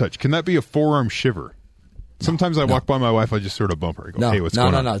 Restorative touch. Can that be a forearm shiver? Sometimes I walk by my wife, I just sort of bump her. I go, hey, what's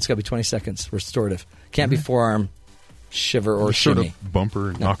going on? No. It's got to be 20 seconds. Restorative. Can't be forearm shiver or shimmy. Sort of bump her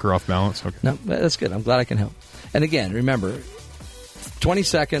and knock her off balance. Okay. No, that's good. I'm glad I can help. And again, remember, 20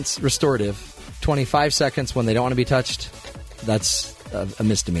 seconds restorative, 25 seconds when they don't want to be touched. That's a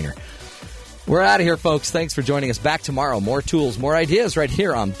misdemeanor. We're out of here, folks. Thanks for joining us. Back tomorrow. More tools, more ideas right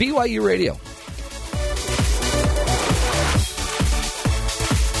here on BYU Radio.